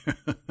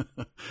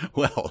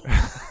 Well,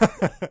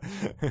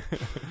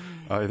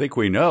 I think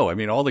we know. I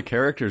mean, all the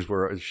characters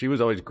she was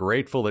always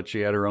grateful that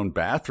she had her own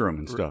bathroom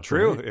and stuff.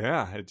 True. Right?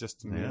 Yeah. It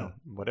just,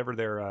 whatever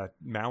they're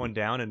mowing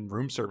down in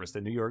room service,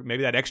 the New York,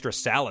 maybe that extra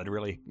salad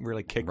really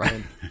kicked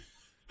in.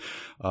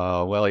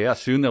 Well, yeah,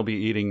 soon they'll be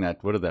eating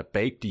that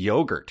baked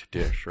yogurt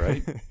dish,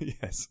 right?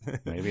 Yes.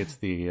 Maybe it's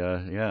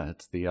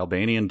it's the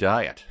Albanian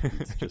diet.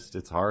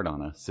 It's hard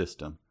on a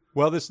system.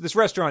 Well, this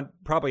restaurant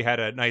probably had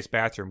a nice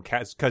bathroom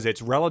because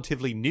it's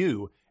relatively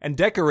new and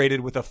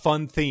decorated with a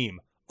fun theme: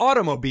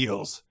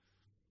 automobiles.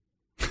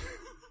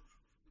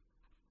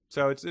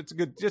 So it's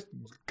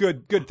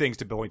good things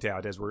to point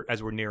out as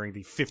we're nearing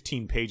the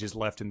 15 pages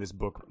left in this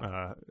book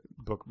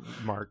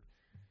mark.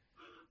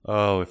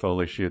 Oh, if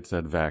only she had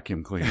said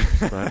vacuum cleaners.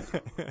 But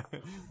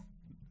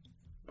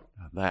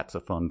that's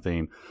a fun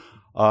theme.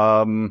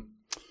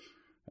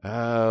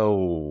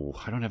 Oh,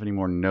 I don't have any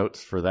more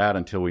notes for that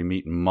until we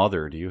meet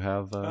Mother. Do you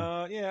have?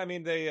 Yeah, I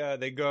mean they are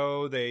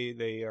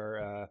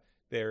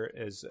there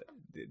as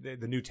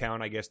the new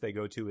town I guess they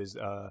go to is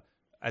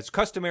as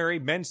customary.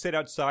 Men sit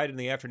outside in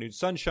the afternoon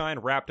sunshine,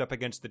 wrapped up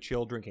against the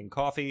chill, drinking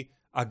coffee.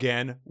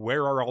 Again,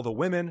 where are all the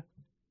women?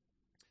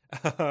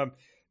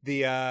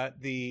 They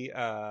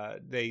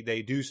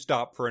do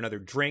stop for another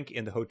drink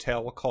in the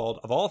hotel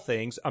called, of all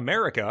things,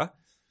 America.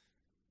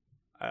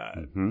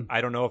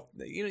 I don't know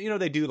if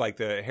they do like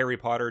the Harry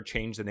Potter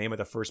change the name of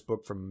the first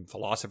book from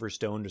Philosopher's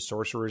Stone to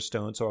Sorcerer's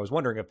Stone. So I was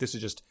wondering if this is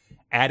just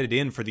added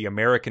in for the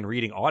American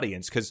reading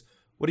audience. Because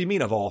what do you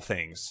mean of all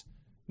things?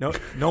 No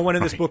one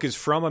in this book is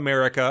from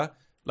America.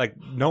 Like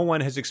no one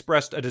has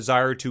expressed a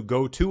desire to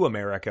go to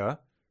America.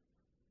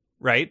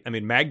 Right? I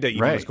mean, Magda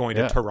even was going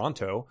to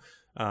Toronto.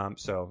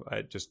 So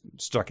it just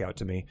stuck out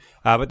to me.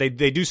 But they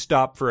do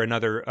stop for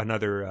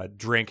another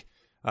drink.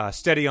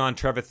 Steady on,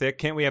 Trevithick.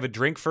 Can't we have a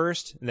drink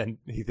first? And then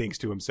he thinks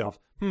to himself,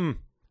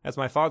 as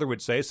my father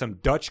would say, some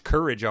Dutch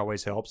courage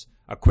always helps.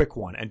 A quick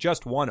one, and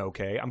just one,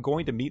 okay? I'm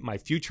going to meet my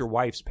future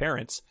wife's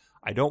parents.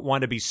 I don't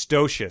want to be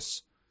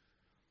stocious.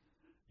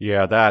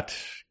 Yeah,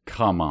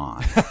 come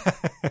on.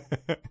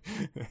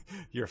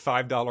 Your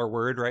 $5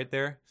 word right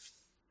there?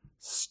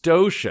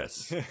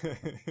 Stocious.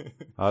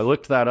 I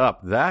looked that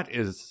up. That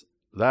is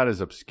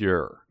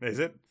obscure. Is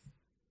it?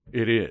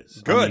 It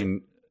is. Good. I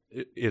mean,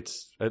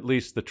 it's at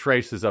least the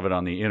traces of it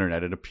on the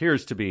internet. It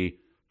appears to be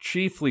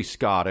chiefly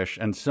Scottish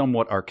and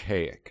somewhat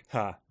archaic.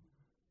 Huh.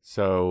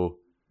 So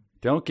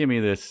don't give me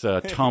this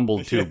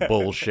tumble tube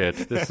bullshit.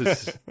 This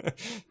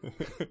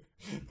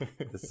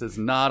is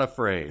not a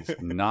phrase.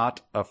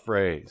 Not a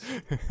phrase.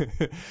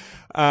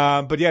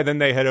 But yeah, then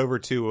they head over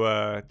to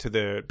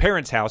the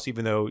parents' house,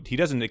 even though he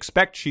doesn't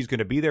expect she's going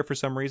to be there for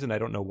some reason. I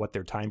don't know what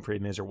their time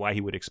frame is or why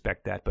he would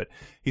expect that. But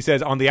he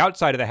says on the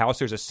outside of the house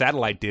there's a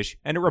satellite dish,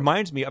 and it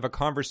reminds me of a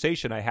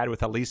conversation I had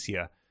with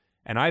Alicia.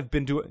 And I've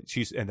been to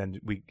and then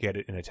we get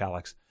it in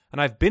italics.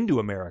 And I've been to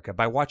America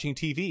by watching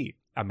TV.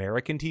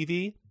 American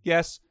TV?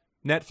 Yes.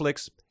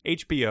 Netflix,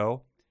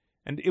 HBO.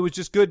 And it was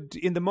just good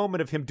in the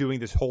moment of him doing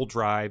this whole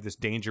drive, this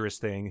dangerous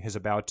thing, he's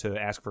about to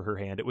ask for her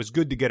hand. It was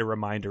good to get a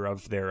reminder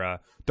of their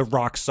the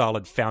rock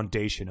solid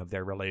foundation of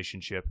their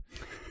relationship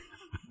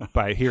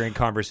by hearing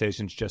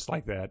conversations just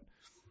like that.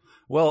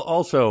 Well,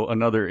 also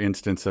another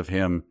instance of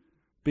him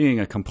being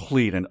a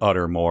complete and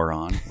utter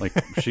moron. Like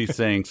she's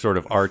saying sort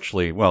of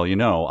archly, well,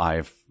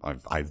 I've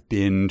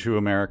been to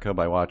America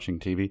by watching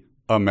TV.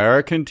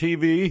 American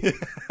TV?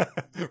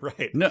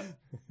 Right.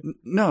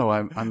 No,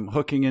 I'm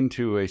hooking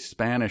into a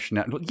Spanish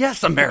net.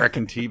 Yes,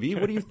 American TV.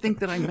 What do you think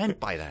that I meant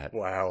by that?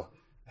 Wow.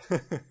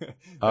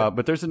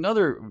 But there's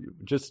another,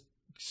 just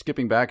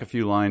skipping back a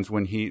few lines,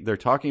 when they're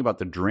talking about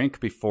the drink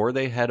before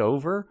they head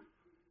over,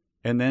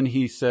 and then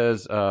he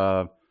says, he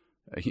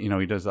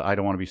does the, I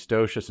don't want to be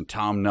stocious, and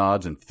Tom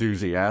nods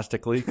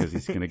enthusiastically because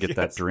he's going to get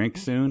that drink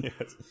soon.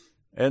 Yes.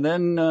 And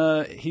then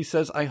he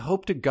says, I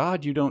hope to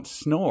God you don't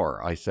snore,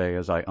 I say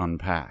as I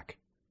unpack.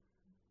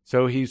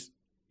 So he's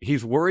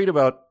worried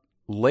about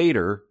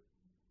later,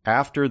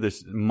 after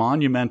this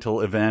monumental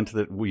event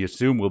that we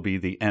assume will be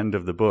the end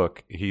of the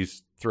book,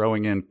 he's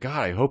throwing in, God,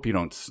 I hope you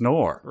don't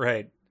snore.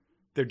 Right.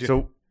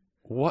 So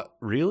what?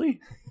 Really?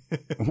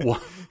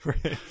 What?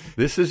 Right.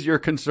 This is your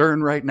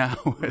concern right now?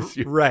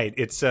 Right.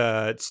 It's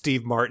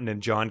Steve Martin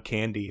and John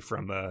Candy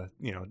from,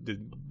 the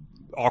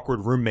awkward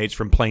roommates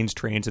from Planes,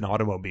 Trains, and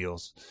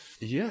Automobiles.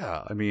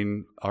 Yeah. I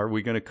mean, are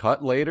we going to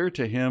cut later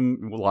to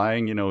him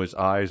lying, his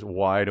eyes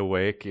wide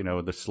awake,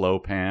 the slow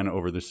pan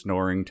over the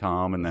snoring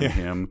Tom, and then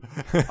him,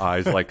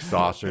 eyes like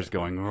saucers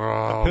going,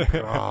 oh,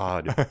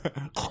 God.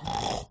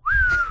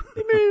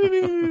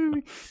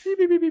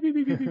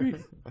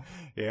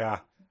 Yeah.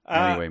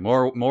 Anyway,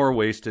 more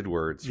wasted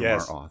words from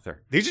our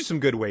author. These are some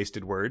good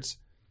wasted words.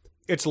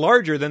 It's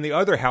larger than the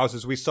other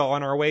houses we saw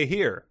on our way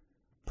here.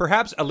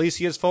 Perhaps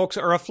Alicia's folks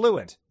are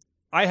affluent.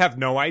 I have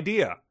no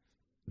idea.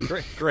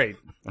 Great.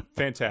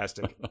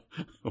 Fantastic.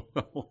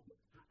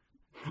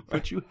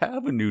 But you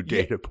have a new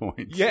data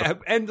point. Yeah,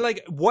 and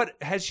what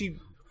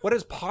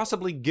has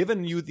possibly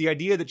given you the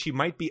idea that she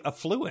might be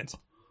affluent?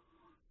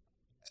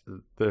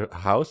 the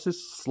house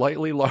is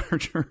slightly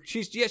larger.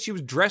 She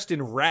was dressed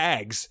in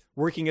rags,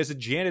 working as a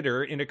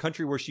janitor in a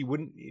country where she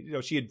wouldn't,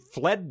 she had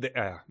fled.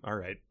 All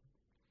right,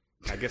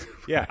 I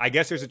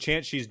guess there's a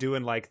chance she's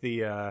doing like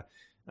the,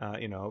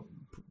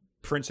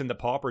 Prince and the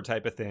Pauper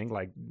type of thing.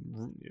 Like,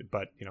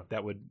 but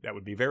that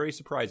would be very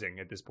surprising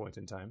at this point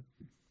in time.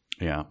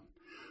 Yeah.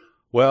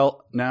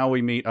 Well, now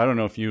we meet. I don't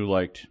know if you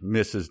liked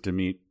Mrs.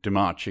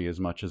 Dimachi as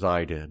much as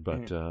I did,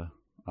 but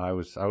I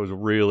was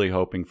really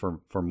hoping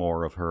for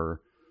more of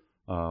her.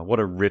 What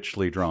a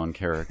richly drawn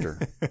character.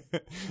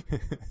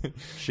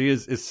 She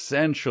is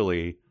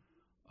essentially,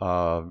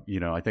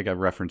 I think I've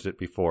referenced it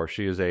before.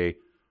 She is a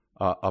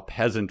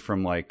peasant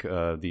from like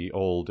the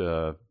old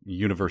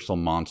Universal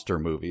monster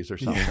movies or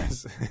something.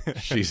 Yes.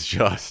 She's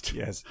just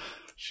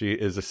She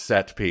is a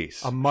set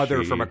piece. A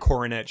mother from a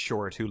Coronet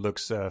short who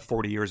looks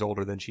 40 years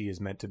older than she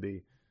is meant to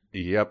be.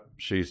 Yep,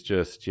 she's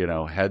just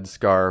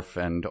headscarf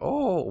and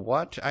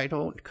I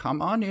don't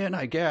come on in,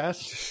 I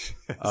guess.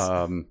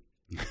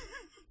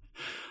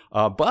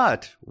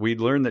 But we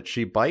learn that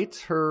she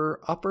bites her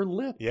upper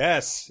lip.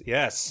 Yes.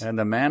 And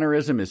the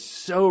mannerism is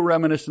so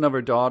reminiscent of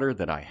her daughter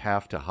that I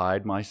have to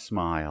hide my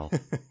smile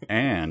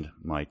and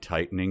my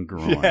tightening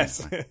groin.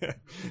 Yes,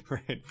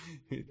 right.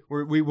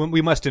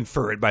 We must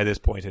infer it by this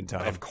point in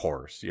time. Of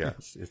course,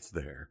 yes, it's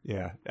there.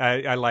 Yeah,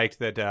 I liked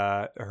that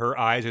her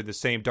eyes are the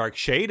same dark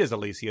shade as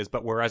Alicia's,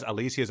 but whereas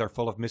Alicia's are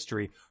full of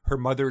mystery, her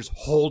mother's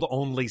hold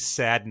only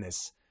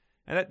sadness.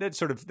 And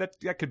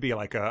that could be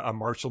like a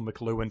Marshall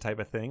McLuhan type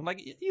of thing.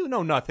 Like, you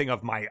know nothing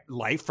of my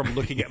life from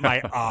looking at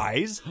my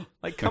eyes.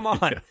 Like, come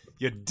on,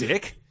 you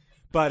dick.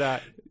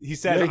 But he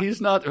said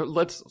he's not.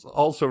 Let's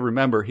also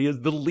remember he is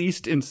the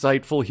least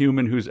insightful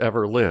human who's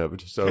ever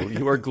lived. So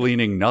you are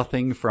gleaning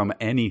nothing from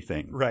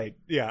anything. Right.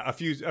 Yeah. A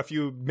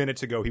few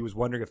minutes ago, he was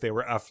wondering if they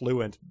were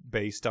affluent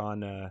based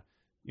on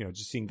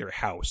just seeing their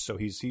house. So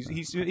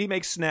he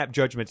makes snap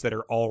judgments that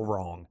are all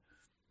wrong.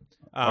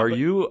 Are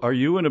you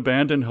an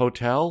abandoned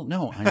hotel?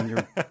 No, I'm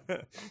your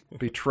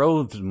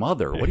betrothed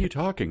mother. What are you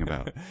talking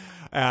about?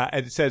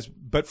 And it says,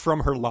 but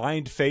from her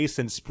lined face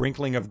and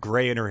sprinkling of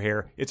gray in her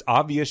hair, it's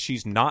obvious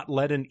she's not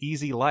led an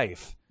easy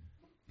life.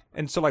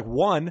 And so, like,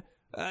 one,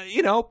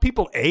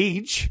 people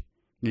age.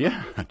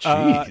 Yeah,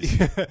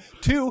 jeez.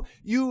 Two,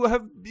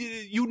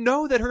 you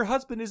know that her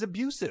husband is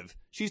abusive.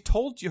 She's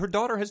told you, her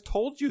daughter has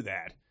told you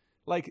that.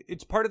 Like,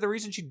 it's part of the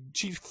reason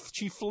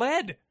she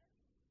fled.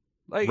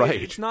 Like,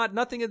 right. It's not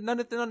nothing. None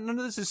of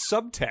this is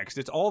subtext.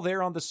 It's all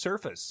there on the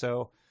surface.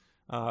 So,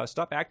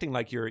 stop acting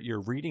like you're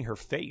reading her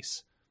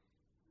face.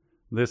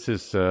 This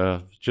is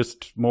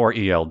just more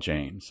E.L.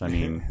 James. I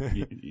mean,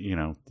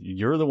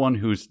 you're the one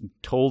who's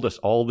told us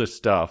all this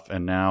stuff,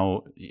 and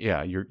now,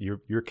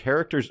 your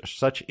characters are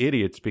such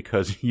idiots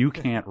because you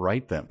can't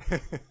write them.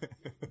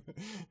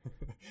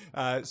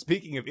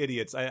 Speaking of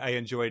idiots, I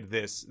enjoyed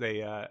this. They've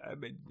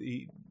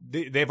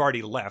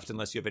already left,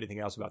 unless you have anything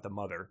else about the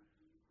mother.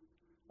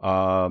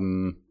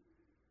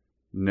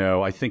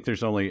 No, I think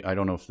there's only, I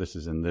don't know if this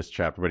is in this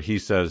chapter, but he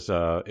says,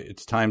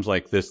 it's times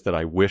like this that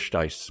I wished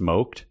I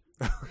smoked.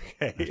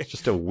 Okay. It's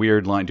just a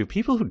weird line. Do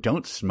people who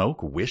don't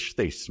smoke wish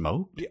they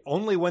smoked? Yeah,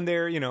 only when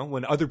they're,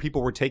 when other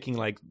people were taking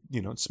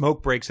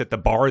smoke breaks at the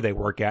bar they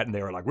work at and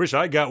they were like, wish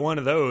I got one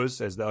of those,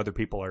 as the other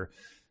people are,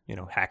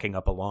 hacking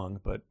up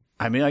along. But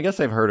I mean, I guess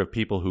I've heard of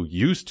people who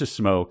used to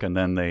smoke and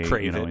then they,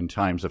 crave it. In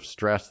times of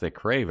stress, they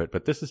crave it.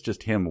 But this is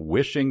just him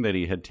wishing that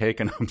he had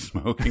taken up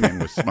smoking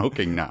and was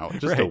smoking now.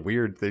 It's just a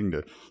weird thing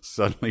to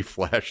suddenly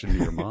flash into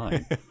your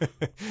mind.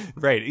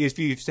 Right. If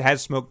he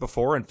has smoked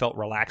before and felt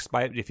relaxed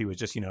by it, if he was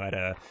just,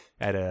 at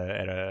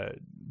a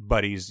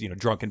buddy's,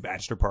 drunken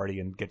bachelor party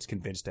and gets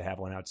convinced to have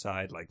one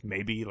outside, like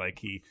maybe like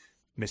he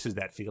misses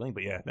that feeling.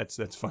 But yeah,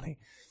 that's funny.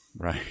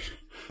 Right.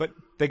 But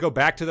they go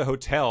back to the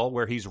hotel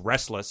where he's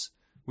restless.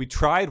 We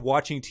tried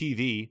watching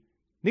TV.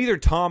 Neither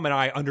Tom and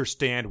I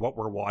understand what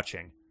we're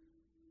watching.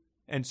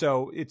 And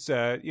so it's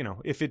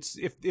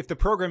if the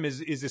program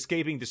is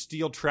escaping the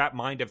steel trap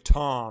mind of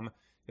Tom,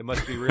 it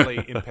must be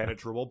really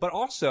impenetrable. But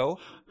also,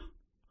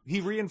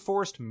 he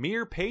reinforced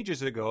mere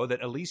pages ago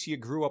that Alicia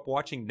grew up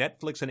watching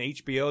Netflix and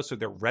HBO, so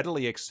they're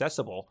readily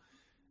accessible.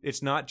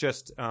 It's not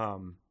just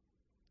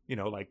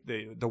like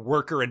the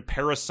worker and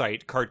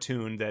parasite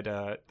cartoon that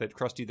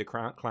Krusty the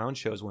Clown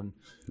shows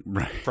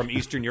from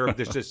Eastern Europe.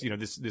 There's just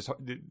this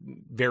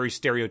very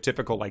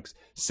stereotypical like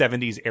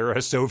 70s era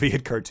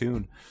Soviet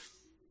cartoon.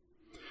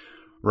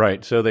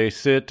 Right. So they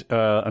sit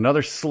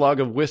another slug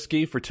of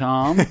whiskey for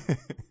Tom.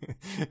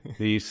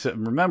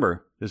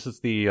 Remember, this is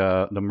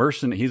the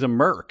mercenary. He's a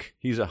merc.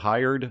 He's a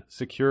hired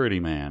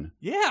security man.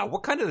 Yeah.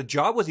 What kind of a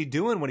job was he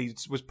doing when he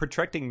was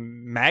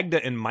protecting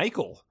Magda and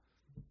Michael?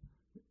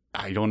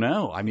 I don't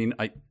know. I mean,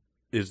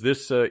 is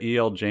this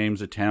E.L.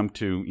 James' attempt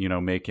to,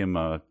 make him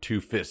a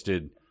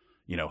two-fisted,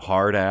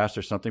 hard ass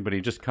or something? But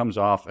he just comes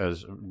off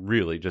as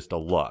really just a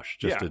lush,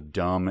 just a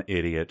dumb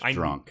idiot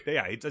drunk.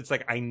 It's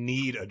like, I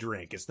need a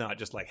drink. It's not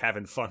just like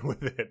having fun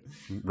with it.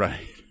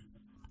 Right.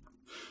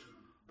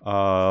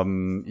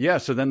 Yeah,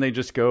 so then they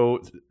just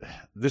go.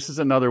 This is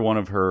another one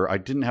of her. I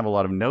didn't have a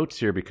lot of notes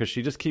here because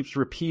she just keeps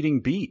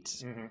repeating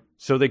beats. Mm-hmm.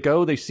 So they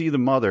go, they see the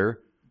mother.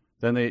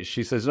 Then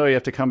she says, "Oh, you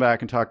have to come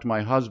back and talk to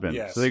my husband."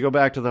 Yes. So they go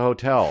back to the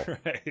hotel.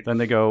 Right. Then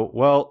they go,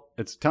 "Well,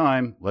 it's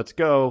time. Let's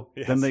go."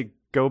 Yes. Then they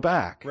go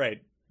back.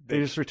 Right. They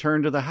just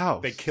return to the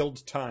house. They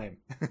killed time.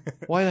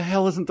 Why the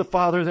hell isn't the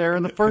father there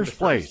in the first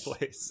place?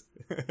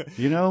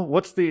 You know,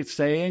 what's the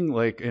saying?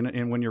 Like,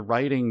 in when you're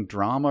writing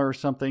drama or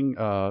something,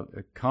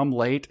 come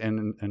late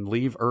and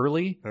leave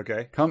early.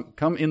 Okay.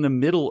 Come in the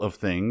middle of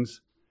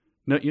things.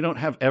 No, you don't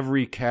have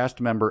every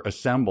cast member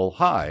assemble.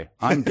 Hi,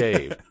 I'm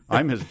Dave.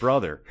 I'm his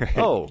brother.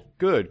 Oh,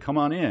 good. Come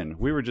on in.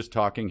 We were just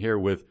talking here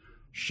with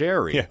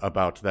Sherry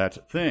about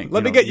that thing.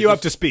 Let me get you up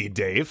to speed,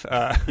 Dave.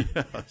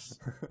 Yes.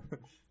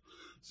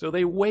 So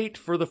they wait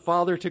for the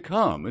father to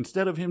come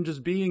instead of him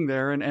just being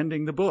there and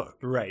ending the book.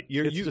 Right.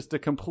 It's just a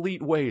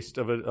complete waste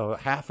of a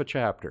half a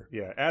chapter.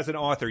 Yeah. As an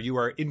author, you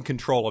are in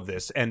control of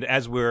this. And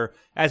as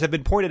have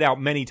been pointed out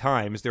many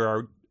times, there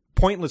are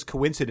pointless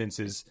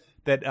coincidences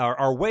that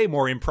are way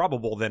more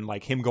improbable than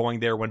like him going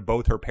there when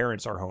both her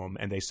parents are home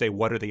and they say,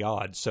 what are the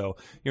odds? So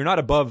you're not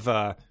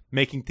above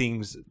making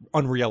things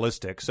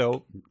unrealistic.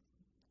 So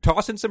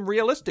toss in some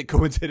realistic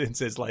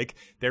coincidences, like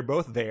they're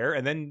both there,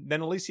 and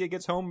then Alicia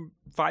gets home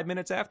 5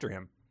 minutes after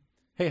him.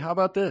 Hey, how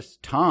about this?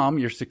 Tom,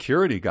 your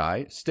security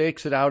guy,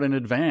 stakes it out in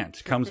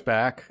advance, comes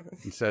back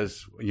and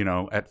says,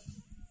 at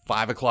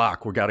 5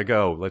 o'clock, we got to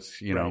go.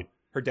 Let's, Right.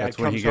 Her dad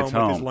comes home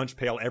with his lunch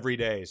pail every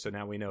day, so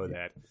now we know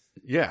that.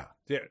 Yeah.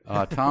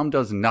 Tom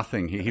does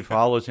nothing. He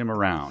follows him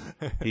around.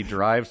 He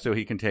drives so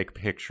he can take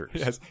pictures.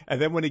 Yes.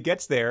 And then when he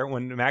gets there,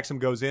 when Maxim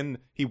goes in,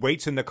 he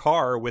waits in the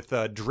car with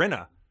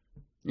Drinna.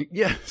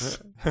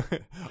 Yes.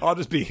 I'll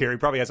just be here. He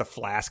probably has a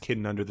flask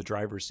hidden under the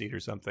driver's seat or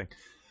something.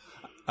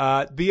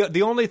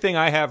 The only thing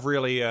I have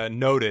really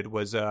noted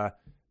was that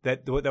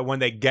when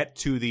they get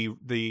to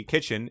the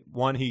kitchen,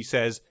 one, he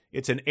says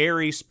it's an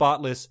airy,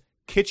 spotless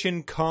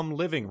kitchen cum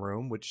living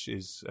room, which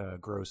is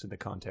gross in the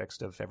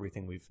context of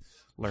everything we've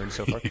learned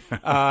so far.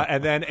 Yeah.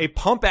 And then a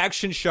pump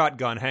action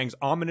shotgun hangs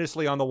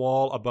ominously on the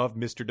wall above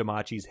Mr.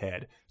 Damachi's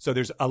head. So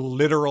there's a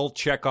literal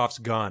Chekhov's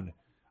gun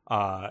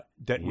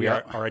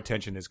that our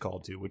attention is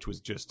called to, which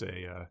was just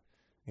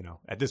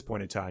at this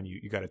point in time,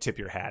 you got to tip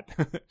your hat.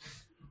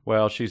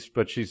 Well,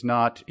 she's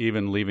not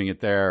even leaving it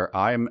there.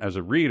 As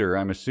a reader,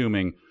 I'm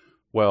assuming,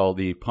 well,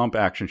 the pump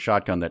action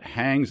shotgun that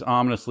hangs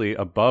ominously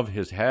above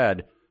his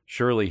head,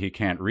 surely he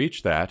can't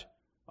reach that.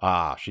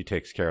 Ah, she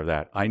takes care of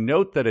that. I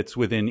note that it's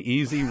within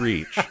easy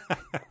reach.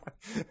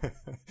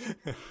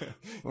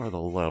 For the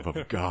love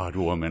of God,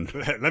 woman.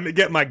 Let me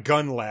get my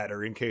gun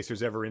ladder in case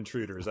there's ever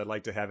intruders. I'd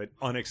like to have it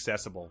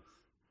inaccessible.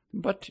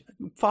 But,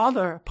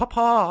 Father,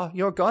 Papa,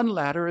 your gun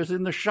ladder is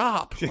in the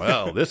shop.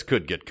 Well, this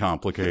could get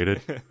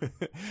complicated.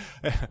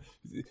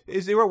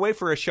 Is there a way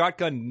for a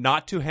shotgun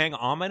not to hang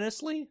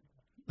ominously?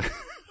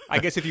 I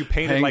guess if you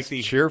painted like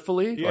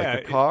cheerfully,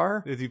 like the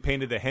car. If you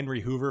painted the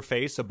Henry Hoover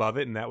face above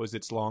it, and that was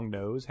its long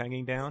nose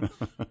hanging down.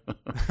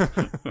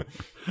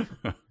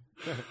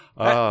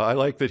 I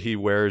like that he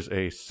wears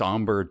a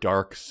somber,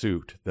 dark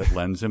suit that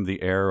lends him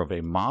the air of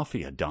a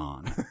mafia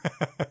don.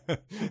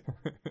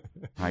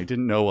 I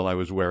didn't know while I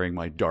was wearing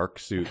my dark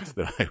suits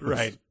that I was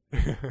right.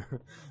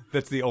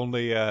 That's the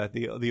only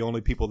the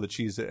only people that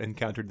she's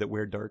encountered that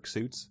wear dark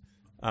suits.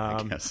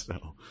 I guess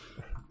so.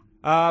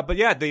 But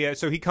yeah,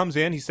 so he comes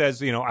in. He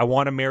says, I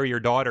want to marry your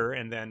daughter.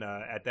 And then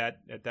at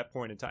that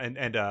point in time,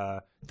 and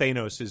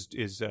Thanos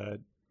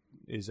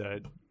is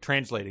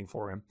translating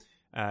for him.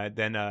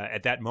 Then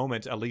at that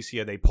moment,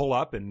 Alicia, they pull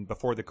up, and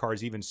before the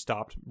cars even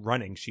stopped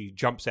running, she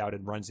jumps out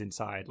and runs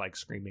inside, like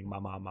screaming,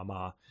 "Mama,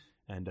 Mama!"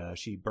 And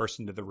she bursts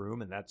into the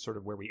room, and that's sort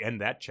of where we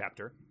end that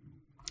chapter.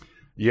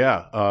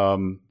 Yeah,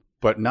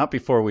 but not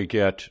before we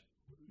get,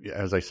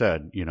 as I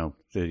said,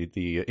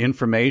 the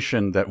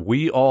information that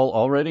we all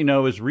already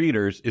know as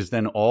readers is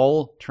then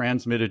all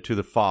transmitted to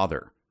the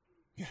father.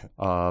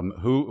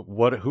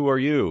 Who are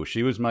you?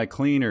 She was my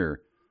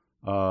cleaner.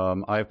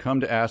 I've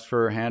come to ask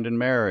for her hand in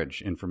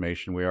marriage.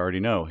 Information we already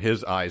know.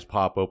 His eyes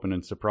pop open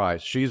in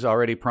surprise. She's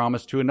already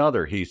promised to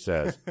another, he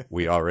says.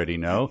 We already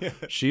know.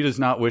 She does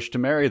not wish to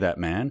marry that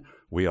man.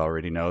 We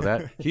already know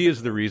that. He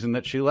is the reason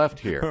that she left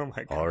here. Oh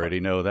my God. Already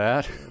know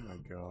that. Oh my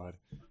God.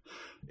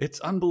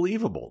 It's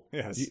unbelievable.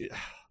 Yes.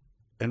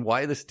 And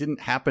why this didn't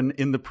happen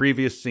in the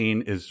previous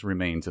scene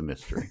remains a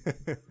mystery.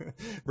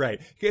 Right.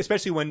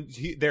 Especially when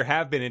there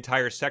have been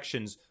entire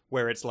sections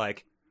where it's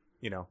like,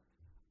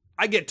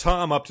 I get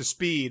Tom up to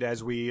speed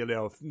as we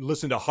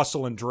listen to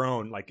Hustle and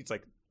Drone. Like, it's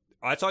like,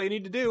 that's all you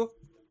need to do.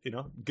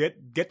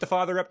 Get the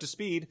father up to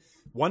speed.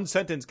 One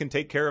sentence can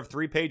take care of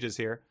 3 pages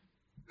here.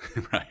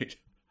 Right.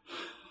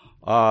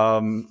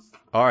 All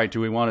right.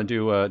 Do we want to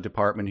do a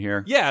department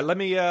here? Yeah. Let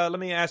me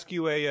ask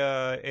you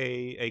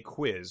a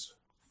quiz.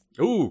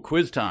 Ooh,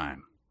 quiz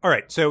time. All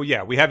right. So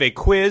yeah, we have a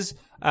quiz.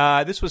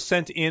 This was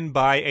sent in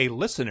by a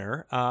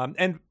listener,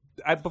 and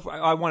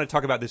I want to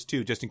talk about this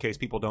too, just in case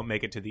people don't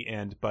make it to the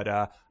end. But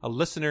a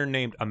listener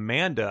named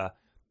Amanda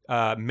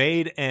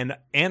made an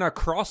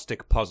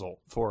anacrostic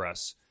puzzle for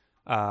us.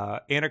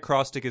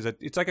 Anacrostic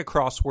it's like a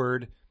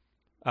crossword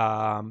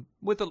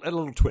with a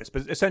little twist,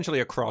 but essentially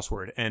a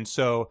crossword. And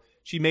so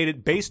she made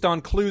it based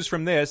on clues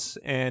from this,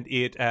 and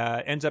it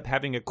ends up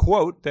having a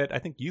quote that I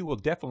think you will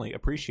definitely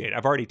appreciate.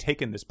 I've already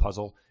taken this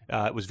puzzle.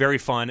 It was very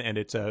fun, and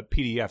it's a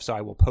PDF, so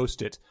I will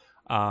post it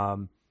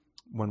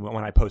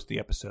when I post the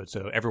episode,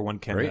 so everyone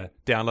can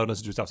download and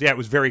listen to it themselves. Yeah, it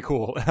was very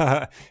cool.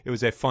 It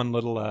was a fun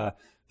little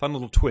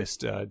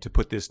twist to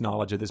put this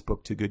knowledge of this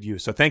book to good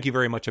use. So thank you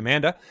very much,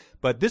 Amanda.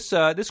 But this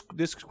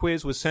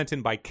quiz was sent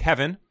in by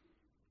Kevin.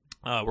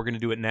 We're going to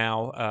do it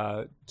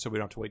now, so we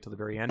don't have to wait till the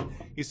very end.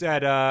 He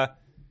said,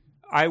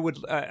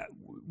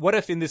 what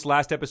if in this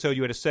last episode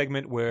you had a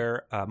segment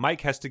where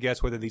Mike has to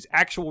guess whether these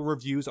actual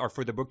reviews are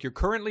for the book you're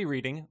currently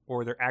reading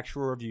or they're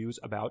actual reviews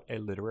about a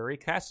literary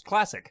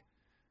classic?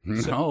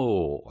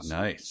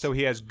 Nice. So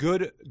he has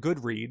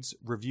Goodreads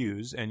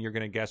reviews, and you're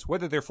going to guess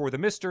whether they're for the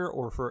Mister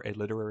or for a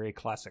literary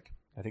classic.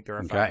 I think there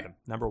are 5 of them.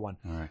 Number 1.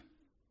 All right.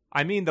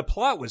 I mean, the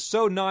plot was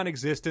so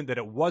non-existent that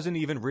it wasn't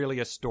even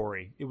really a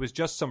story. It was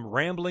just some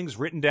ramblings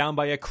written down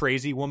by a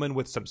crazy woman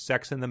with some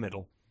sex in the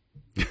middle.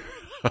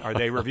 Are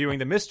they reviewing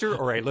the Mister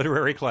or a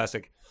literary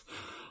classic?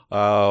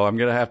 Oh, I'm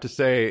going to have to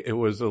say it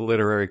was a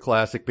literary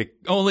classic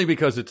only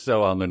because it's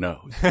so on the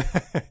nose.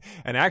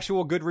 An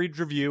actual Goodreads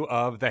review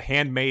of The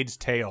Handmaid's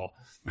Tale.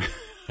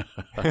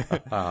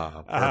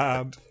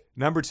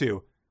 Number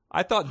 2.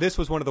 I thought this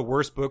was one of the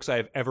worst books I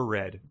have ever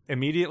read.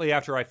 Immediately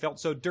after I felt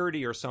so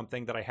dirty or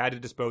something that I had to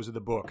dispose of the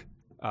book.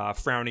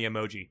 Frowny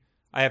emoji.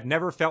 I have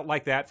never felt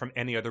like that from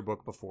any other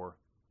book before.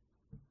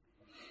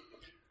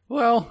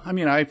 Well, I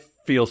mean, I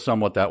feel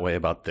somewhat that way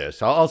about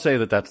this. I'll say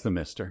that that's the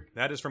Mister.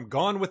 That is from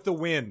Gone with the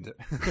Wind.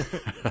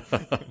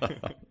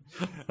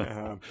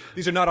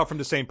 These are not all from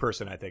the same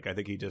person, I think. I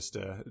think he just...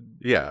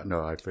 Yeah,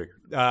 no, I figured.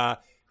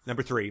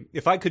 Number 3.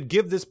 If I could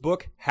give this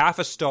book half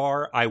a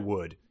star, I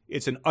would.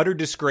 It's an utter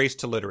disgrace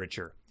to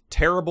literature.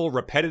 Terrible,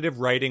 repetitive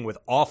writing with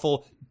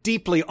awful,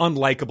 deeply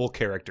unlikable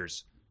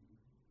characters.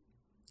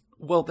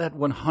 Well, that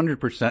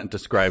 100%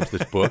 describes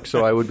this book,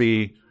 so I would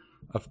be...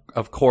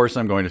 Of course,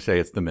 I'm going to say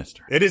it's the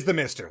Mister. It is the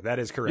Mister. That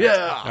is correct.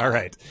 Yeah. All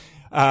right.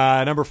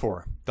 Number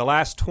 4. The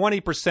last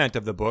 20%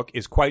 of the book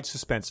is quite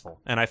suspenseful,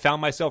 and I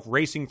found myself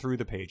racing through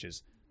the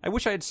pages. I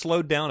wish I had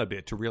slowed down a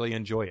bit to really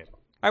enjoy it.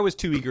 I was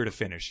too eager to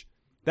finish.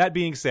 That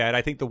being said,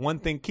 I think the one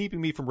thing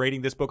keeping me from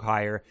rating this book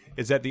higher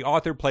is that the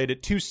author played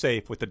it too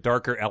safe with the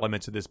darker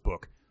elements of this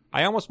book.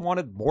 I almost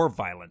wanted more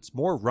violence,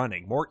 more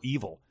running, more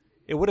evil.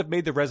 It would have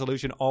made the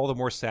resolution all the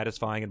more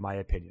satisfying in my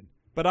opinion.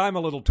 But I'm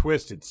a little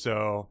twisted,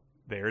 so...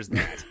 There's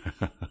that.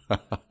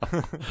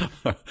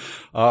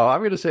 I'm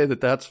going to say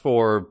that that's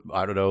for,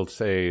 I don't know,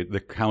 say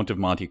the Count of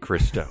Monte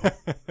Cristo.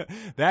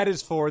 That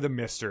is for the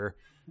Mister.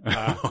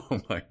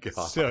 Oh my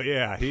God. So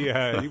yeah,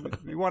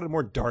 he wanted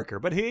more darker,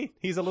 but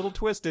he's a little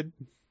twisted.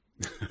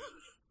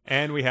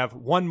 And we have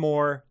one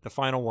more, the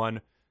final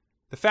one.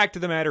 The fact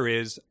of the matter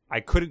is, I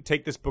couldn't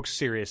take this book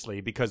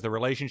seriously because the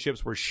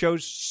relationships were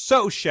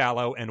so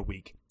shallow and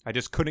weak. I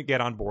just couldn't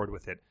get on board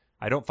with it.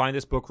 I don't find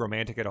this book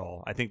romantic at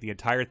all. I think the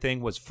entire thing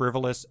was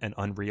frivolous and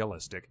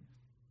unrealistic.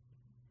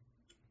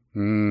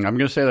 I'm going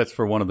to say that's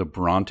for one of the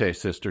Bronte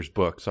sisters'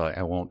 books. I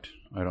don't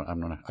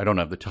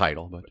have the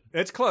title, but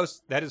it's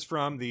close. That is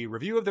from the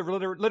review of the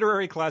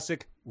literary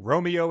classic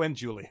Romeo and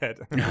Juliet.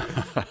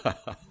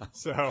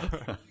 So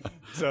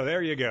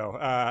there you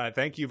go.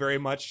 Thank you very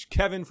much,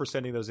 Kevin, for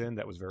sending those in.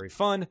 That was very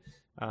fun.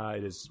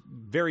 It is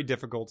very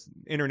difficult.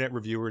 Internet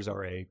reviewers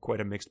are quite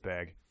a mixed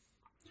bag.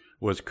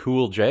 Was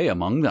Cool J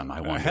among them?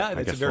 I wonder.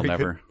 I guess we'll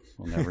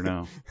never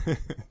know.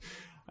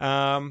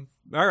 All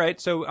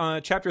right. So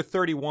chapter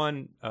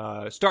 31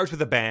 starts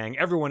with a bang.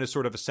 Everyone is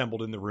sort of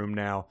assembled in the room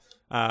now,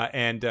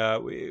 and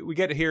we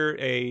get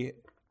here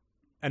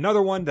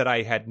another one that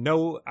I had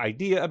no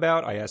idea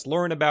about. I asked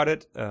Lauren about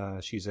it.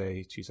 She's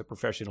a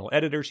professional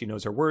editor. She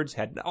knows her words.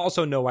 Had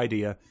also no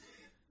idea.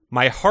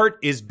 My heart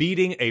is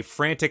beating a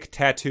frantic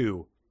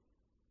tattoo.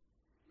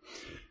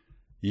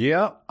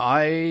 Yeah,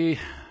 I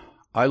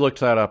looked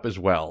that up as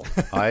well.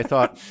 I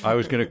thought I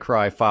was going to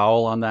cry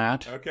foul on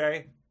that.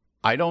 Okay.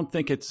 I don't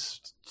think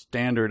it's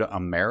standard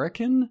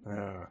American,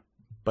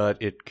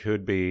 but it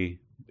could be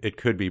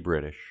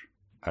British.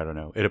 I don't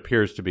know. It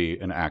appears to be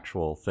an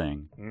actual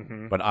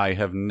thing, but I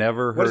have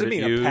never heard it. What does it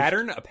mean? Used. A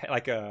pattern?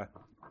 Like a?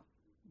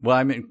 Well,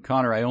 I mean,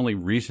 Connor, I only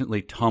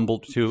recently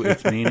tumbled to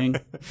its meaning,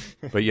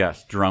 but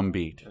yes, drum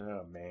beat.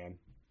 Oh man.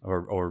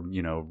 Or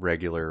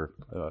regular.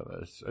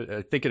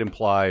 I think it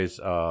implies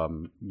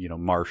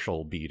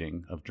martial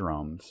beating of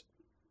drums.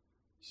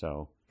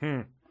 So.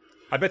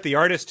 I bet the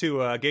artist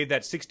who gave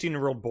that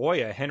 16-year-old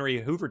boy a Henry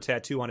Hoover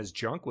tattoo on his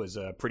junk was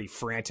pretty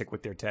frantic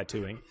with their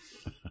tattooing.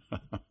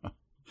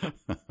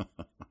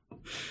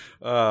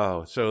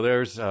 Oh, so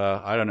there's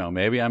I don't know.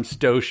 Maybe I'm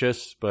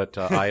stocious, but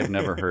I have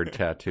never heard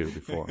tattoo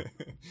before.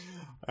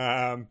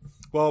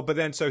 Well, but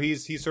then so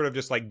he's sort of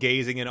just like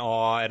gazing in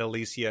awe at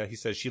Alicia. He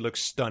says she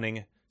looks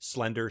stunning.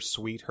 Slender,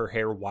 sweet, her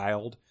hair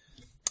wild.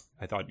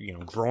 I thought,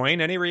 groin,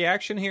 any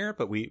reaction here?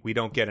 But we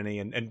don't get any.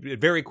 And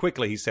very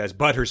quickly he says,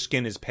 but her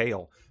skin is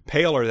pale,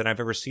 paler than I've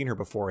ever seen her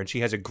before. And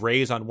she has a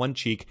graze on one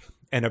cheek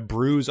and a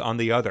bruise on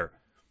the other.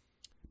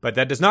 But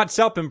that does not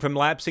stop him from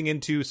lapsing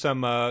into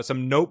some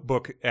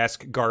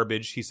Notebook-esque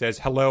garbage. He says,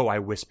 hello, I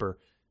whisper.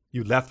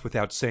 You left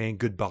without saying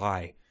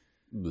goodbye.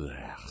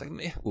 It's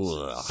like,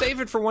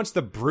 save it for once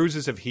the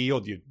bruises have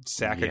healed, you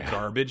sack of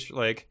garbage.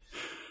 Like...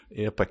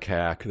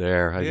 Ipecac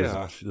there. I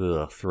just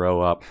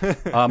throw up.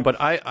 But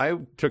I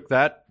took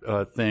that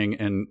thing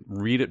and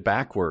read it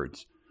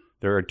backwards.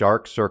 There are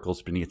dark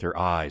circles beneath her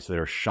eyes that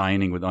are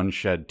shining with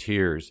unshed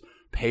tears,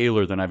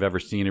 paler than I've ever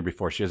seen her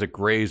before. She has a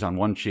graze on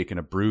one cheek and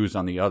a bruise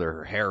on the other.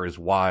 Her hair is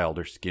wild.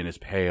 Her skin is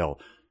pale.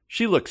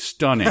 She looks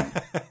stunning,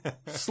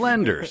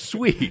 slender,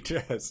 sweet.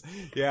 Yes,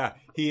 yeah.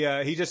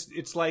 He just,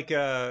 it's like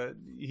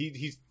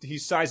he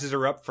sizes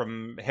her up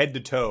from head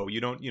to toe.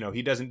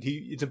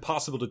 It's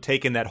impossible to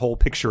take in that whole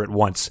picture at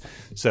once.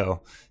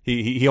 So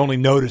he only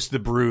noticed the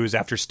bruise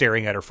after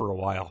staring at her for a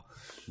while.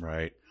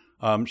 Right.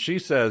 She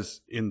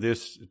says in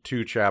this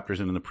 2 chapters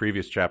and in the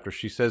previous chapter,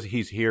 she says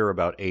he's here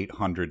about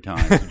 800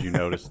 times. Did you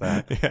notice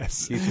that?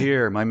 Yes. He's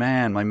here, my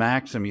man, my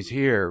Maxim. He's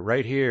here,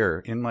 right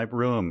here, in my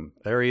room.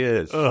 There he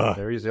is.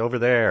 There he's over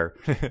there.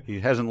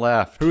 He hasn't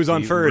left. Who's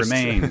on first?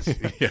 Remains.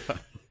 Yeah.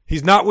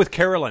 He's not with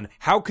Carolyn.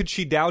 How could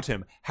she doubt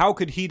him? How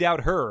could he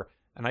doubt her?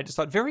 And I just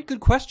thought, very good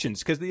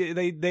questions, because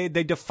they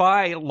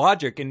defy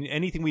logic and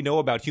anything we know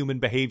about human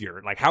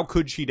behavior. Like, how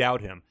could she doubt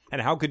him?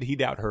 And how could he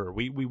doubt her?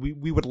 We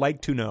would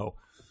like to know.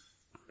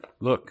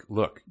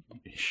 Look,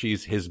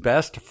 she's his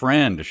best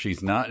friend.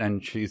 She's not,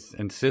 and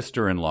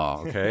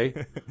sister-in-law,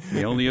 okay?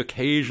 He only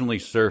occasionally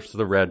surfs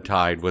the red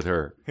tide with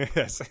her.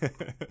 Yes.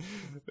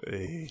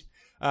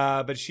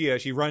 But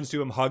she runs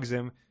to him, hugs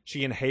him.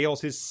 She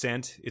inhales his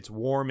scent. It's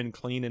warm and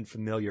clean and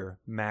familiar.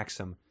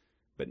 Maxim.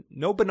 But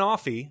no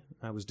Banoffee.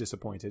 I was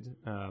disappointed.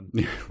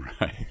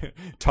 Right.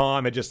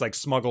 Tom had just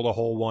smuggled a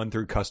whole one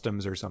through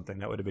customs or something.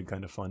 That would have been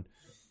kind of fun.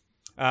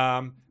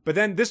 But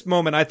then this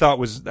moment I thought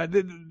was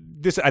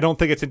this. I don't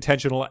think it's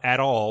intentional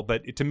at all,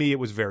 but to me it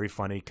was very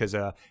funny because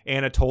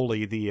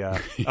Anatoly, the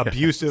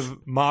abusive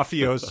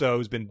mafioso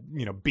who's been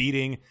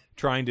beating,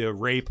 trying to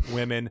rape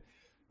women,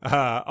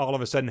 all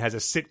of a sudden has a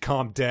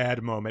sitcom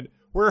dad moment.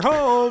 We're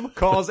home,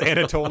 calls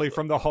Anatoly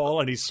from the hall,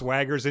 and he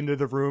swaggers into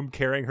the room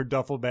carrying her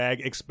duffel bag,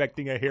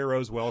 expecting a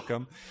hero's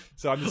welcome.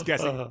 So I'm just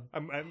guessing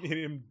I'm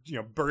hitting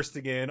him,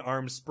 bursting in,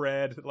 arms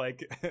spread,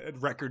 like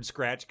record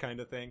scratch kind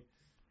of thing.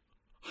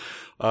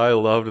 I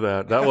loved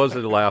that. That was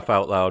a laugh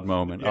out loud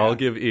moment. Yeah. I'll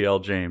give E.L.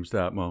 James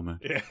that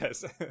moment.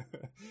 Yes.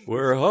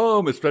 We're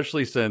home,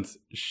 especially since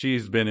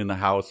she's been in the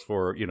house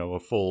for, a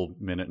full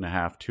minute and a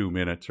half, 2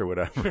 minutes or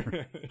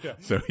whatever. Yeah.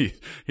 So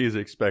he's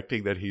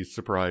expecting that he's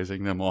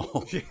surprising them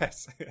all.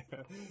 Yes.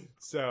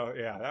 So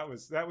yeah,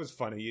 that was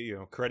funny,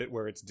 credit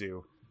where it's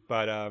due.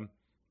 But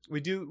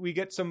we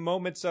get some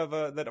moments of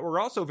that were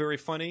also very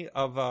funny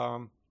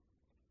of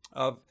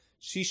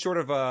she sort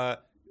of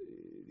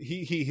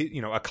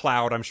he a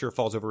cloud, I'm sure,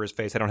 falls over his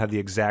face. I don't have the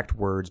exact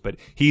words, but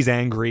he's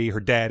angry.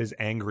 Her dad is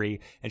angry,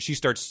 and she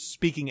starts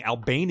speaking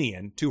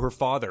Albanian to her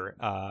father.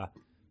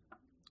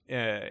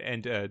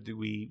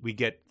 We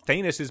get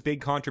Thanos'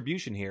 big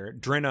contribution here.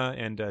 Drinna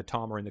and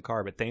Tom are in the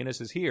car, but Thanos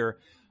is here.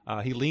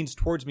 He leans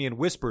towards me and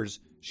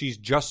whispers, "She's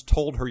just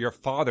told her your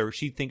father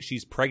she thinks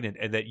she's pregnant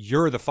and that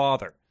you're the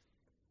father."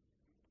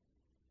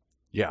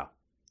 Yeah.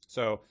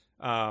 So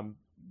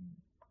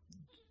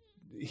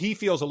he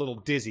feels a little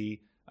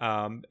dizzy.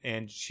 And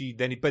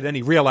then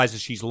he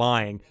realizes she's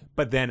lying.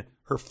 But then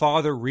her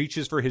father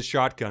reaches for his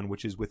shotgun,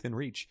 which is within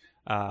reach.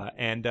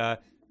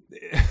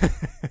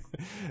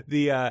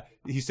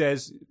 He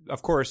says,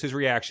 of course, his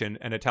reaction,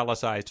 an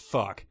italicized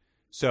fuck.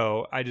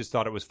 So I just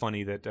thought it was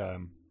funny that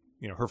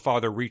her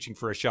father reaching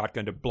for a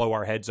shotgun to blow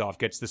our heads off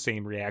gets the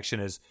same reaction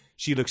as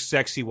she looks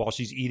sexy while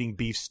she's eating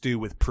beef stew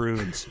with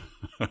prunes.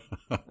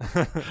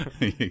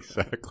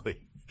 Exactly.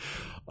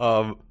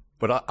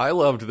 But I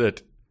loved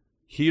that.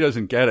 He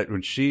doesn't get it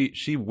when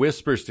she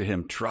whispers to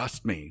him,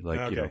 "Trust me." Like,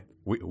 okay.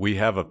 We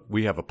have a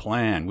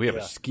plan. We have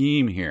a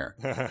scheme here.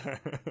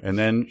 And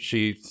then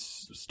she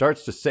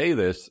starts to say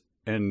this,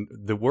 and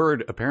the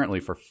word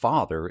apparently for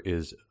father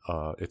is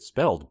it's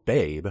spelled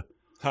babe.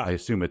 Huh. I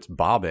assume it's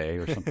Babe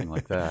or something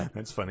like that.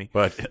 That's funny.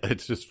 But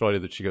it's just funny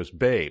that she goes,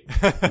 "Babe."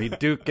 Me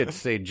duket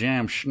se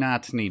jam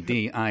schnatzny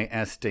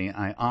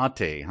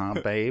distiate,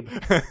 huh, babe?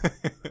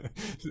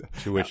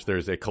 To which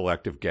there's a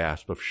collective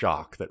gasp of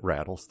shock that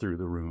rattles through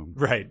the room.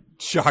 Right.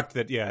 Shocked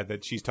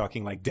that she's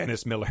talking like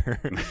Dennis Miller.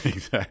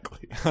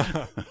 Exactly.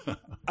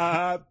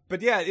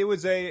 But yeah,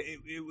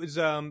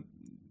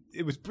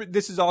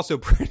 this is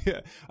also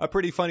a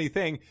pretty funny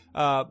thing.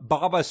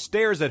 Baba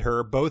stares at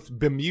her, both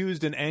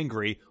bemused and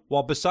angry,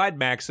 while beside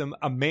Maxim,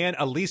 a man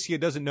Alicia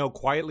doesn't know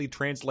quietly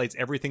translates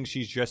everything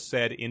she's just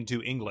said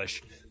into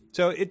English.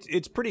 So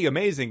it's pretty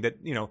amazing that,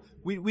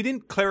 we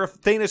didn't clarify.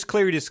 Thanos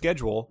cleared his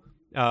schedule.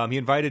 He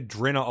invited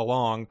Drinna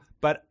along,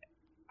 but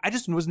I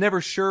just was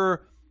never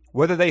sure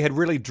whether they had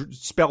really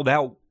spelled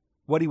out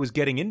what he was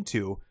getting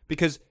into,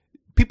 because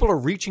people are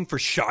reaching for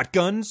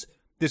shotguns.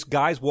 This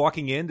guy's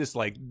walking in, this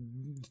like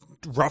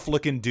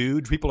rough-looking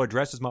dude. People are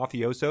dressed as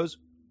mafiosos.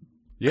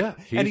 Yeah,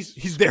 and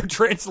he's there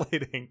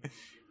translating.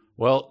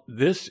 Well,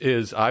 this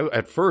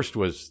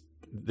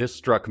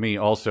struck me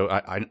also.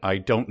 I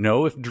don't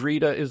know if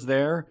Drita is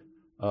there.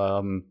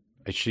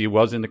 She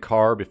was in the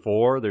car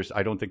before.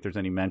 I don't think there's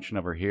any mention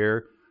of her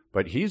here.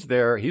 But he's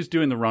there. He's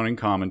doing the running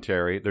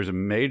commentary. There's a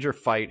major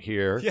fight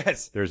here.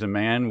 Yes. There's a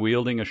man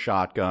wielding a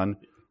shotgun.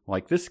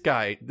 Like this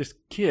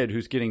kid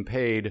who's getting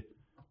paid,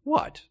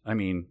 what? I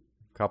mean,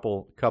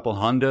 couple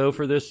hundo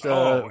for this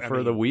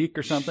the week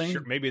or something.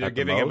 Sure, maybe they're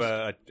giving him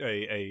a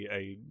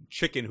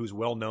chicken who's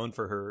well known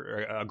for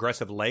her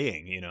aggressive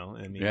laying. You know,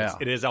 I mean,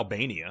 it is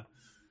Albania.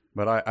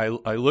 But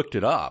I looked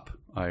it up.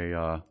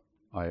 I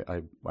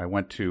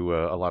went to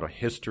a lot of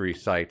history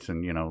sites,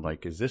 and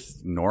like, is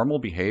this normal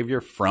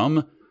behavior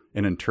from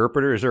an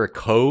interpreter? Is there a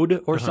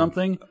code or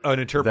something? An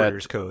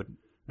interpreter's code.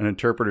 An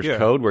interpreter's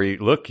code where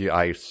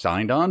I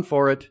signed on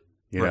for it.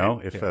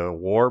 If a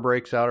war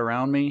breaks out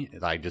around me,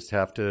 I just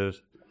have to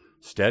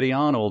steady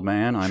on, old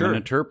man. I'm an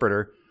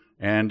interpreter.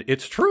 And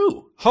it's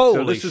true.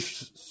 So this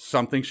is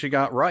something she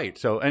got right.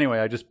 So anyway,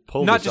 I just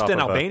pulled not this just off an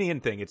of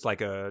Albanian thing. It's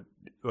like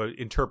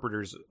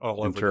interpreters all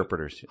over.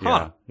 Interpreters,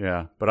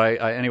 yeah. But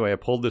I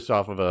pulled this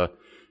off of a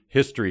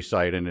history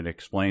site, and it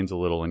explains a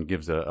little and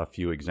gives a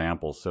few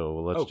examples. So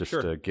let's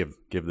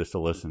give this a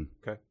listen.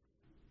 Okay.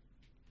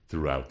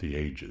 Throughout the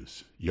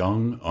ages,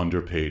 young,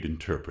 underpaid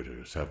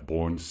interpreters have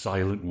borne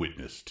silent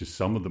witness to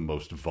some of the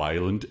most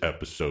violent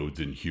episodes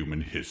in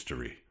human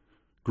history.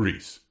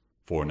 Greece,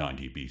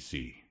 490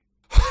 BC.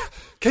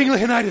 King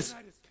Leonidas,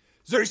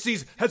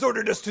 Xerxes has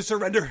ordered us to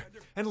surrender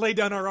and lay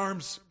down our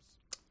arms.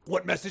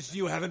 What message do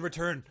you have in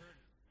return?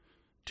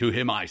 To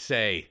him I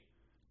say,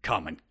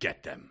 come and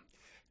get them.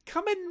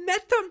 Come and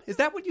net them? Is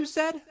that what you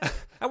said?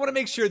 I want to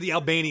make sure the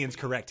Albanian's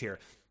correct here.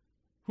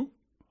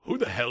 Who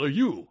the hell are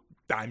you?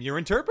 I'm your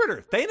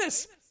interpreter,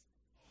 Thanos.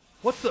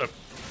 What the?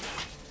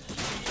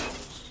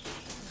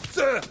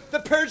 Sir,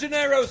 the Persian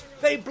arrows,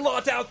 they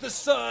blot out the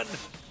sun.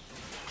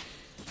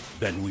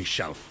 Then we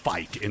shall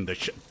fight in the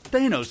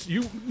Thanos,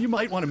 you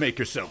might want to make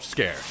yourself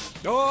scarce.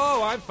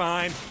 Oh, I'm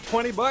fine.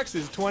 $20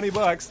 is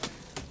 $20.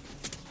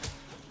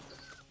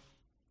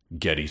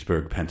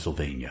 Gettysburg,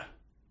 Pennsylvania,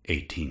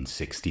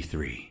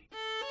 1863.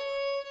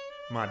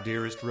 My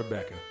dearest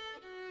Rebecca,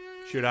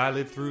 should I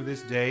live through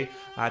this day,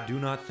 I do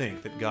not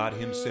think that God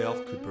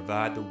himself could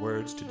provide the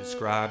words to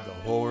describe the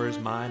horrors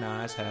mine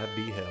eyes have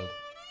beheld.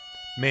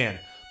 Men,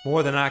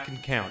 more than I can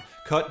count,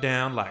 cut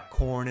down like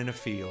corn in a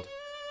field.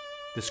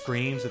 The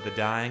screams of the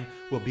dying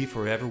will be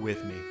forever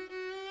with me.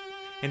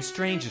 And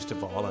strangest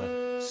of all,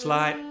 a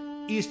slight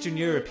Eastern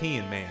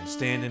European man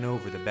standing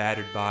over the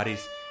battered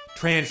bodies,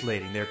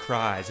 translating their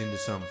cries into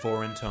some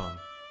foreign tongue.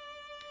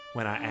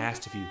 When I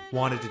asked if he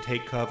wanted to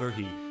take cover,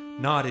 he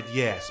nodded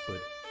yes,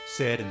 but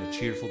said in a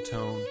cheerful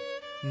tone,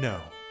 no.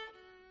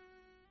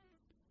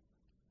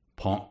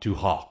 Pont du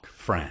Hoc,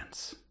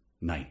 France,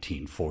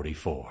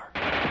 1944.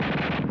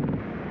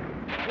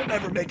 We'll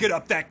never make it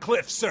up that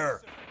cliff,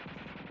 sir.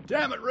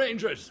 Damn it,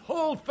 Rangers,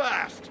 hold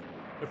fast.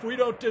 If we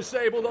don't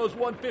disable those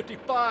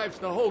 155s,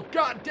 the whole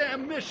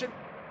goddamn mission...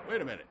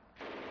 Wait a minute.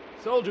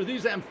 Soldier,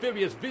 these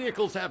amphibious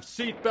vehicles have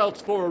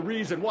seatbelts for a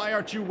reason. Why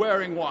aren't you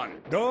wearing one?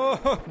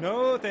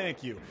 No,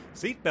 thank you.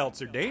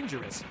 Seatbelts are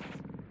dangerous.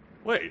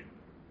 Wait,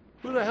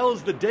 who the hell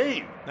is the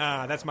dame?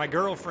 That's my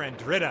girlfriend,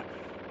 Drita.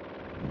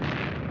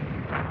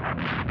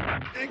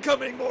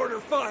 Incoming mortar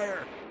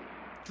fire!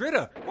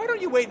 Drita, why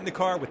don't you wait in the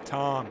car with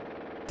Tom?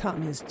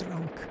 Tom is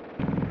drunk.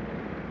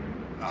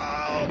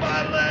 Oh,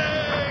 my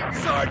leg!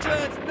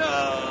 Sergeant,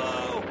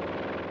 no!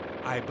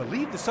 I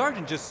believe the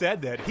sergeant just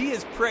said that he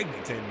is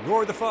pregnant and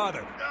you're the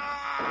father.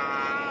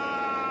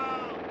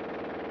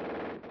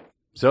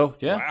 So,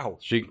 yeah, wow.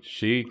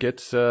 She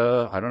gets,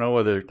 I don't know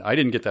whether, I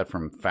didn't get that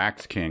from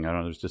Facts King. I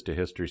don't know, it was just a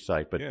history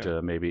site,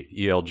 but maybe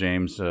E.L.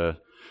 James,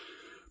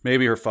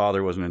 maybe her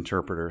father was an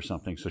interpreter or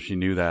something, so she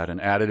knew that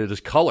and added it as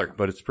color,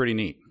 but it's pretty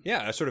neat.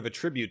 Yeah, a sort of a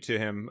tribute to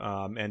him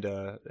and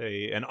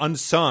an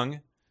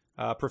unsung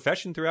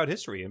profession throughout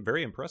history, and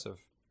very impressive.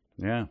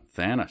 Yeah,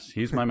 Thanos.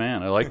 He's my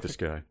man. I like this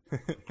guy.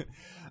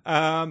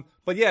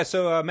 But yeah,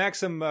 so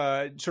Maxim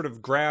sort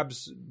of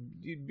grabs,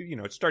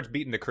 starts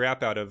beating the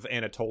crap out of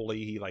Anatoly.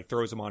 He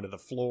throws him onto the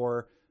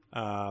floor.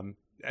 And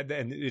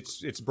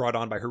it's brought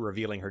on by her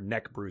revealing her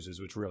neck bruises,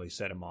 which really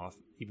set him off,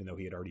 even though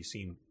he had already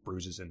seen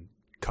bruises and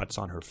cuts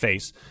on her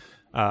face.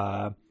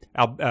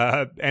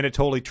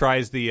 Anatoly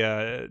tries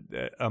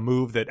a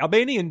move that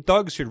Albanian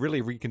thugs should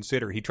really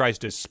reconsider. He tries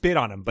to spit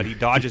on him, but he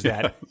dodges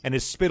that, and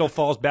his spittle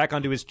falls back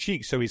onto his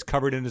cheek, so he's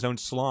covered in his own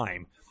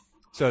slime.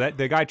 So that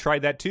the guy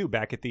tried that too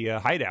back at the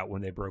hideout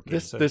when they broke in.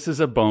 This is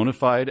a bona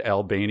fide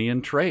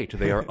Albanian trait.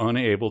 They are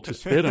unable to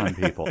spit on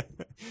people.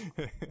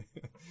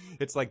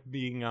 It's like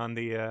being on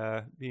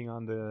the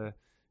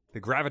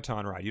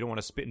graviton ride. You don't want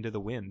to spit into the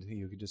wind.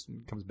 It just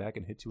comes back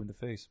and hits you in the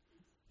face.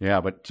 Yeah,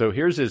 but so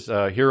here's his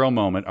hero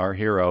moment, our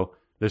hero.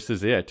 This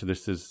is it.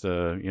 This is,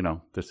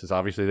 this is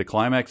obviously the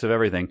climax of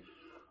everything.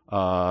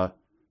 The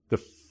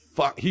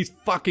He's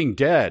fucking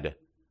dead.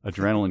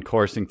 Adrenaline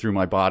coursing through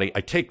my body. I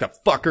take the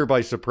fucker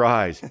by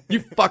surprise. You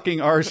fucking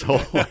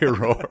arsehole, I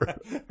roar.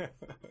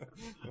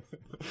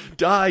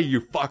 Die,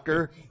 you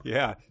fucker.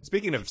 Yeah.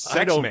 Speaking of sex,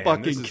 I don't man,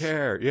 fucking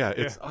care. Yeah,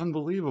 it's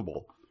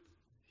unbelievable.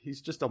 He's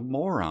just a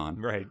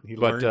moron. Right. He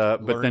but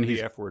then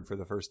the F word for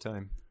the first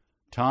time.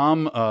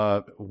 Tom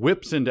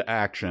whips into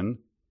action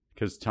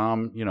because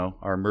Tom,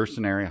 our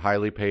mercenary,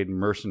 highly paid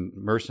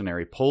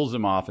mercenary, pulls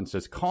him off and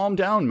says, "Calm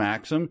down,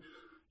 Maxim.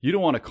 You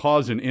don't want to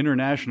cause an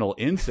international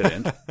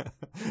incident."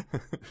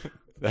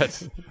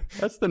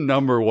 That's the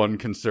number one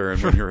concern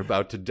when you're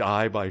about to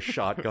die by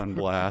shotgun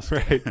blast,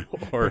 right?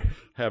 Or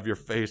have your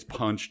face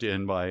punched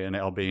in by an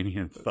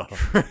Albanian thug.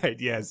 Right,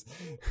 yes.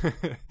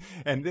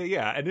 And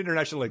an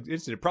international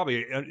incident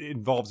probably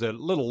involves a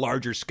little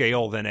larger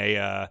scale than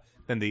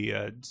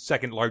the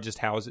second largest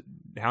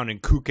town in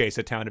Kukes,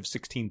 a town of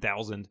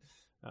 16,000.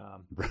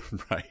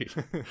 Right.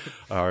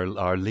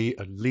 Our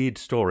lead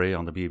story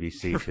on the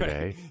BBC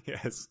today. Right.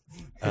 Yes.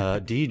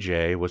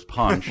 DJ was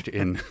punched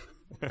in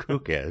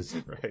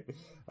Kukes.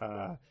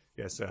 Right.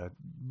 Yes.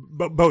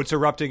 Boats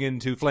erupting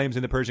into flames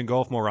in the Persian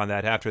Gulf. More on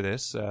that after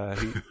this.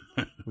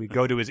 We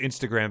go to his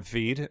Instagram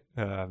feed.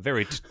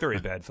 Very, very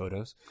bad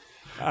photos.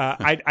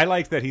 I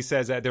like that he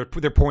says that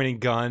they're pointing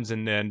guns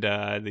and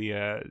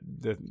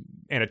the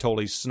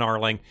Anatoly's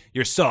snarling,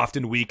 "You're soft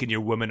and weak and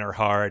your women are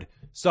hard.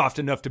 Soft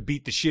enough to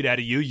beat the shit out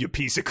of you, you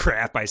piece of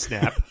crap," I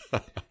snap.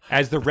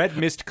 As the red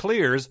mist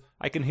clears,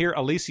 I can hear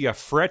Alicia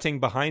fretting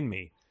behind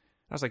me.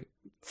 I was like,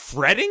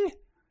 fretting?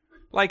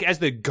 Like as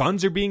the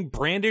guns are being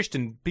brandished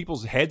and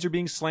people's heads are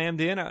being slammed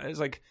in? I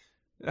was like,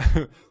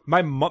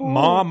 my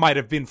mom might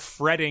have been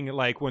fretting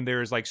like when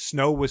there's like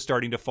snow was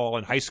starting to fall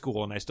in high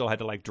school and I still had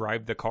to like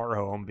drive the car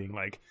home, being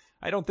like,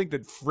 I don't think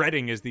that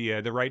fretting is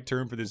the right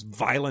term for this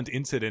violent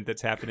incident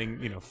that's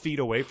happening, feet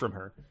away from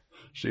her.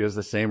 She has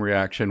the same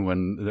reaction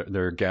when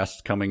there are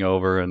guests coming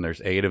over and there's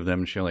 8 of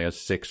them. She only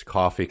has 6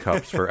 coffee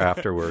cups for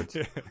afterwards.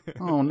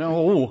 Oh,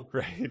 no.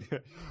 Right.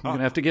 I'm going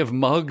to have to give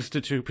mugs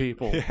to 2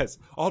 people. Yes.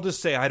 I'll just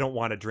say I don't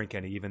want to drink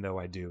any, even though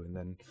I do. And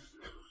then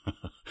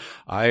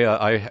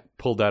I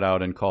pulled that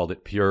out and called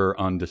it pure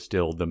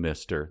undistilled the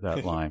mister,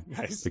 that line.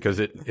 Nice. Because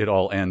it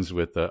all ends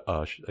with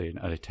an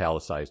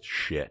italicized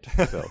shit.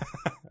 So.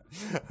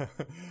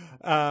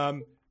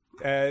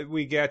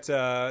 We get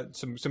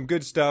some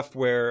good stuff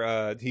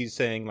where he's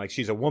saying like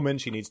she's a woman,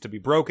 she needs to be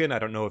broken. I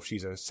don't know if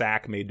she's a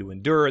sack made to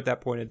endure at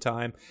that point in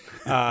time.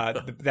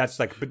 That's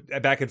like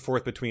back and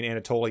forth between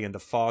Anatoly and the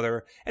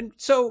father, and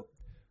so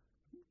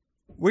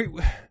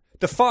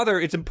the father.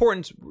 It's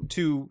important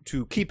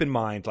to keep in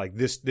mind like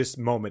this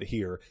moment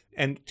here,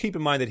 and keep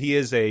in mind that he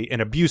is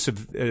an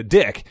abusive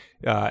dick,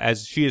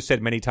 as she has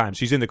said many times.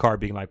 She's in the car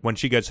being like, when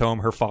she gets home,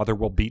 her father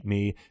will beat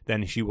me,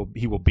 then he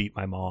will beat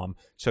my mom.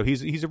 So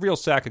he's a real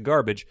sack of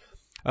garbage.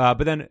 But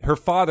then her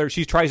father,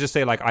 she tries to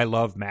say like, I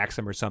love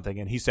Maxim or something,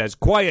 and he says,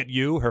 "Quiet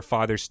you," her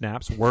father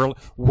snaps,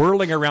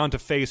 whirling around to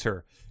face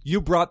her.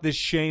 "You brought this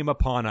shame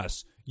upon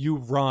us. You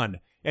run,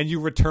 and you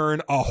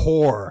return a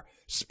whore,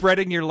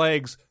 spreading your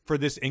legs for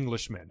this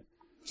Englishman."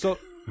 So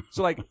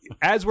like,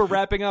 as we're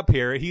wrapping up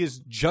here, he is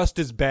just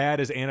as bad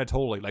as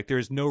Anatoly. Like,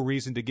 there's no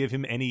reason to give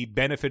him any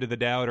benefit of the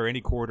doubt or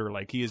any quarter.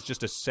 Like, he is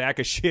just a sack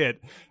of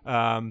shit.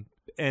 And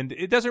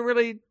it doesn't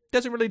really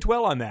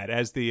dwell on that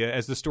as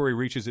the story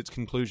reaches its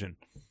conclusion.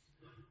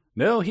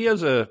 No, he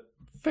has a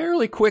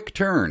fairly quick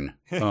turn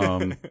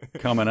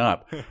coming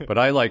up. But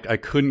I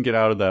couldn't get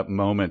out of that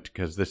moment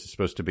because this is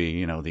supposed to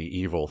be, the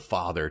evil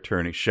father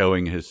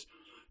showing his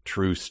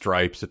true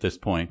stripes at this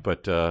point.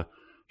 But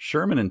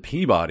Sherman and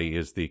Peabody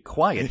is the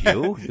quiet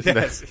you.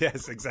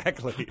 Yes,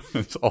 exactly.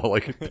 That's all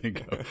I could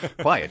think of.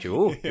 Quiet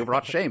you. You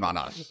brought shame on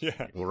us.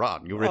 Yeah. You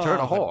run. You return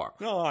a whore.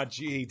 Oh,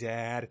 gee,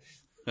 Dad.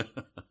 But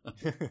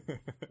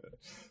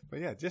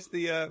yeah, just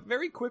the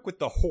very quick with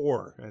the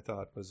whore, I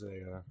thought was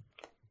a.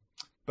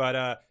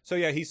 So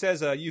yeah, he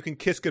says you can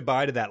kiss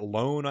goodbye to that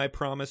loan I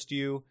promised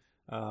you.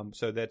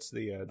 So that's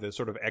the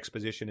sort of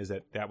exposition is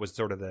that was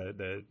sort of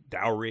the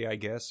dowry, I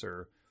guess,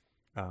 or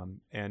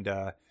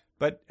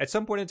but at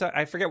some point in time,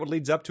 I forget what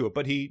leads up to it,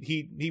 but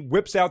he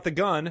whips out the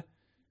gun,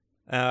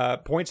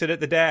 points it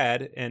at the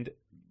dad, and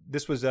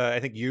this was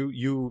I think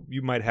you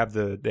might have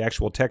the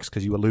actual text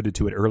because you alluded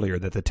to it earlier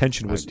that the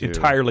tension was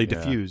entirely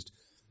diffused.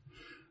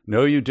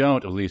 No, you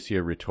don't,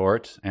 Alicia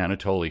retorts.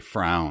 Anatoly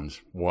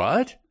frowns.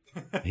 What?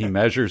 He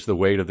measures the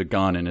weight of the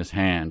gun in his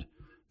hand.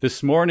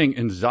 This morning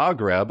in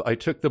Zagreb, I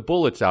took the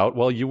bullets out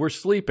while you were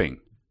sleeping,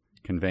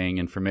 conveying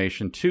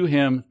information to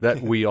him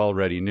that we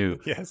already knew.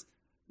 Yes.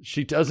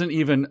 She doesn't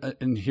even,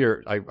 and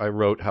here I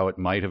wrote how it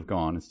might have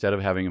gone. Instead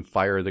of having him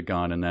fire the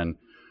gun and then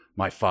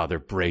my father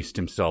braced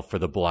himself for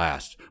the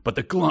blast, but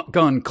the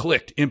gun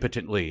clicked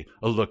impotently,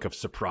 a look of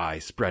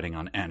surprise spreading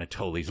on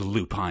Anatoly's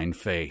lupine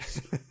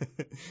face.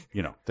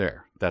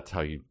 There. That's how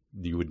you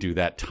would do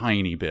that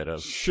tiny bit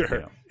of...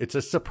 Sure. It's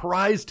a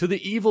surprise to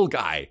the evil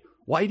guy.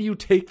 Why do you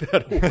take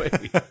that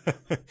away?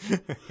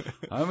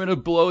 I'm going to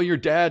blow your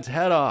dad's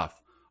head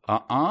off.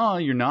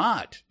 You're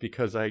not,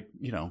 because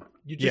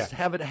you just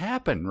have it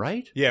happen,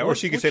 right? Yeah, or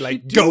she could say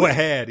like, doing? go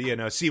ahead,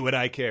 see what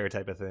I care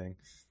type of thing.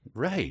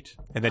 Right.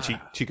 And then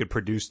she could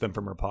produce them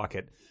from her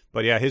pocket.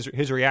 But yeah,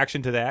 his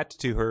reaction to that,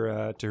 to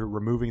her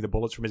removing the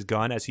bullets from his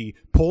gun as he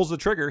pulls the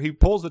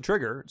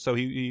trigger, so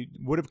he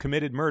would have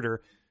committed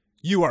murder.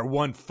 You are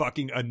one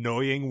fucking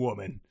annoying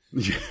woman.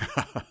 Yeah.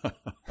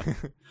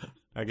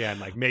 Again,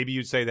 like maybe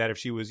you'd say that if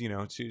she was,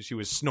 she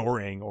was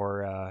snoring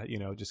or,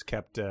 just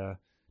kept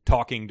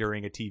talking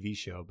during a TV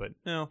show. But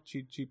no,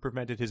 she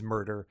prevented his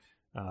murder.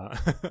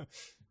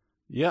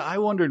 Yeah, I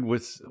wondered,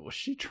 was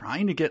she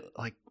trying to get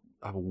like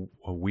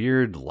a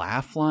weird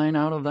laugh line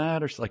out of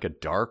that, or like a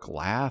dark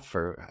laugh,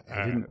 or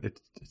it's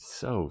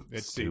so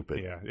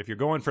stupid. Yeah, if you're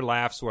going for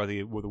laughs, with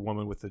a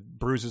woman with the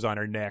bruises on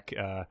her neck,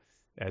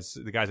 as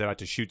the guy's about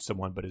to shoot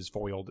someone, but is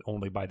foiled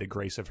only by the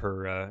grace of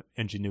her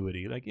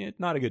ingenuity, like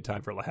not a good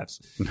time for laughs.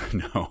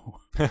 No.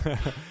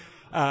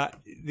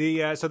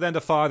 So then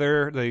the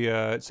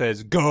father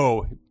says,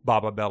 "Go,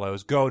 Baba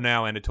bellows, go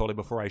now, Anatoly,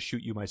 before I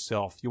shoot you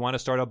myself. You want to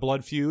start a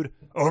blood feud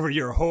over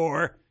your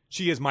whore?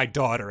 She is my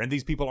daughter, and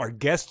these people are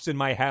guests in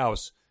my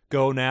house.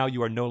 Go now,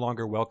 you are no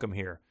longer welcome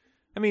here."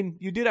 I mean,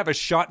 you did have a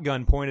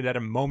shotgun pointed at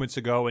him moments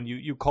ago, and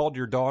you called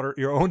your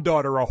own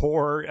daughter a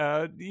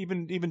whore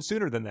even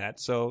sooner than that.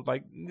 So,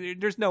 like,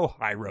 there's no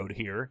high road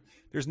here.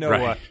 There's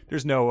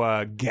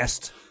no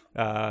guest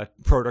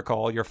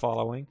protocol you're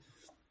following.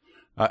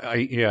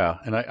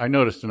 I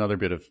noticed another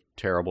bit of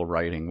terrible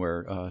writing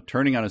where,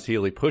 turning on his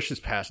heel, he pushes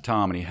past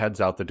Tom and he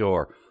heads out the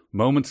door.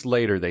 Moments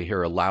later, they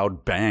hear a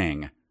loud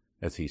bang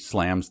as he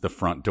slams the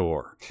front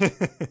door.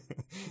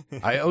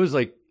 I was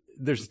like,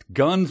 there's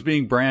guns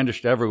being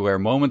brandished everywhere.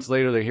 Moments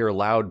later, they hear a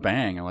loud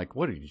bang. I'm like,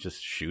 what, did he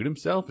just shoot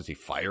himself? Is he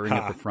firing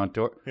at the front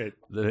door?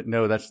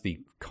 No, that's the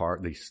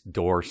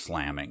door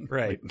slamming.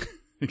 Right.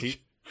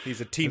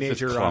 He's a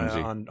teenager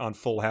on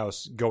Full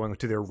House going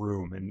to their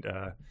room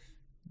and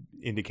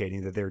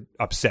indicating that they're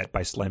upset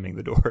by slamming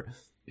the door.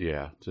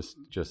 Yeah,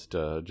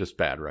 just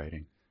bad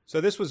writing.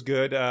 So this was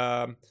good.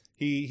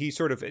 He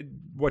sort of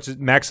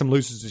Maxim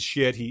loses his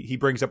shit. He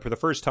brings up for the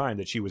first time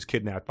that she was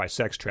kidnapped by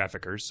sex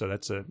traffickers. So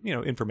that's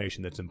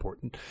information that's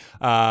important.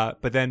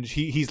 But then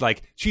he's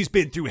like, she's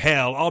been through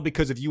hell all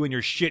because of you and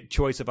your shit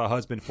choice of a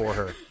husband for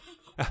her.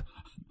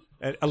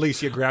 And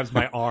Alicia grabs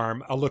my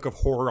arm, a look of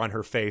horror on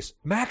her face.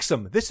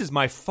 Maxim, this is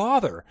my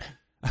father.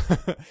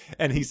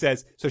 And he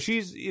says, so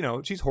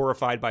she's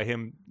horrified by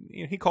him.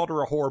 He called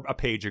her a whore a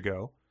page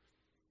ago.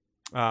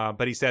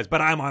 But he says,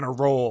 but I'm on a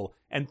roll.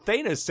 And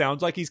Thanos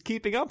sounds like he's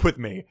keeping up with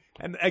me.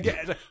 And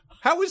again,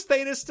 how is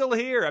Thanos still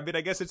here? I mean, I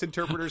guess it's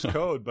interpreter's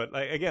code. But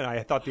again,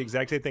 I thought the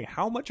exact same thing.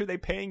 How much are they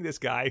paying this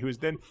guy who's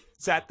then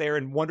sat there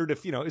and wondered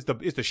if,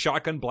 is the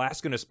shotgun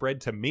blast going to spread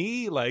to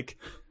me? Like,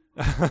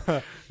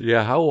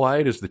 yeah, how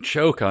wide is the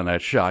choke on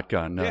that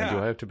shotgun? Do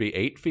I have to be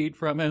 8 feet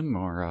from him?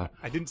 Or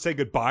I didn't say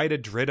goodbye to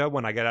Drita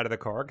when I got out of the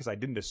car because I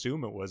didn't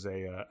assume it was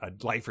a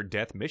life or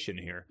death mission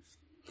here.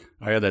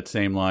 I had that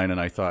same line, and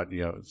I thought,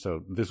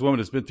 so this woman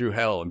has been through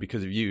hell, and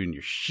because of you and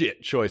your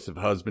shit choice of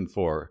husband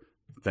for her,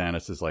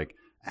 Thanos is like,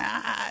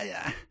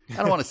 I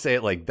don't want to say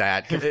it like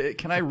that.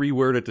 Can I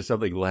reword it to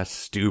something less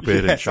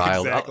stupid and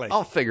child? Exactly.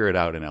 I'll figure it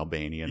out in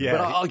Albanian,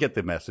 but I'll get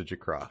the message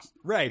across.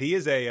 Right. He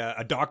is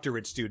a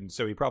doctorate student,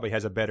 so he probably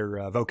has a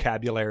better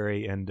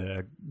vocabulary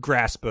and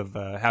grasp of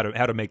how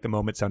to make the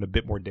moment sound a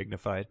bit more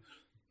dignified.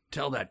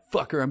 Tell that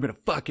fucker I'm going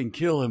to fucking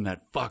kill him,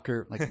 that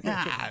fucker. Like,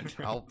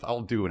 I'll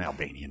do an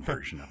Albanian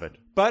version of it.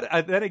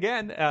 But then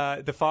again,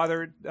 the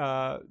father,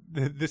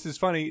 this is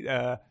funny,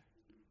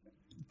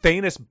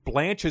 Thanos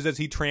blanches as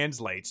he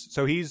translates.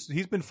 So he's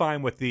been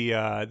fine with the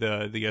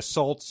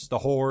assaults, the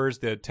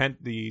whores,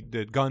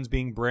 the guns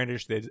being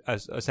brandished, the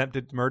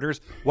attempted murders.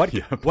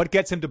 What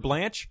gets him to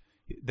blanch?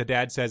 The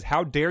dad says,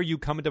 "How dare you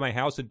come into my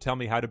house and tell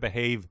me how to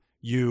behave,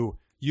 you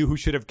who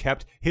should have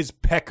kept his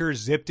pecker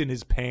zipped in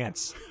his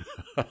pants."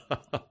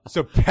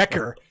 So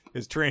pecker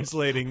is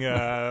translating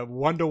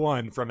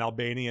 1-to-1 from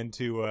Albanian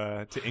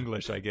to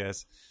English, I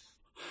guess.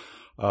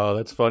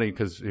 That's funny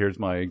because here's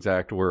my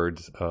exact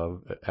words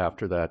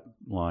after that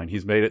line.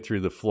 He's made it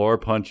through the floor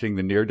punching,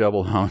 the near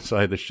double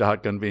homicide, the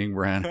shotgun being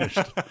brandished.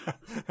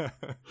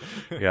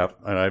 Yep.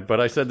 But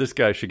I said this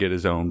guy should get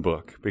his own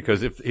book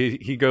because if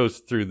he goes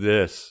through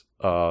this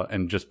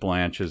and just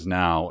blanches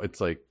now,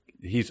 it's like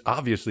he's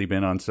obviously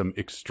been on some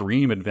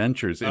extreme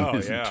adventures in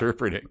his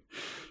interpreting.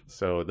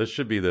 So this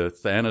should be the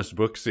Thanos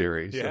book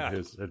series of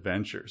his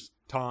adventures.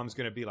 Tom's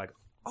going to be like,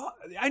 "Oh,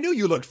 I knew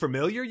you looked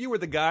familiar. You were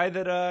the guy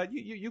that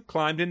you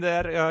climbed into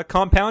that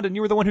compound, and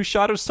you were the one who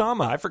shot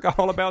Osama. I forgot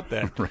all about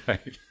that."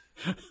 Right.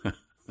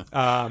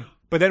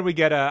 But then we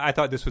get I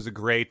thought this was a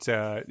great.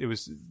 It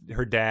was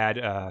her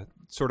dad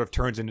sort of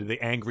turns into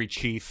the angry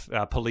chief,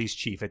 police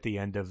chief at the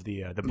end of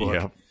the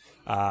book.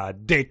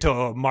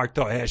 Deto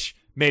Martoesh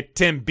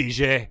metem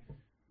bije.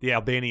 The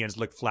Albanians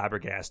look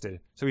flabbergasted.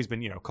 So he's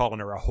been calling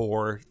her a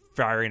whore,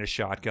 firing a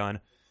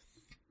shotgun.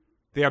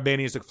 The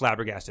Albanians look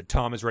flabbergasted.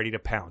 Tom is ready to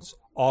pounce.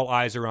 All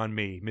eyes are on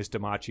me. Miss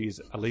Damachis,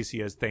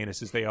 Alicia's,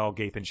 Thanos, they all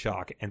gape in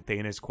shock, and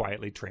Thanos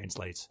quietly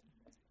translates.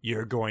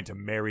 you're going to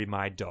marry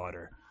my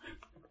daughter.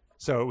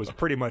 So it was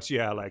pretty much,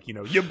 like,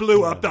 you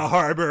blew up the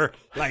harbor.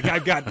 Like,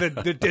 I've got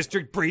the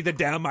district breathing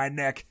down my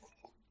neck.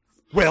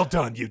 Well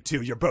done, you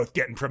two. You're both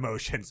getting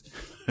promotions.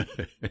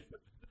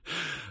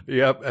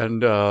 Yep.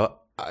 And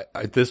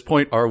at this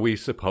point, are we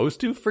supposed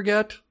to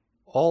forget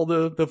all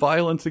the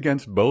violence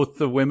against both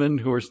the women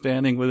who are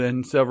standing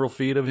within several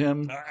feet of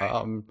him?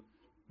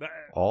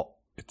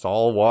 It's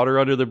all water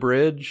under the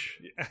bridge.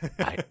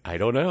 I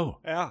don't know.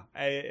 Yeah.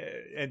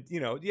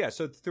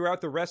 So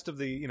throughout the rest of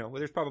the,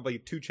 there's probably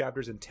 2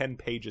 chapters and 10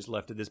 pages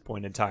left at this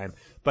point in time.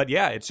 But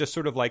yeah, it's just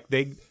sort of like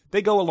they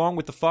go along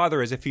with the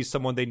father as if he's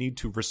someone they need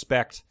to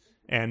respect,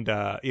 and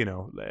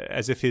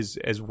as if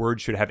his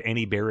words should have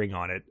any bearing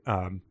on it.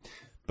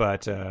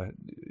 But hey,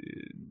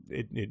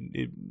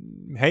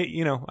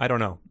 I don't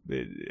know.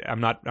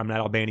 I'm not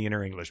Albanian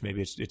or English.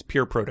 Maybe it's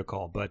pure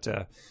protocol. But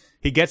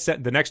he gets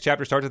that. The next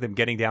chapter starts with him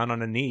getting down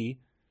on a knee,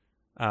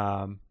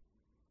 and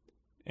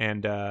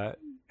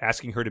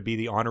asking her to be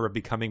the honor of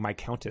becoming my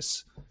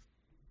countess.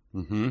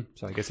 Mm-hmm.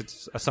 So I guess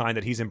it's a sign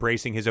that he's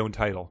embracing his own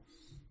title.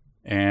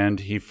 And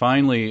he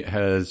finally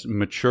has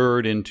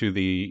matured into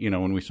the,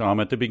 when we saw him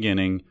at the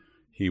beginning,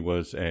 he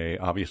was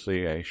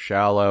obviously a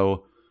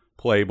shallow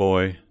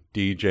playboy,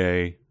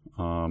 DJ,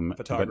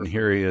 but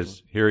here he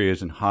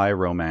is in high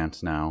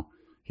romance now.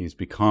 He's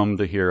become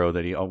the hero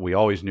that we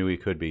always knew he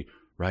could be.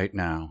 Right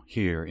now,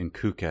 here in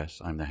Kukes,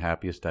 I'm the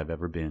happiest I've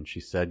ever been. She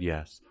said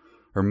yes.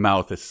 Her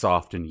mouth is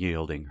soft and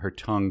yielding, her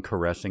tongue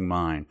caressing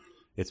mine.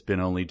 It's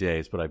been only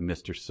days, but I've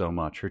missed her so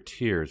much. Her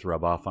tears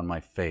rub off on my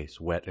face,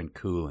 wet and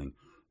cooling.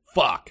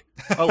 Fuck!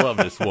 I love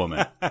this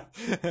woman.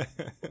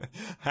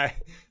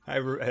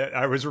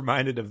 I was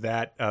reminded of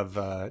that.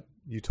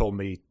 You told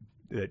me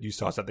that you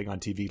saw something on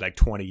TV like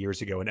 20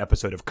 years ago, an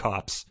episode of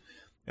Cops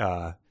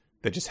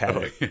that just had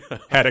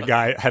a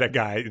guy,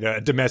 a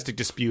domestic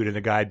dispute, and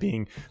a guy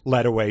being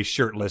led away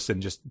shirtless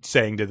and just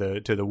saying to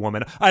the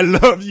woman, "I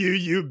love you,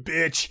 you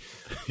bitch."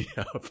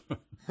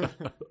 Yep.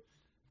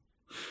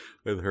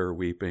 With her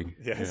weeping.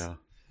 Yes.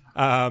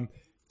 Yeah.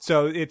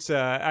 So it's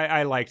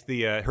I liked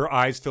the her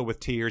eyes fill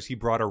with tears. He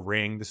brought a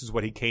ring. This is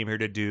what he came here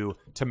to do,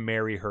 to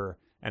marry her.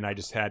 And I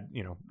just had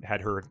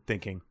her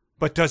thinking,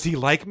 but does he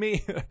like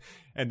me?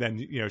 And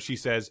then she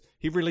says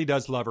he really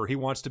does love her. He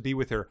wants to be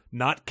with her,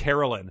 not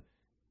Carolyn.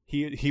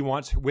 He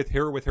wants with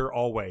her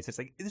always. It's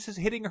like, this is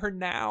hitting her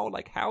now.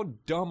 Like, how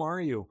dumb are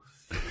you?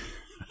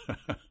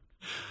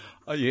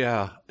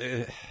 Yeah.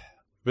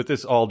 But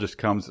this all just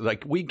comes,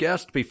 like we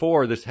guessed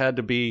before, this had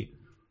to be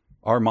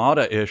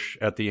Armada-ish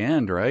at the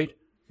end, right?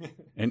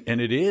 And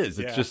it is.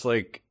 It's just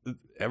like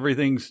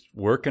everything's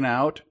working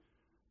out.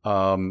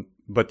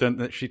 But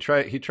then he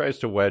tries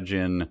to wedge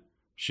in,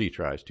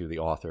 the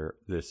author,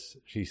 this,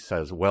 she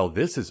says, well,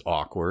 this is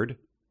awkward.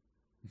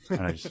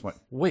 And I just went,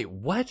 wait,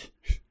 what?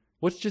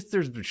 What's just,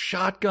 there's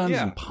shotguns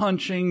and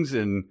punchings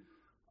and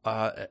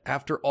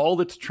after all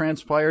that's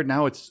transpired,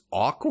 now it's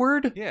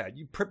awkward? Yeah,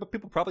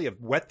 people probably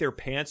have wet their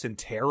pants in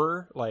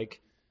terror,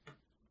 like,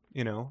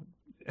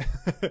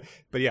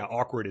 But yeah,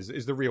 awkward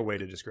is the real way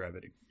to describe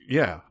it.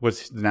 Yeah,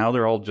 now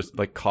they're all just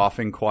like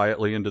coughing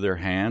quietly into their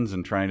hands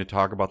and trying to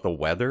talk about the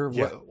weather?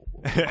 Yeah.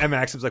 And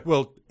Maxim's like,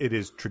 well, it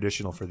is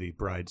traditional for the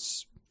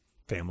bride's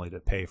family to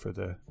pay for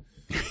the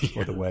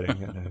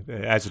wedding. And,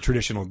 as a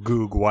traditional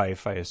Goog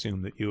wife, I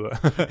assume that you...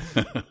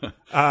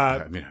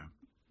 I mean, I'm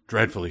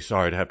dreadfully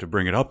sorry to have to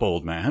bring it up,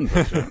 old man.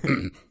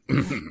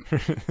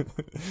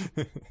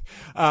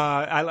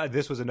 But,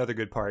 this was another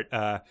good part.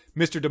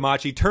 Mr.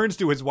 Damachi turns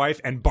to his wife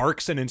and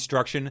barks an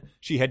instruction.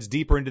 She heads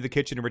deeper into the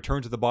kitchen and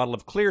returns with a bottle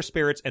of clear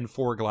spirits and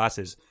 4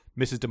 glasses.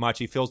 Mrs.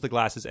 Damachi fills the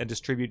glasses and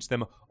distributes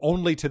them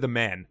only to the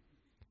men.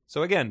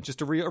 So again,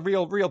 just a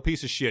real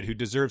piece of shit who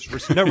deserves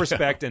no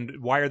respect,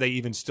 and why are they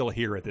even still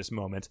here at this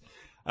moment?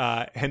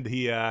 And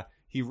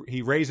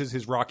he raises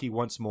his Rocky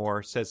once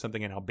more, says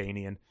something in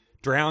Albanian,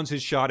 drowns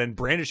his shot, and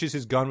brandishes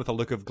his gun with a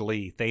look of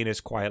glee.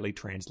 Thanos quietly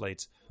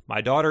translates,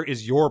 "My daughter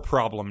is your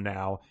problem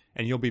now,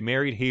 and you'll be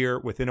married here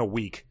within a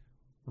week."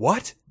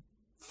 What?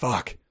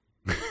 Fuck.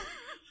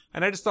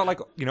 And I just thought, like,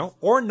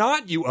 or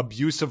not, you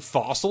abusive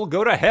fossil,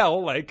 go to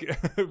hell. Like,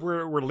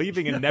 we're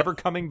leaving and never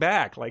coming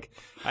back. Like,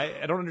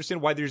 I don't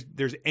understand why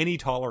there's any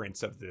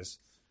tolerance of this.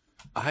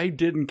 I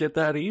didn't get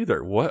that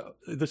either. What?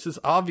 This is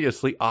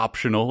obviously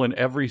optional in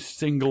every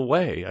single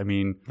way. I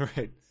mean,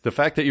 right. The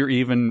fact that you're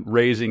even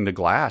raising the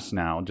glass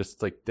now,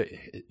 just like,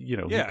 he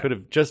could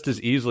have just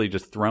as easily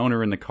just thrown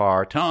her in the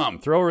car. Tom,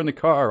 throw her in the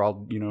car.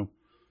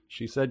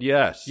 She said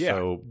yes. Yeah,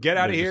 so get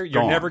out of here.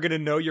 You're gone. Never going to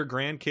know your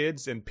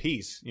grandkids, and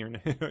peace. You're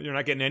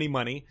not getting any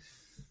money.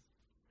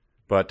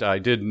 But I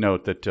did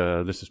note that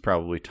this is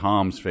probably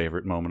Tom's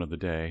favorite moment of the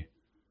day.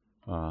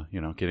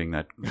 Getting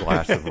that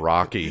glass of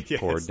Rocky yes.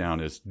 poured down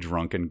his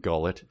drunken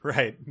gullet.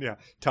 Right, yeah.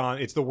 Tom,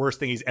 it's the worst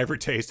thing he's ever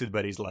tasted,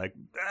 but he's like,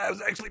 that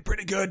was actually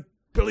pretty good.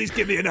 Please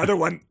give me another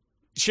one.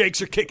 Shakes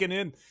are kicking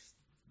in.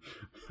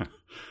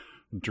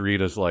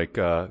 Drita's like,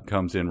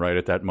 comes in right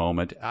at that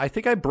moment. I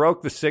think I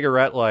broke the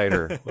cigarette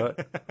lighter.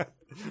 What?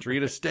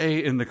 Drita,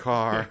 stay in the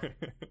car.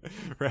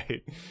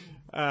 Right.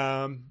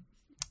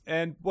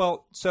 And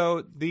well,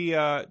 so they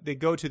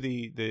go to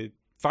the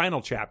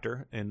final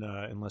chapter, and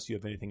unless you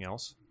have anything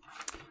else.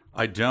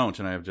 I don't,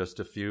 and I have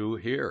just a few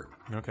here.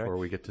 Okay. Before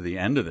we get to the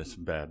end of this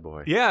bad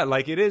boy. Yeah,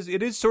 like it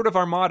is sort of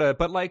Armada,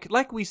 but like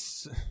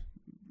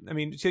I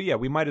mean, so yeah,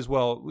 we might as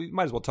well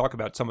talk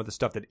about some of the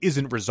stuff that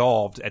isn't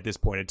resolved at this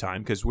point in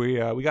time, because we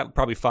got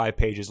probably 5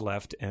 pages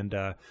left, and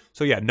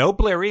so yeah, no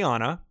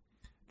Blariana.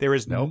 There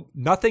is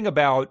nothing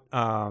about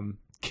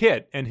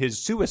Kit and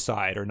his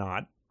suicide or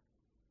not.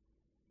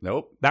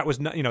 Nope. That was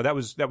not, that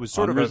was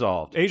sort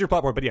unresolved. of a major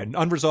plot point, but yeah,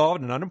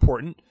 unresolved and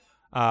unimportant.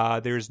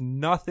 There's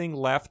nothing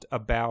left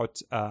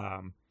about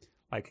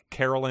like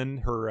Carolyn,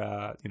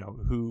 her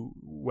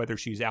whether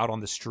she's out on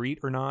the street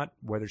or not,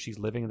 whether she's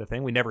living in the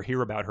thing. We never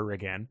hear about her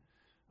again.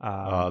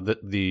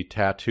 The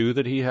tattoo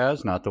that he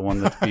has, not the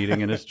one that's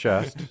beating in his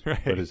chest, right.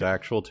 but his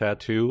actual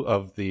tattoo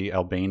of the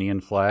Albanian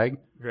flag.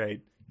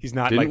 Right. He's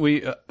not. Didn't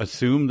we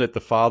assume that the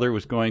father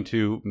was going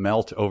to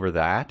melt over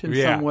that in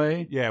some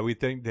way? Yeah, we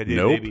think that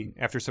maybe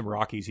after some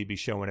Rockies he'd be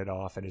showing it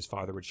off, and his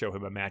father would show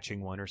him a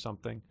matching one or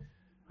something.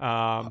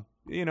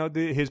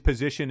 His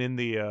position in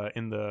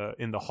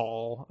the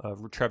hall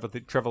of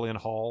Trevelyan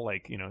Hall,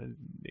 like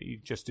he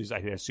just is. I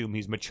assume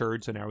he's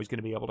matured, so now he's going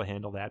to be able to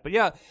handle that. But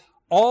yeah,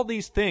 all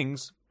these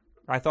things.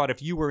 I thought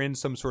if you were in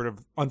some sort of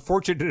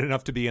unfortunate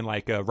enough to be in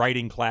like a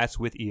writing class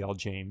with E.L.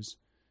 James.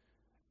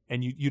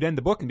 And you'd end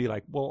the book and be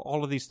like, well,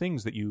 all of these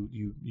things that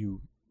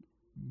you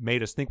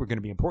made us think were going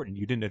to be important,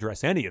 you didn't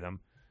address any of them.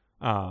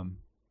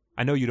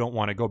 I know you don't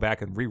want to go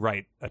back and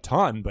rewrite a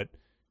ton, but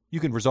you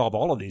can resolve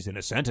all of these in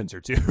a sentence or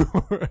two.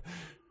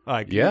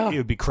 It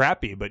would be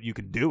crappy, but you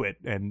can do it.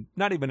 And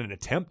not even an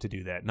attempt to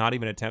do that. Not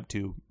even an attempt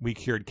to, we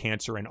cured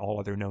cancer and all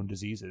other known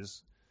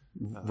diseases.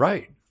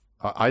 Right.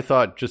 I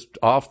thought just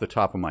off the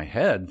top of my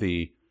head,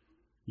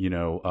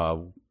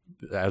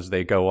 as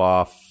they go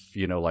off,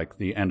 like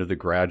the end of The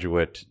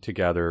Graduate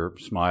together,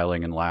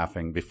 smiling and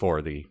laughing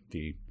before the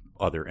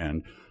other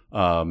end,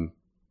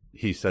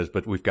 he says,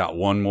 but we've got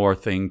one more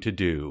thing to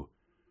do.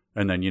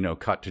 And then,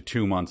 cut to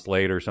 2 months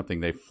later,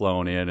 something, they've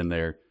flown in and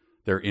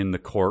they're in the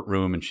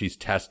courtroom and she's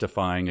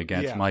testifying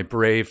against my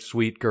brave,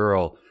 sweet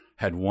girl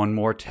had one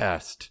more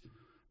test.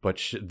 But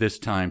this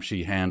time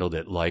she handled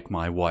it like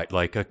my wife,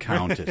 like a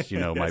countess,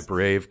 yes. My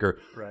brave girl.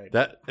 Right.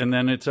 And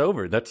then it's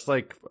over. That's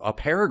like a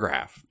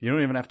paragraph. You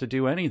don't even have to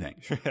do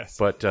anything. Yes.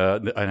 But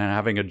and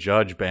having a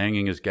judge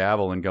banging his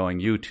gavel and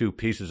going, "You two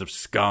pieces of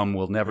scum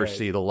will never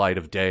see the light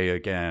of day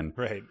again."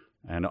 Right.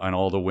 And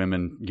all the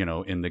women,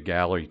 in the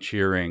gallery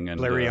cheering. And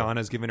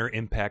Blariana's giving her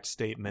impact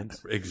statement.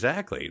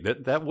 Exactly.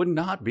 That would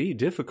not be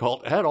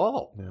difficult at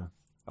all. Yeah.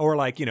 Or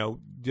like,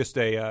 just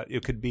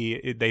it could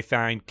be they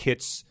find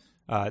Kit's.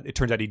 It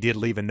turns out he did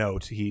leave a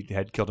note. He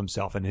had killed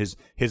himself, and his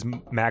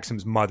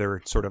Maxim's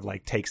mother sort of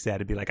like takes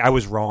that and be like, "I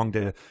was wrong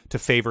to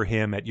favor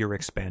him at your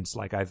expense.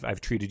 Like I've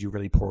treated you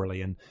really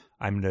poorly, and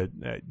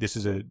this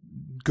is a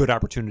good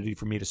opportunity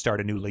for me to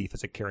start a new leaf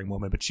as a caring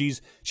woman." But she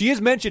is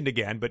mentioned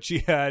again, but she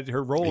had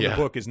her role in the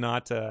book was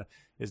not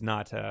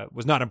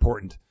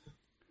important.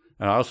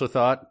 And I also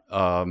thought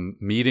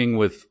meeting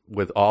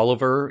with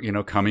Oliver,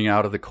 coming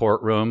out of the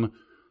courtroom.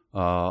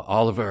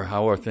 Oliver,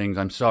 how are things?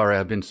 I'm sorry,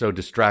 I've been so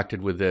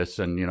distracted with this.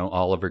 And,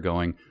 Oliver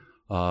going,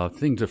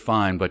 things are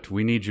fine, but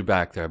we need you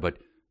back there. But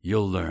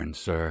you'll learn,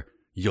 sir.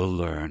 You'll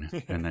learn.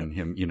 And then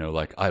him,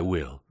 like, I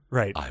will.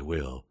 Right. I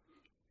will.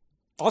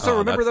 Also,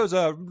 remember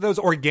those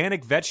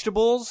organic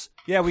vegetables?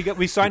 Yeah,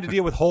 we signed a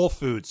deal with Whole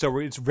Foods, so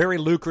it's very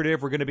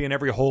lucrative. We're going to be in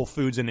every Whole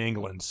Foods in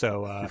England.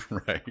 So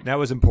right. That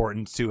was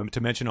important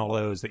to mention all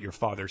those that your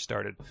father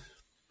started.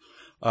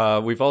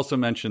 We've also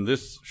mentioned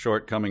this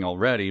shortcoming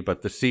already,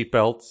 but the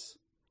seatbelts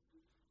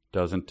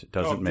doesn't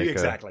make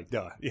exactly.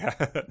 Duh. Yeah.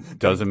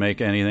 doesn't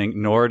make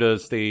anything. Nor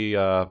does the.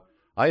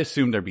 I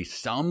assume there'd be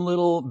some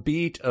little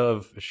beat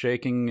of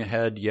shaking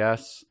head.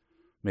 Yes,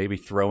 maybe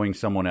throwing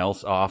someone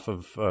else off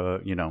of.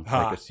 Like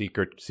a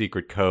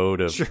secret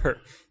code of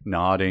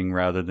nodding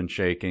rather than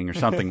shaking or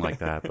something like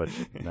that. But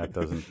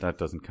that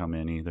doesn't come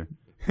in either.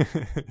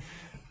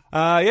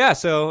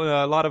 So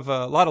a lot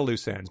of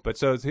loose ends. But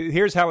so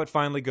here's how it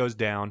finally goes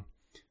down.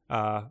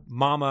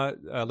 Mama,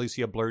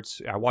 Alicia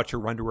blurts, I watch her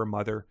run to her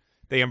mother.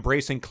 They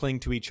embrace and cling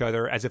to each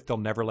other as if they'll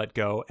never let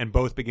go, and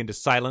both begin to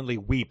silently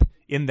weep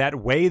in that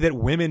way that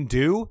women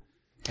do.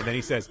 And then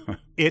he says,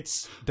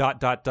 it's ...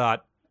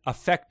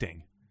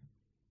 affecting.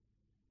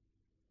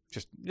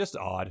 Just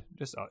odd.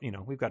 Just,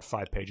 we've got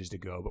 5 pages to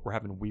go, but we're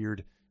having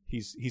weird,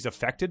 he's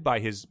affected by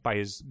his,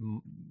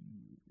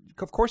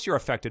 of course you're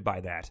affected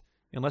by that.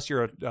 Unless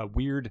you're a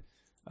weird,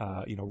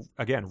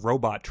 again,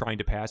 robot trying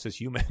to pass as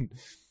human.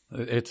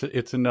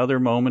 It's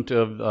another moment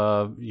of,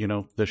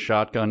 the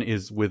shotgun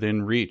is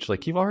within reach.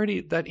 Like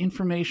that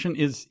information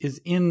is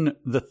in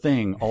the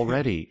thing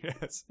already.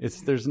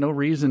 Yes. There's no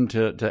reason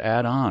to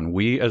add on.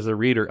 We as a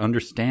reader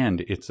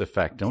understand its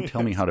effect. Don't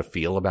tell me how to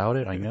feel about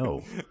it. I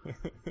know.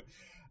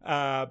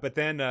 But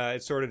then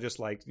it's sort of just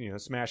like,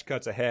 smash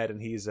cuts ahead,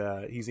 and he's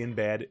in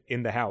bed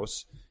in the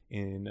house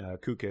in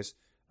Kukis.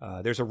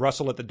 There's a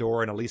rustle at the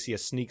door, and Alicia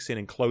sneaks in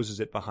and closes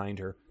it behind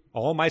her.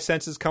 All my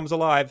senses comes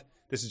alive.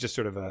 this is just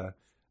sort of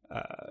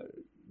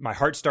my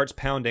heart starts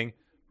pounding.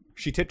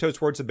 She tiptoes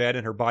towards the bed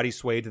and her body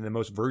swayed in the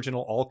most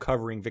virginal,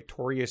 all-covering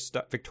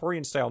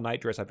Victorian-style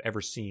nightdress I've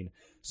ever seen.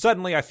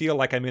 Suddenly, I feel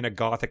like I'm in a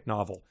Gothic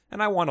novel,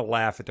 and I want to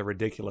laugh at the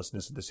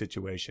ridiculousness of the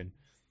situation.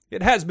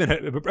 It has been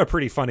a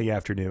pretty funny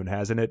afternoon,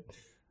 hasn't it?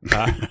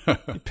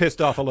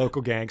 Pissed off a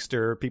local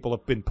gangster. People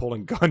have been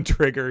pulling gun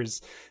triggers.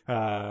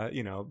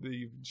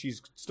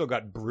 She's still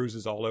got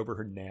bruises all over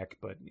her neck,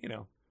 but, you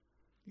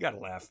got to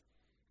laugh.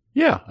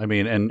 Yeah, I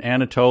mean, and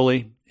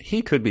Anatoly,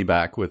 he could be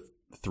back with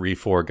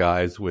 3-4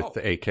 guys with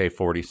the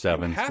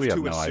AK-47s. We have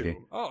no idea.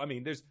 Oh, I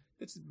mean,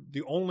 it's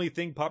the only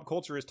thing pop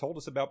culture has told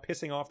us about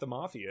pissing off the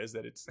mafia is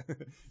that it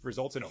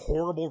results in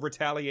horrible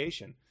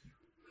retaliation.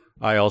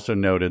 I also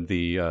noted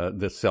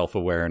the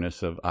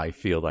self-awareness of I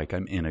feel like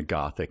I'm in a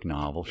Gothic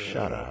novel.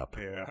 Shut up.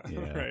 Yeah.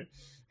 Right.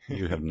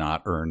 You have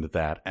not earned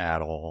that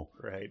at all.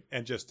 Right.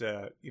 And just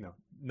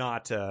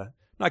not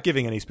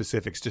giving any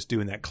specifics, just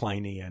doing that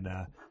Kleiny, and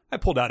I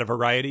pulled out a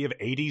variety of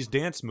 80s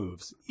dance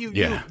moves.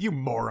 You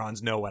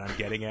morons know what I'm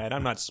getting at.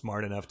 I'm not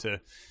smart enough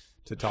to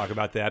talk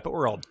about that, but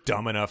we're all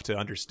dumb enough to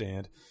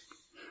understand.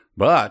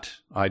 But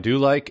I do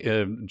like,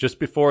 just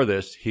before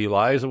this, he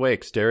lies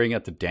awake staring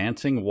at the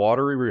dancing,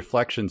 watery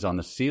reflections on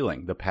the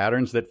ceiling. The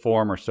patterns that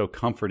form are so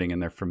comforting in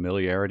their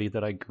familiarity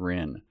that I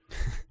grin.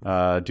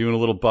 Doing a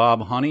little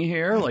Bob Honey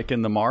here, like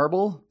in the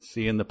marble,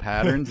 seeing the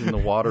patterns in the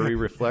watery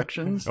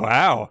reflections.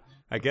 Wow.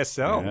 I guess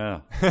so. Yeah.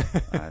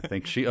 I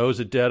think she owes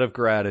a debt of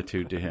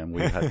gratitude to him.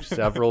 We had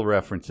several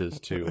references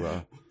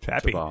to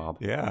Bob.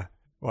 Yeah.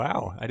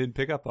 Wow. I didn't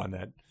pick up on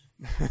that.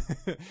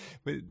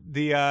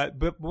 We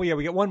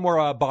get one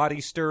more body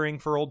stirring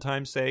for old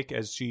time's sake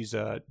as she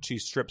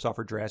strips off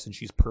her dress and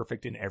she's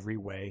perfect in every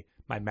way.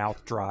 My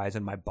mouth dries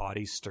and my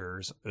body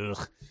stirs.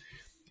 Ugh.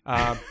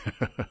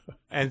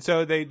 And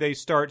so they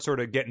start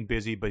sort of getting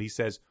busy, but he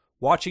says,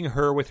 watching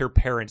her with her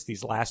parents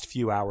these last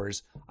few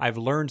hours, I've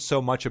learned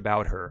so much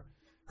about her.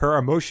 Her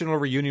emotional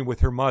reunion with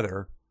her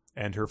mother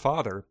and her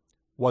father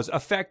was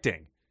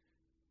affecting.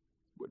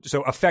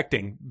 So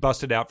affecting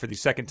busted out for the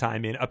second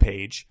time in a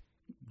page.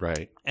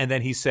 Right. And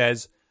then he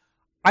says,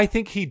 I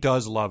think he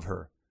does love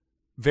her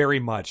very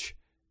much.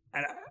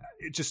 And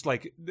it's just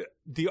like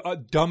the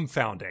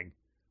dumbfounding.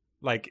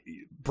 Like,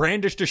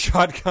 brandished a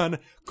shotgun,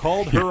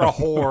 called her a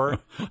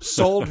whore,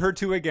 sold her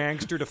to a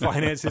gangster to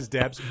finance his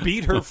debts,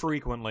 beat her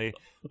frequently.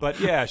 But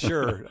yeah,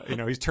 sure.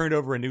 He's turned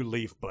over a new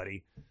leaf,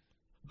 buddy.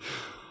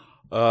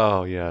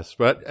 Oh, yes.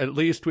 But at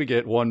least we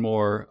get one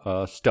more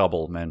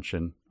stubble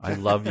mention. I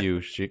love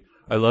you.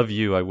 I love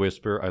you, I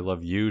whisper. I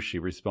love you, she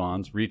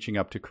responds, reaching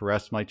up to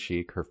caress my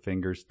cheek, her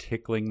fingers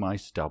tickling my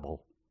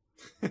stubble.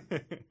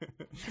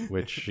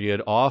 Which she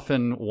had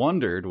often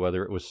wondered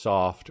whether it was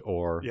soft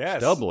or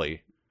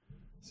stubbly.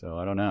 So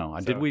I don't know.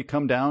 Did we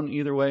come down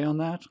either way on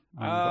that?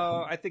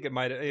 I think it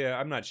might. Yeah,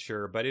 I'm not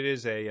sure. But it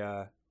is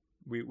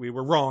we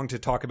were wrong to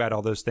talk about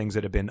all those things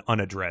that have been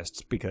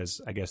unaddressed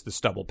because I guess the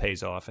stubble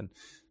pays off and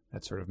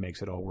that sort of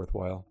makes it all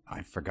worthwhile.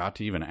 I forgot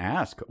to even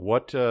ask,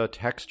 what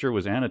texture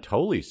was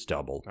Anatoly's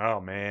stubble? Oh,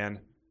 man.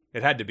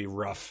 It had to be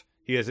rough.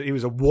 He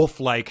was a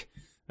wolf-like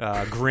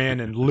grin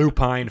and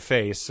lupine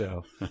face,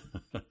 so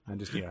I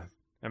just,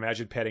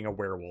 imagine petting a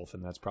werewolf,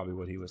 and that's probably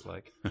what he was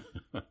like.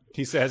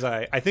 He says,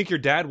 I think your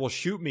dad will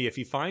shoot me if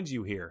he finds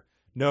you here.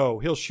 No,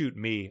 he'll shoot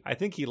me. I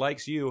think he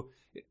likes you.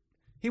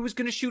 He was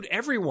going to shoot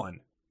everyone.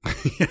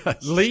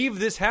 Yes. Leave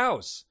this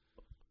house.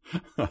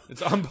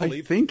 It's unbelievable.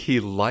 I think he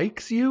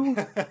likes you.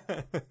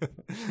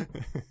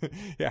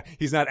 Yeah,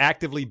 he's not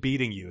actively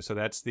beating you, so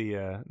that's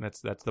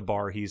the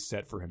bar he's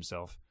set for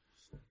himself.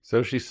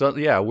 So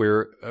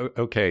we're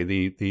okay.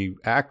 The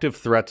active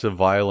threats of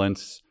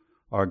violence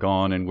are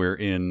gone, and we're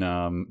in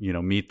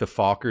meet the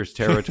Fockers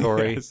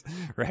territory. Yes,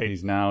 right.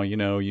 He's now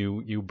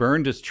you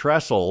burned his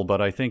trestle,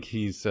 but I think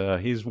he's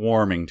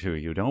warming to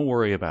you. Don't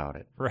worry about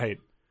it. Right.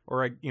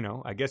 Or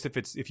I guess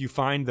if you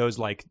find those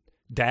like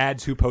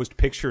dads who post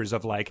pictures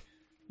of like,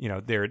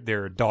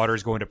 their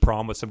daughters going to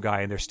prom with some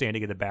guy and they're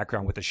standing in the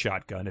background with a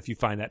shotgun. If you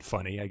find that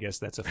funny, I guess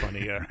that's a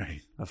funny,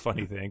 right. a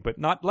funny thing, but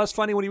not less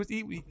funny when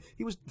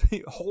he was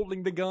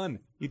holding the gun.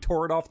 He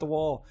tore it off the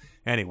wall.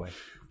 Anyway,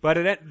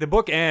 but the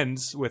book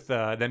ends with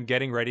them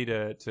getting ready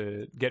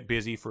to get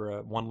busy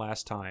for one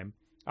last time.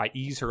 I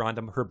ease her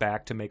onto her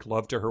back to make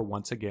love to her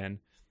once again.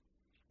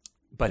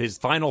 But his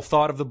final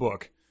thought of the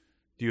book,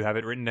 do you have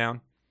it written down?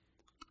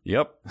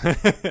 Yep.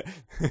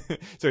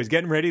 So he's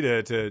getting ready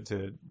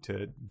to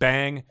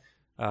bang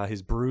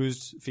his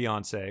bruised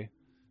fiance,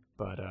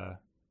 but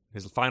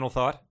his final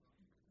thought: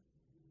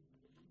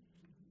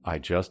 I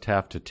just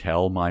have to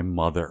tell my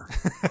mother.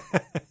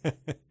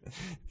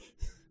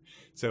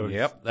 So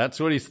yep,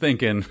 that's what he's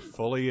thinking.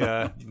 Fully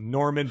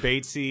Norman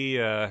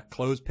Batesy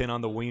clothespin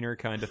on the wiener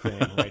kind of thing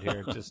right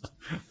here. Just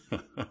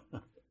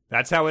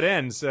that's how it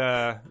ends.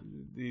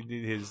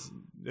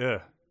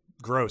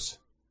 Gross.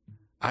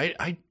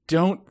 I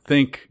don't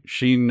think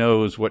she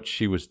knows what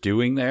she was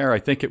doing there. I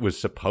think it was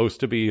supposed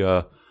to be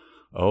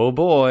oh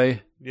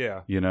boy.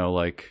 Yeah.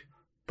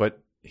 But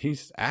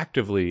he's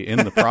actively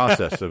in the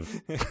process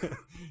of.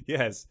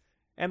 Yes.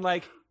 And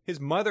like his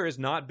mother has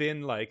not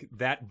been like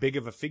that big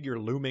of a figure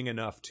looming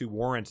enough to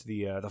warrant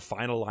the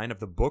final line of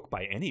the book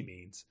by any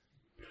means.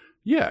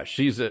 Yeah,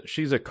 she's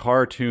a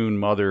cartoon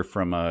mother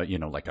from a, you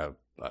know, like a,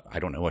 I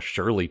don't know, a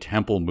Shirley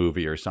Temple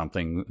movie or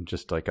something.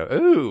 Just like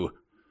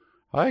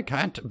I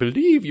can't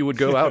believe you would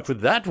go out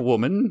with that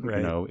woman. Right.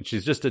 You know,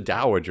 she's just a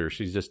dowager.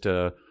 She's just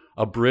a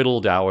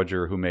brittle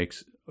dowager who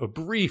makes a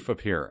brief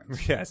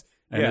appearance. Yes.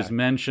 And is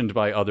mentioned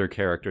by other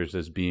characters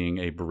as being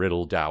a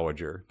brittle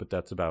dowager, but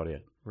that's about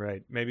it.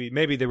 Right.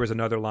 Maybe there was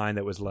another line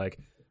that was like,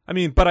 I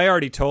mean, but I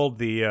already told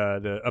the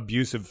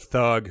abusive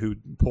thug who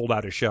pulled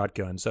out a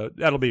shotgun, so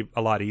that'll be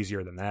a lot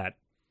easier than that.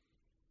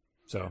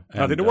 So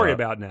nothing to worry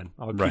about then.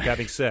 I'll keep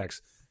having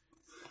sex.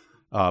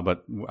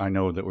 But I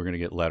know that we're going to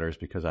get letters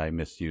because I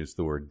misused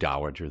the word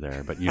dowager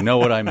there, but you know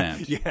what I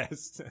meant.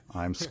 Yes.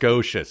 I'm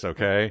Scotius,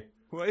 okay?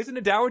 Well, isn't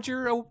a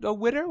dowager a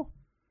widow?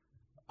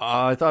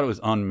 I thought it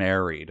was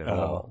unmarried at Oh,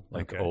 all,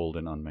 like okay. old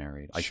and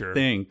unmarried. Sure. I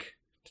think.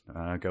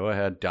 Go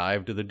ahead,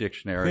 dive to the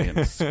dictionary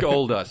and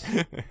scold us.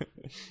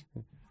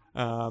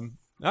 All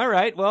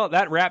right. Well,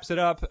 that wraps it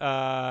up.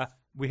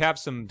 We have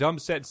some dumb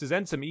sentences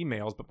and some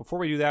emails, but before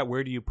we do that,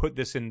 where do you put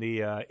this in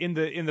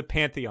the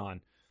pantheon?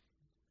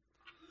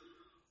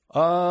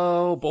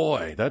 Oh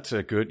boy, that's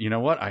a good. You know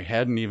what? I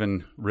hadn't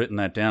even written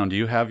that down. Do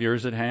you have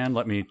yours at hand?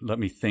 Let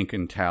me think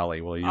and tally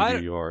while you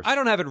do yours. I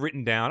don't have it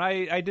written down.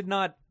 I did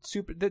not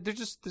There's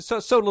just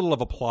so little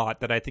of a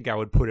plot that I think I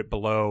would put it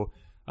below.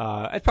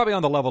 It's probably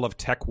on the level of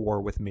Tech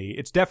War with me.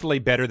 It's definitely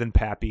better than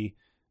Pappy,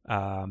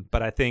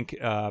 but I think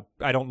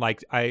I don't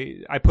like.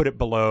 I put it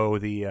below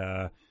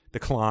the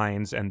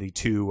Kleins and the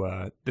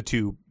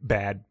two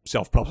bad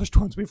self-published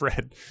ones we've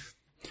read.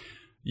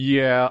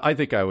 Yeah, I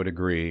think I would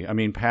agree. I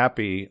mean,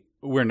 Pappy,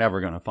 we're never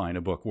going to find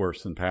a book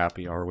worse than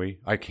Pappy, are we?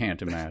 I can't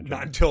imagine.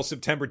 Not until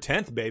September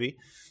 10th, baby.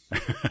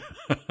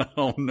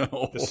 Oh,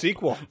 no. The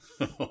sequel.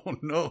 Oh,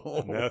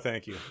 no. No,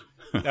 thank you.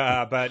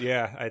 But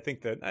yeah, I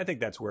think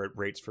that's where it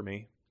rates for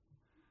me.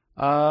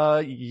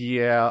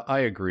 Yeah, I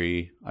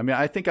agree. I mean,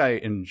 I think I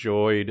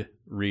enjoyed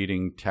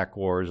reading Tech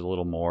Wars a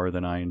little more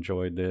than I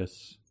enjoyed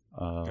this.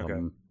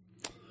 Okay.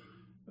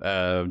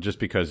 Just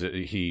because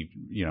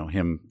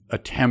him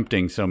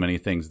attempting so many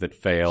things that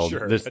failed.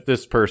 Sure.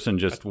 This person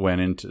just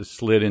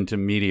slid into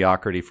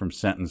mediocrity from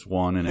sentence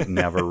one, and it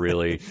never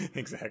really,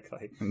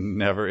 exactly,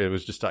 it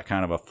was just a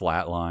kind of a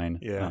flat line.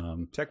 Yeah,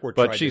 Tech War,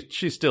 but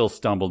she still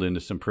stumbled into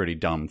some pretty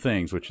dumb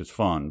things, which is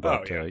fun.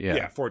 But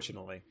yeah,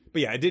 fortunately,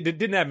 but yeah, it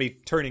didn't have me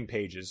turning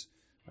pages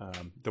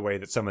the way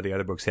that some of the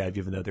other books have,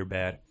 even though they're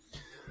bad.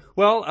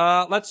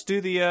 Well, let's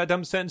do the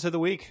dumb sentence of the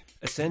week.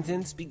 A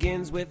sentence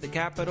begins with a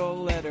capital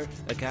letter.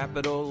 A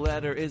capital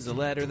letter is a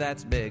letter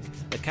that's big.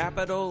 A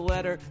capital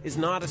letter is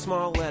not a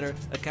small letter.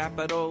 A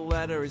capital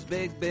letter is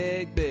big,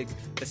 big, big.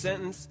 A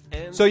sentence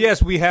ends... So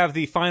yes, we have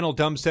the final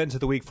dumb sentence of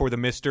the week for the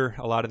Mister.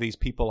 A lot of these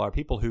people are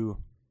people who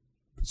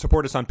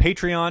support us on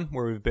Patreon,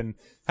 where we've been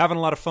having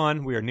a lot of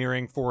fun. We are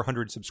nearing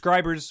 400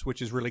 subscribers,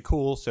 which is really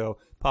cool. So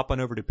pop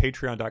on over to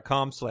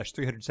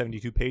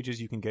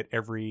patreon.com/372pages. You can get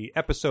every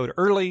episode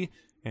early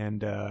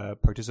and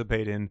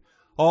participate in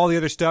all the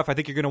other stuff. I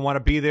think you're going to want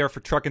to be there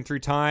for Trucking Through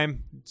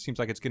Time. It seems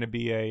like it's going to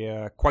be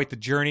a quite the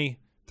journey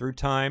through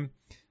time.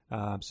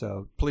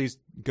 So please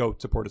go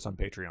support us on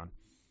Patreon.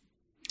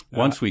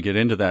 Once we get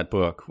into that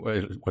book,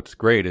 what's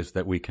great is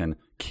that we can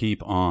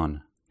keep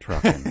on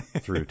trucking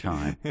through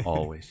time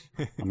always.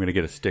 I'm going to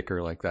get a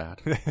sticker like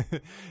that.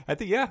 I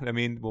think, yeah. I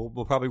mean,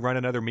 we'll probably run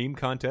another meme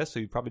contest, so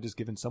you've probably just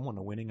given someone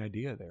a winning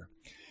idea there.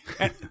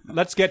 And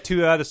let's get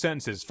to the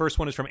sentences. First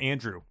one is from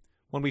Andrew.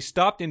 When we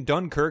stopped in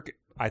Dunkirk,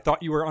 I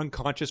thought you were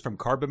unconscious from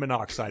carbon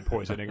monoxide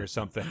poisoning or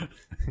something.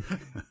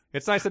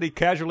 It's nice that he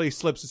casually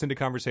slips us into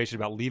conversation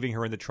about leaving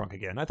her in the trunk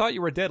again. I thought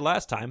you were dead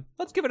last time.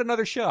 Let's give it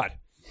another shot.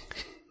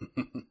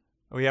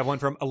 We have one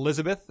from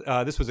Elizabeth.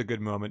 This was a good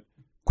moment.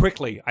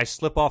 Quickly, I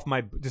slip off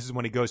my... This is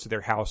when he goes to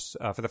their house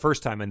for the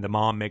first time, and the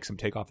mom makes him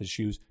take off his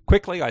shoes.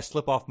 Quickly, I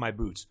slip off my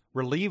boots,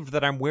 relieved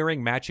that I'm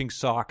wearing matching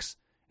socks,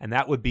 and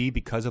that would be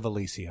because of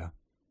Alicia.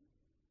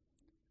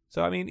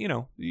 So, I mean,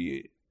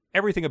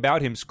 everything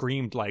about him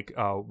screamed like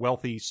a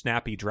wealthy,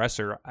 snappy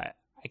dresser. I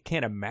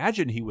can't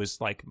imagine he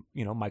was like,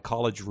 my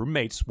college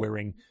roommates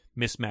wearing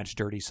mismatched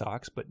dirty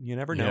socks, but you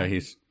never know. Yeah,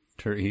 he's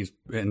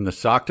in the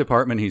sock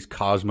department. He's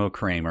Cosmo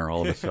Kramer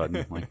all of a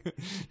sudden.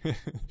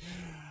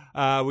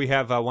 We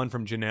have one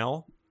from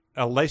Janelle.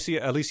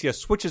 Alicia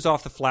switches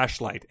off the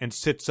flashlight and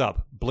sits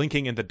up,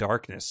 blinking in the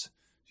darkness.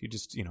 She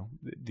just,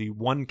 the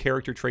one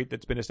character trait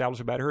that's been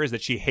established about her is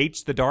that she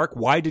hates the dark.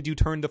 Why did you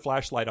turn the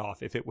flashlight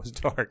off if it was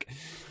dark?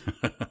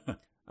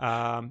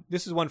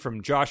 This is one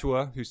from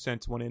Joshua, who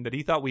sent one in that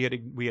he thought we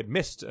had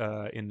missed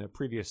in the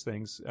previous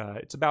things.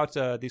 It's about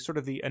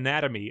the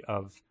anatomy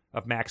of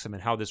Maxim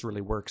and how this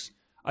really works.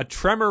 A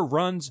tremor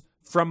runs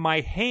from my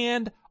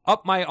hand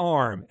up my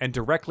arm and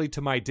directly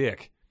to my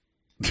dick.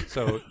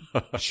 So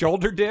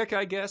shoulder dick,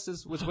 I guess,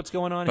 was what's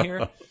going on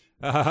here.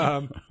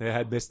 I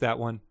had missed that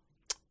one.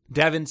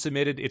 Devin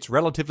submitted, it's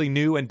relatively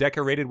new and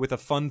decorated with a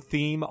fun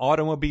theme,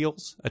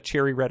 automobiles. A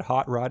cherry red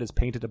hot rod is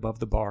painted above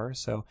the bar,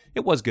 so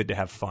it was good to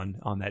have fun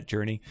on that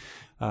journey.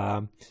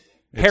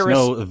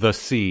 It's the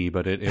sea,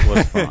 but it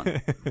was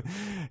fun.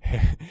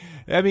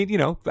 I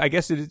mean, I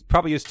guess it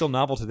probably is still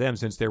novel to them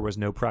since there was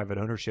no private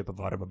ownership of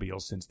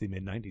automobiles since the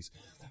mid-90s.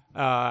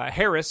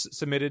 Harris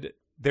submitted,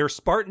 their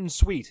Spartan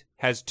suite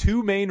has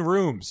 2 main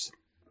rooms.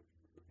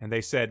 And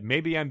they said,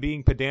 maybe I'm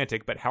being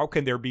pedantic, but how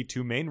can there be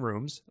 2 main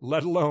rooms,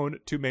 let alone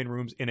 2 main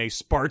rooms in a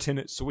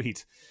Spartan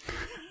suite?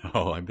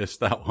 Oh, I missed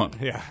that one.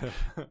 Yeah.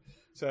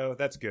 So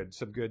that's good.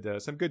 Some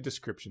good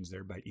descriptions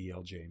there by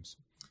E.L. James.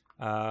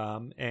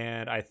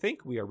 And I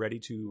think we are ready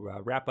to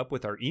wrap up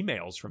with our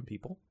emails from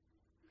people.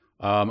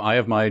 I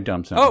have my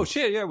dumb sentence. Oh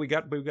shit! Yeah, we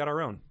got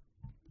our own.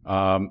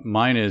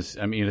 Mine is.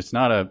 I mean, it's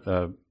not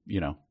a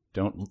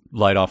don't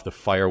light off the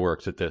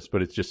fireworks at this,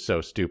 but it's just so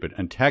stupid.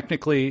 And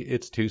technically,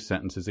 it's 2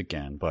 sentences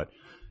again, but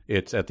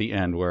it's at the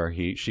end where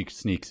she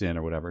sneaks in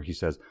or whatever. He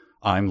says,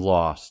 "I'm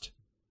lost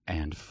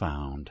and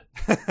found."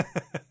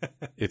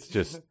 It's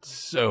just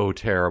so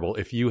terrible.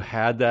 If you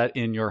had that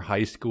in your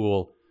high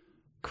school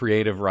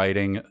creative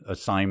writing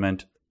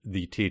assignment,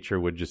 the teacher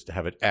would just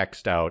have it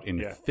X'd out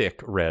in thick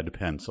red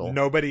pencil.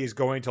 Nobody is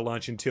going to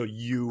lunch until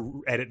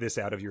you edit this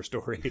out of your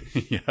story.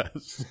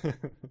 Yes.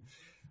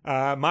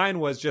 Mine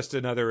was just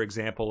another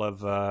example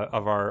of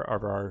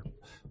our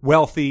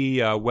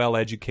wealthy,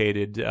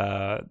 well-educated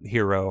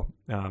hero.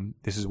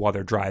 This is while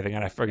they're driving,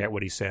 and I forget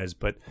what he says,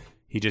 but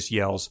he just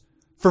yells,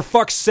 "For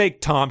fuck's sake,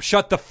 Tom,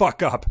 shut the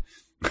fuck up."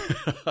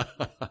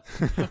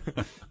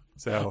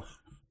 So,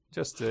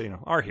 just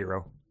our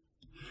hero.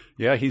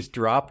 Yeah, he's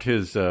dropped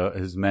his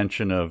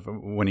mention of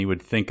when he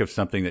would think of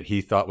something that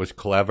he thought was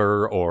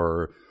clever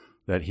or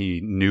that he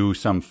knew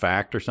some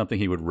fact or something,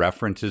 he would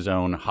reference his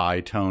own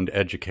high-toned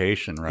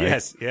education, right?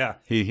 Yes, yeah.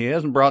 He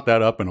hasn't brought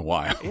that up in a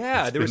while.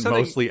 Yeah, there was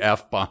mostly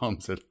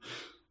F-bombs.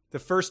 The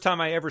first time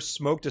I ever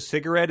smoked a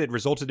cigarette, it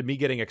resulted in me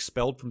getting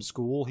expelled from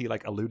school. He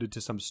alluded to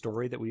some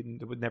story that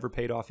would never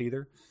paid off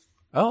either.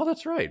 Oh,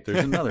 that's right.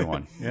 There's another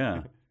one.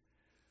 Yeah.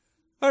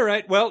 All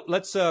right. Well,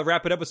 let's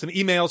wrap it up with some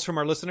emails from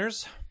our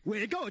listeners.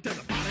 We're going to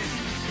the party.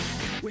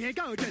 We're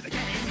going to the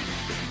game.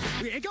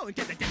 We're going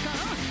to the disco.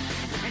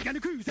 We're going to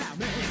cruise out,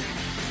 man.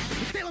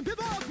 We're stealing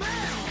people's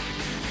mail.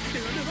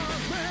 Stealing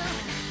people's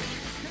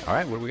mail. All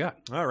right. What do we got?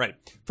 All right.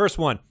 First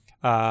one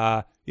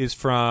is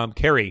from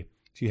Carrie.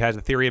 She has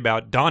a theory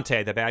about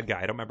Dante, the bad guy.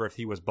 I don't remember if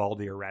he was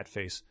Baldy or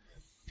Ratface.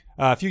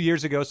 A few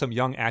years ago, some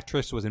young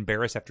actress was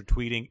embarrassed after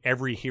tweeting,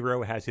 "Every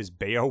hero has his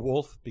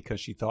Beowulf,"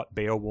 because she thought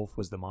Beowulf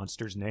was the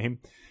monster's name.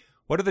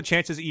 What are the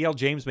chances E.L.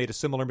 James made a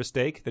similar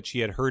mistake, that she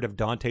had heard of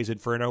Dante's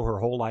Inferno her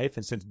whole life,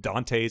 and since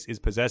Dante's is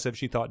possessive,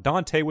 she thought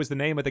Dante was the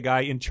name of the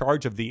guy in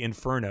charge of the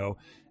Inferno,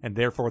 and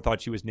therefore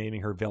thought she was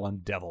naming her villain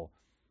Devil.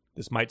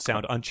 This might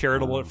sound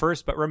uncharitable at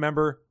first, but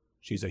remember,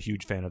 she's a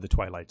huge fan of the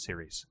Twilight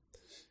series.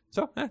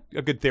 So, a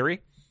good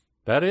theory.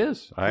 That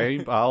is.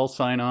 I'll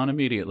sign on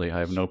immediately. I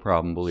have no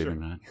problem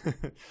believing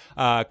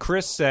that.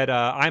 Chris said,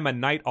 I'm a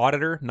night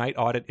auditor. Night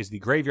audit is the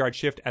graveyard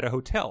shift at a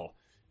hotel.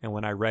 And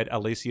when I read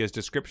Alicia's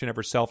description of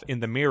herself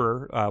in the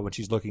mirror, when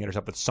she's looking at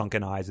herself with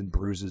sunken eyes and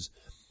bruises,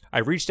 I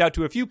reached out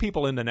to a few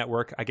people in the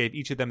network. I gave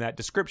each of them that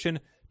description,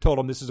 told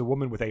them this is a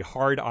woman with a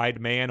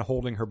hard-eyed man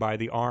holding her by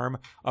the arm.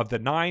 Of the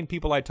 9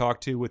 people I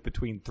talked to with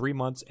between 3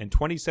 months and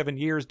 27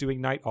 years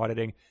doing night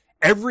auditing,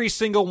 every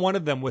single one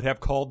of them would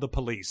have called the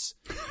police.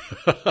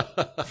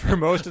 For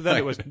most of them,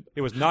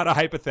 it was not a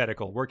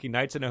hypothetical. Working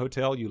nights in a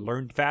hotel, you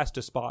learned fast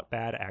to spot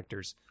bad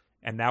actors.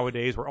 And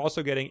nowadays, we're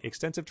also getting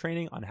extensive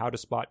training on how to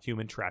spot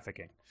human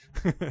trafficking.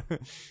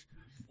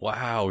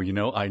 Wow,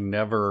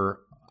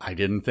 I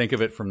didn't think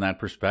of it from that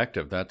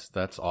perspective.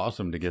 That's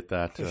awesome to get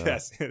that.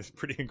 Yes, it's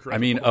pretty incredible. I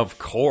mean, of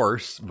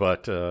course,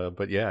 but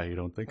yeah, you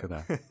don't think of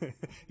that.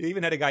 You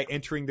even had a guy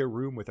entering their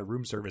room with a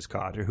room service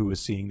card who was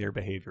seeing their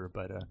behavior.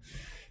 But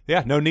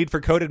yeah, no need for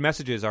coded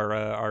messages.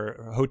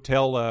 Our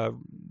hotel,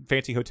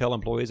 fancy hotel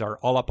employees are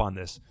all up on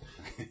this.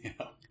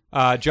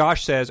 Yeah.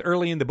 Josh says,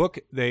 early in the book,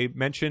 they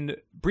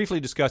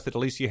briefly discussed that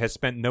Alicia has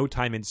spent no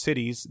time in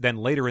cities. Then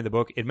later in the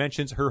book, it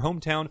mentions her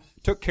hometown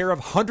took care of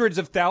hundreds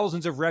of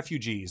thousands of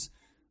refugees.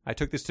 I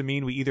took this to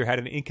mean we either had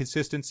an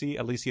inconsistency,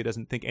 Alicia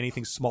doesn't think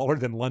anything smaller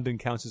than London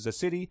counts as a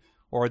city,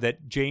 or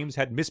that James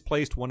had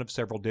misplaced one of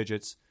several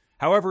digits.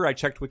 However, I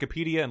checked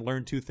Wikipedia and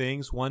learned 2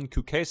 things. 1,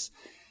 Kukes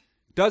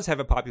does have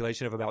a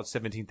population of about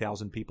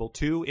 17,000 people.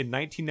 2, in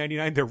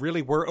 1999, there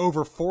really were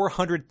over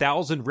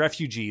 400,000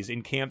 refugees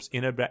in camps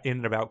in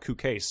and about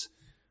Kukes.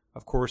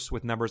 Of course,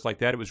 with numbers like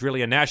that, it was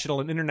really a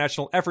national and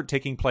international effort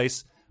taking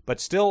place,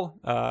 but still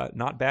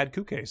not bad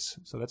Kukes.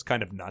 So that's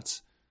kind of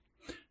nuts.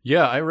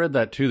 Yeah, I read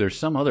that too. There's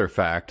some other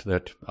fact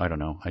that, I don't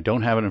know, I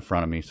don't have it in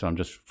front of me, so I'm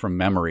just from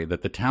memory,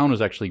 that the town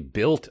was actually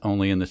built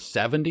only in the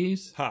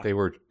 70s. Huh. They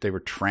were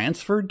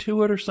transferred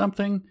to it or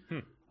something.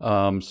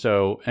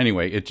 So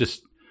anyway, it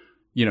just,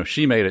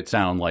 she made it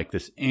sound like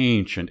this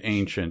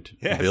ancient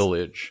yes.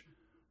 village.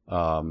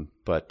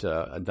 But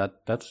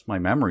that's my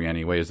memory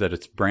anyway, is that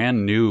it's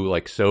brand new,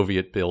 like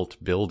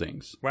Soviet-built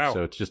buildings. Wow.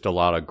 So it's just a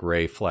lot of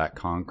gray, flat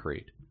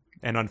concrete.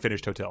 And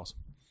unfinished hotels.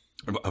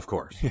 Of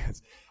course.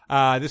 Yes.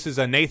 This is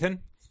Nathan.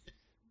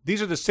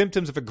 These are the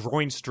symptoms of a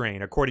groin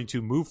strain, according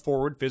to Move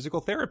Forward Physical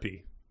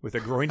Therapy. With a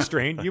groin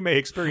strain, you may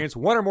experience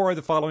one or more of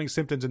the following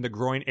symptoms in the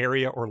groin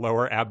area or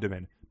lower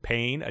abdomen.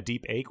 Pain, a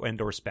deep ache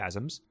and/or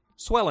spasms,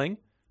 swelling,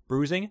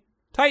 bruising,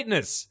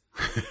 tightness.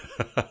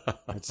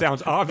 It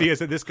sounds obvious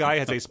that this guy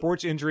has a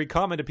sports injury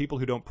common to people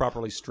who don't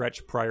properly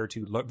stretch prior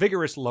to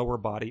vigorous lower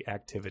body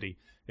activity.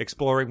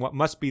 Exploring what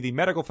must be the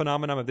medical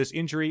phenomenon of this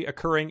injury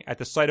occurring at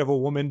the sight of a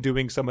woman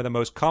doing some of the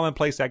most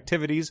commonplace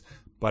activities,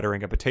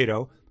 buttering a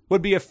potato,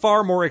 would be a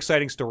far more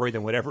exciting story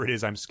than whatever it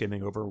is I'm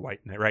skimming over right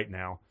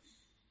now.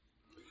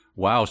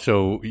 Wow.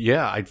 So,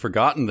 yeah, I'd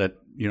forgotten that,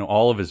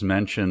 all of his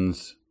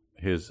mentions,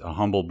 his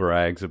humble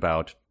brags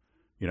about,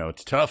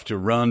 it's tough to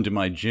run to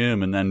my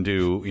gym and then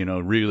do,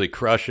 really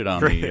crush it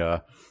on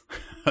the,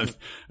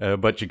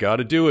 but you got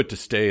to do it to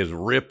stay as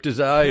ripped as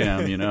I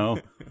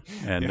am,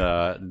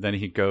 And then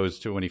he goes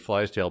to, when he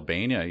flies to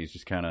Albania, he's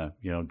just kind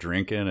of,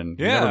 drinking, and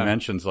he never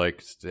mentions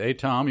like, hey,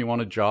 Tom, you want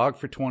to jog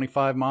for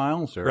 25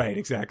 miles? Or... Right,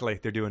 exactly.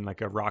 They're doing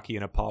like a Rocky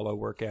and Apollo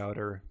workout,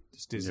 or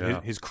just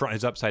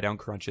his upside down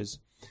crunches.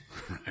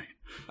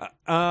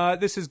 Right.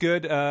 This is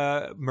good.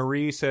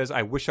 Marie says,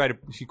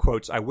 she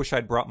quotes, I wish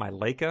I'd brought my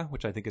Leica,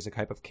 which I think is a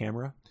type of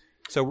camera.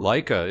 So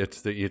Leica,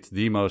 it's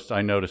the most,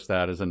 I noticed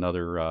that as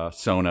another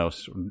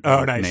Sonos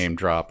nice. Name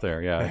drop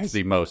there. Yeah, nice. It's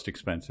the most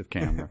expensive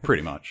camera,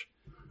 pretty much.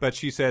 But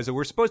she says,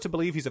 we're supposed to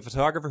believe he's a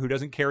photographer who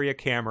doesn't carry a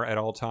camera at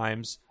all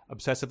times,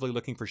 obsessively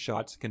looking for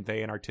shots to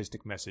convey an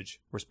artistic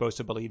message. We're supposed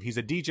to believe he's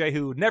a DJ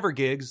who never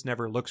gigs,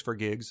 never looks for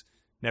gigs,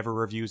 never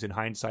reviews in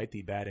hindsight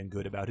the bad and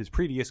good about his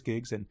previous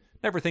gigs, and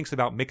never thinks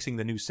about mixing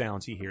the new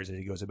sounds he hears as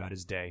he goes about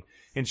his day.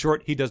 In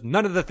short, he does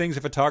none of the things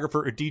a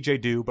photographer or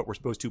DJ do, but we're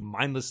supposed to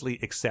mindlessly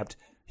accept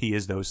he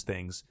is those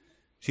things.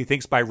 She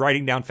thinks by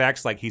writing down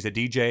facts like he's a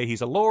DJ,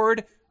 he's a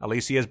lord,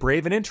 Alicia is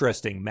brave and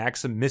interesting,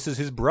 Maxim misses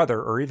his brother,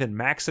 or even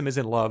Maxim is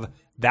in love,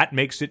 that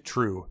makes it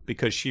true.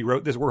 Because she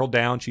wrote this world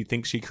down, she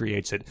thinks she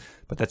creates it.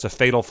 But that's a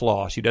fatal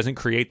flaw. She doesn't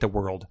create the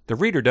world. The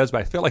reader does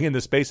by filling in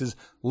the spaces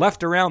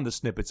left around the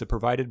snippets of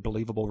provided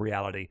believable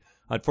reality.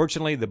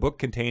 Unfortunately, the book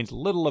contains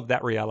little of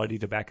that reality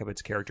to back up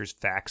its characters'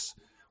 facts.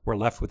 We're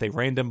left with a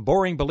random,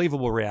 boring,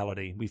 believable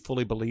reality. We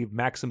fully believe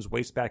Maxim's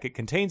wastebasket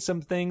contains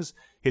some things,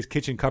 his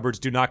kitchen cupboards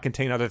do not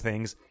contain other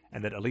things,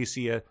 and that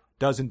Alicia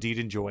does indeed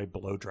enjoy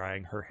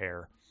blow-drying her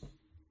hair.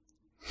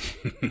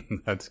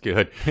 That's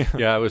good.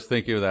 Yeah, I was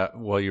thinking of that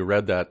while you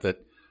read that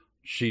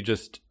she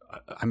just,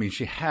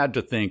 she had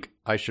to think,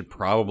 I should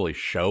probably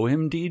show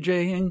him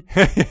DJing.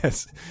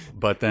 Yes.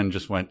 But then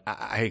just went,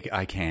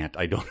 I can't.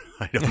 I don't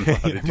know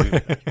how to do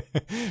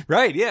that.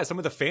 Right, yeah. Some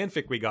of the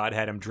fanfic we got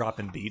had him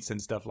dropping beats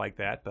and stuff like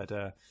that,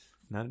 but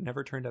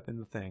never turned up in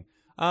the thing.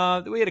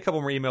 We had a couple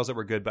more emails that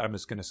were good, but I'm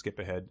just going to skip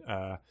ahead.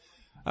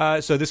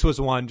 So this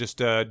was one,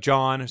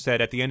 John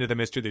said, at the end of the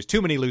mystery, there's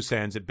too many loose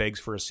ends. It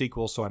begs for a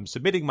sequel, so I'm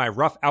submitting my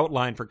rough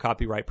outline for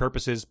copyright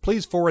purposes.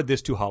 Please forward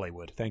this to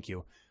Hollywood. Thank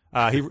you.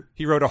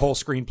 He wrote a whole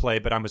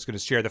screenplay, but I'm just going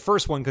to share the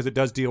first one because it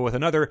does deal with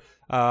another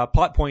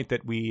plot point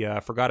that we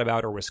forgot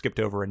about or was skipped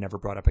over and never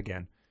brought up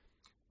again.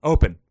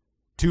 Open.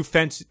 Two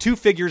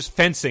figures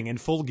fencing in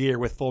full gear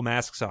with full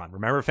masks on.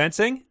 Remember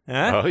fencing?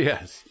 Huh? Oh,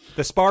 yes.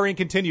 The sparring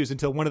continues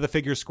until one of the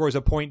figures scores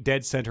a point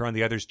dead center on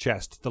the other's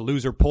chest. The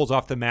loser pulls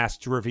off the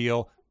mask to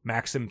reveal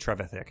Maxim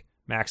Trevithick.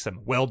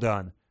 Maxim, well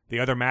done. The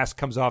other mask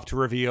comes off to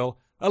reveal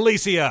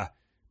Alicia.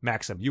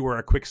 Maxim, you were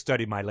a quick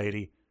study, my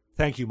lady.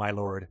 Thank you, my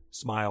lord.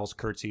 Smiles,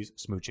 curtsies,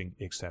 smooching,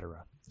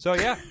 etc. So,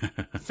 yeah,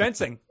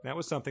 fencing. That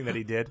was something that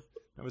he did.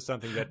 That was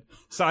something that...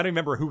 So I don't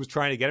remember who was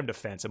trying to get him to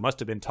fence. It must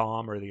have been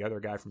Tom or the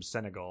other guy from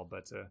Senegal.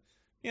 But,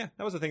 yeah,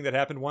 that was a thing that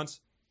happened once.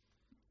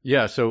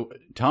 Yeah, so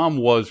Tom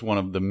was one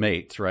of the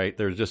mates, right?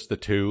 There's just the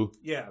two.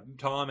 Yeah,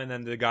 Tom and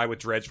then the guy with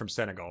dreads from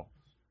Senegal.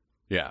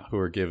 Yeah, who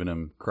are giving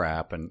him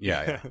crap. And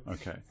yeah,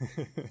 okay.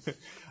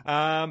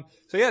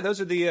 So, yeah, those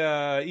are the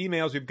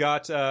emails we've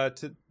got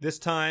to this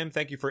time.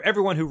 Thank you for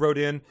everyone who wrote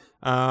in.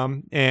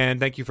 And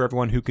thank you for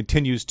everyone who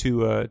continues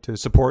to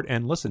support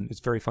and listen.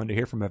 It's very fun to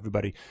hear from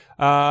everybody.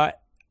 I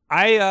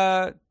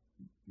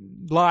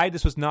lied.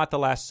 This was not the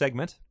last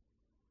segment.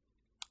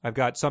 I've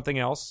got something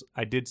else.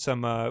 I did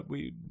some. I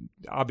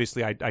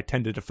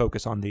tended to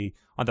focus on the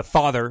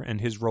father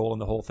and his role in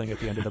the whole thing at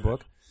the end of the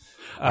book.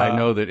 I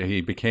know that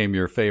he became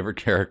your favorite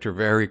character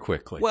very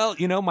quickly. Well,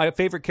 my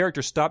favorite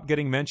character stopped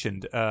getting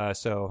mentioned,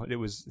 so it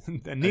was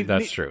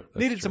that's true.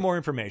 Needed some more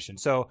information.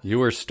 So you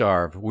were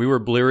starved. We were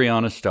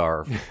Bliriana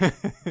starved.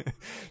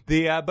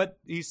 But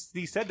he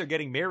said they're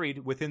getting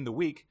married within the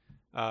week.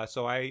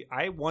 So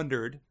I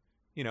wondered.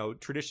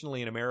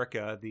 Traditionally in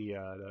America,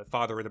 the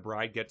father of the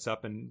bride gets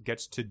up and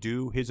gets to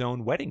do his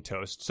own wedding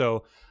toast.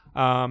 So,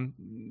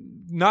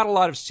 not a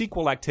lot of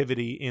sequel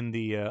activity in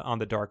the on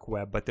the dark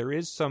web, but there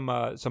is some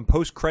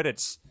post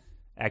credits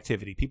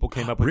activity. People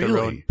came up with their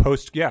own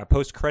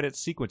post credits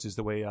sequences,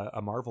 the way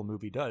a Marvel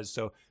movie does.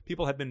 So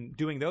people have been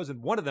doing those,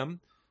 and one of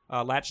them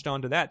latched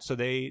onto that. So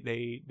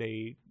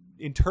they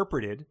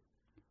interpreted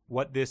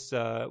what this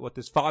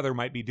father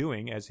might be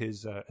doing as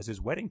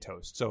his wedding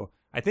toast. So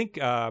I think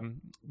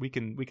we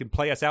can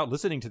play us out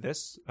listening to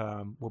this.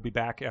 We'll be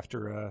back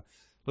after a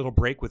little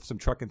break with some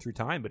Trucking Through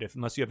Time. But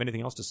unless you have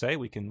anything else to say,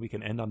 we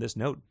can end on this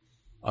note.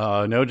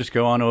 No, just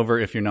go on over.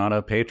 If you're not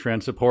a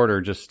Patreon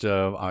supporter, just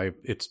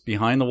it's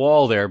behind the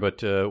wall there.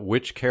 But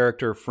which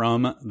character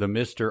from the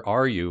Mister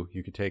are you?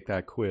 You could take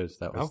that quiz.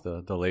 That was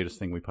the latest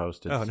thing we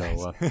posted. Oh,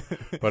 so, nice.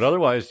 But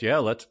otherwise, yeah,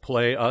 let's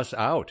play us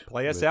out.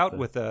 Play us out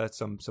with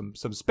some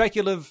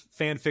speculative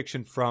fan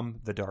fiction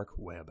from the dark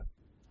web.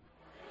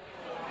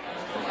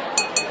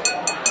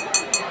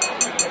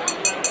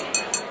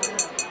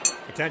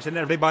 Attention,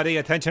 everybody!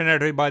 Attention,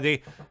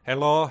 everybody!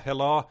 Hello!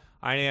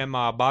 I am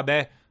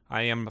Bobby.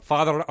 I am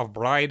father of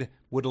bride,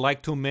 would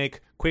like to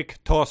make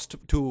quick toast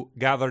to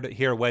gathered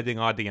here wedding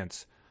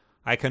audience.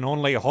 I can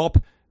only hope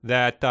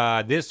that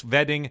this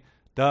wedding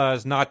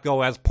does not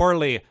go as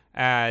poorly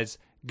as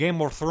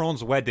Game of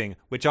Thrones wedding,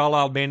 which all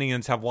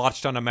Albanians have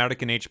watched on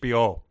American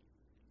HBO.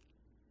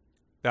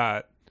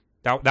 That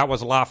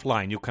was a laugh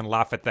line. You can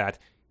laugh at that.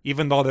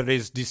 Even though there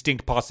is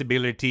distinct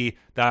possibility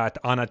that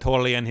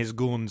Anatoly and his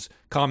goons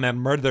come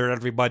and murder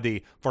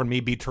everybody for me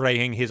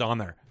betraying his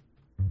honor.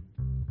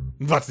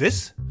 What's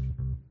this?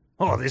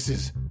 Oh, this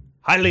is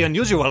highly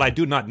unusual. I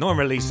do not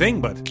normally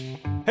sing, but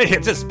hey,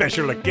 it's a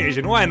special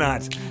occasion. Why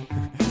not?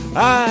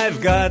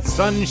 I've got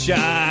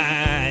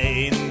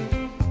sunshine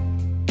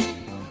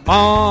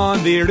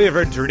on the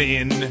river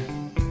Drin.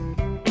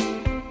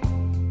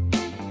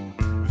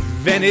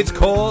 When it's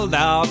cold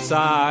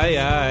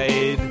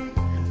outside,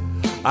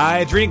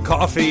 I drink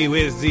coffee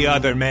with the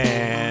other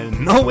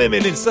man. No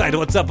women inside.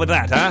 What's up with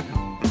that, huh?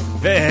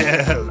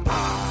 Well,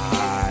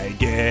 I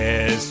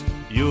guess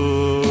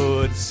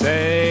you'd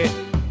say,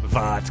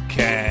 what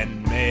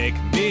can make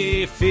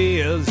me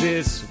feel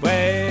this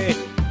way?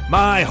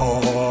 My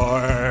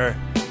whore.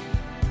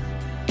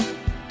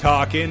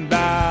 Talking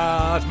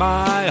about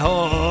my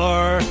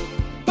whore.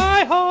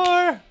 My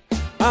whore.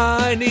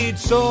 I need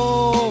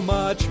so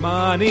much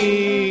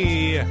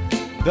money.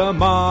 The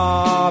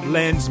mob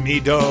lends me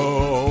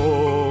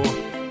dough.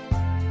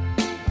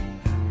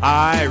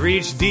 I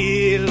reach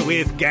deal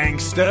with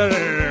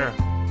gangster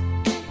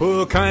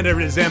who kinda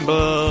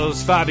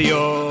resembles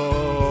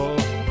Fabio.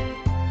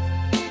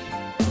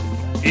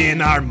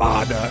 In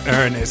Armada,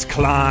 Ernest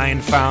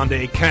Klein found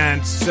a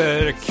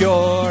cancer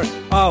cure.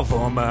 A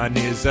woman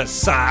is a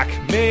sack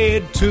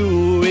made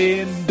to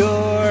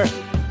endure.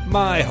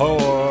 My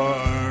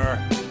whore.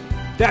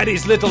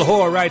 Daddy's little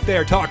whore right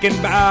there talking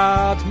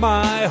about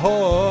my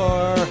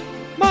whore.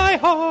 My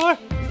whore.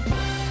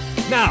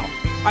 Now,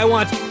 I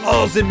want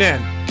all the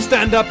men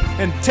stand up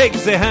and take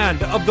the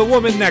hand of the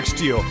woman next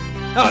to you.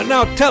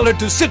 Now tell her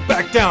to sit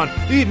back down.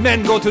 You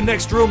men go to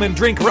next room and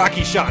drink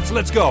Rocky shots.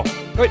 Let's go.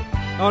 Wait.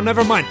 Oh,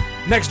 never mind.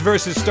 Next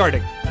verse is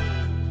starting.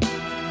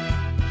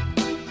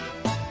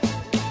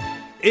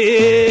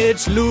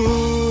 It's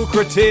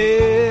lucrative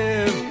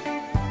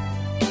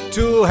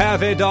to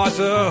have a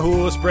daughter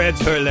who spreads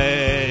her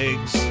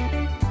legs.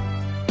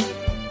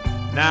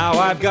 Now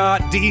I've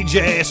got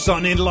DJ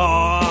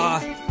son-in-law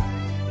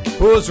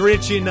who's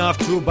rich enough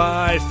to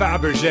buy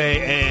Fabergé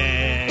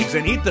eggs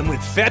and eat them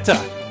with feta.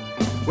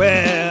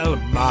 Well,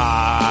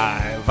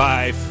 my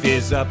wife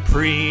is a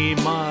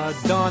prima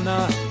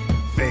donna.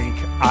 Think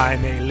I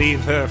may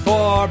leave her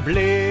for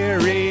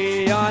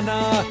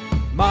Blériana,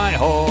 my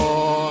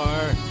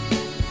whore.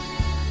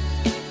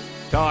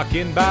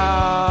 Talking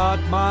about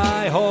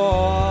my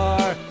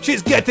whore.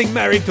 She's getting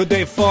married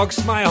today,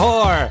 folks, my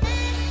whore.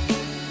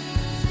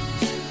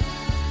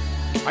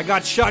 I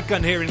got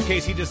shotgun here in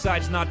case he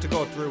decides not to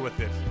go through with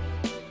this.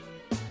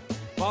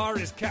 Bar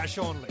is cash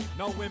only.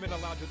 No women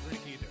allowed to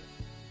drink either.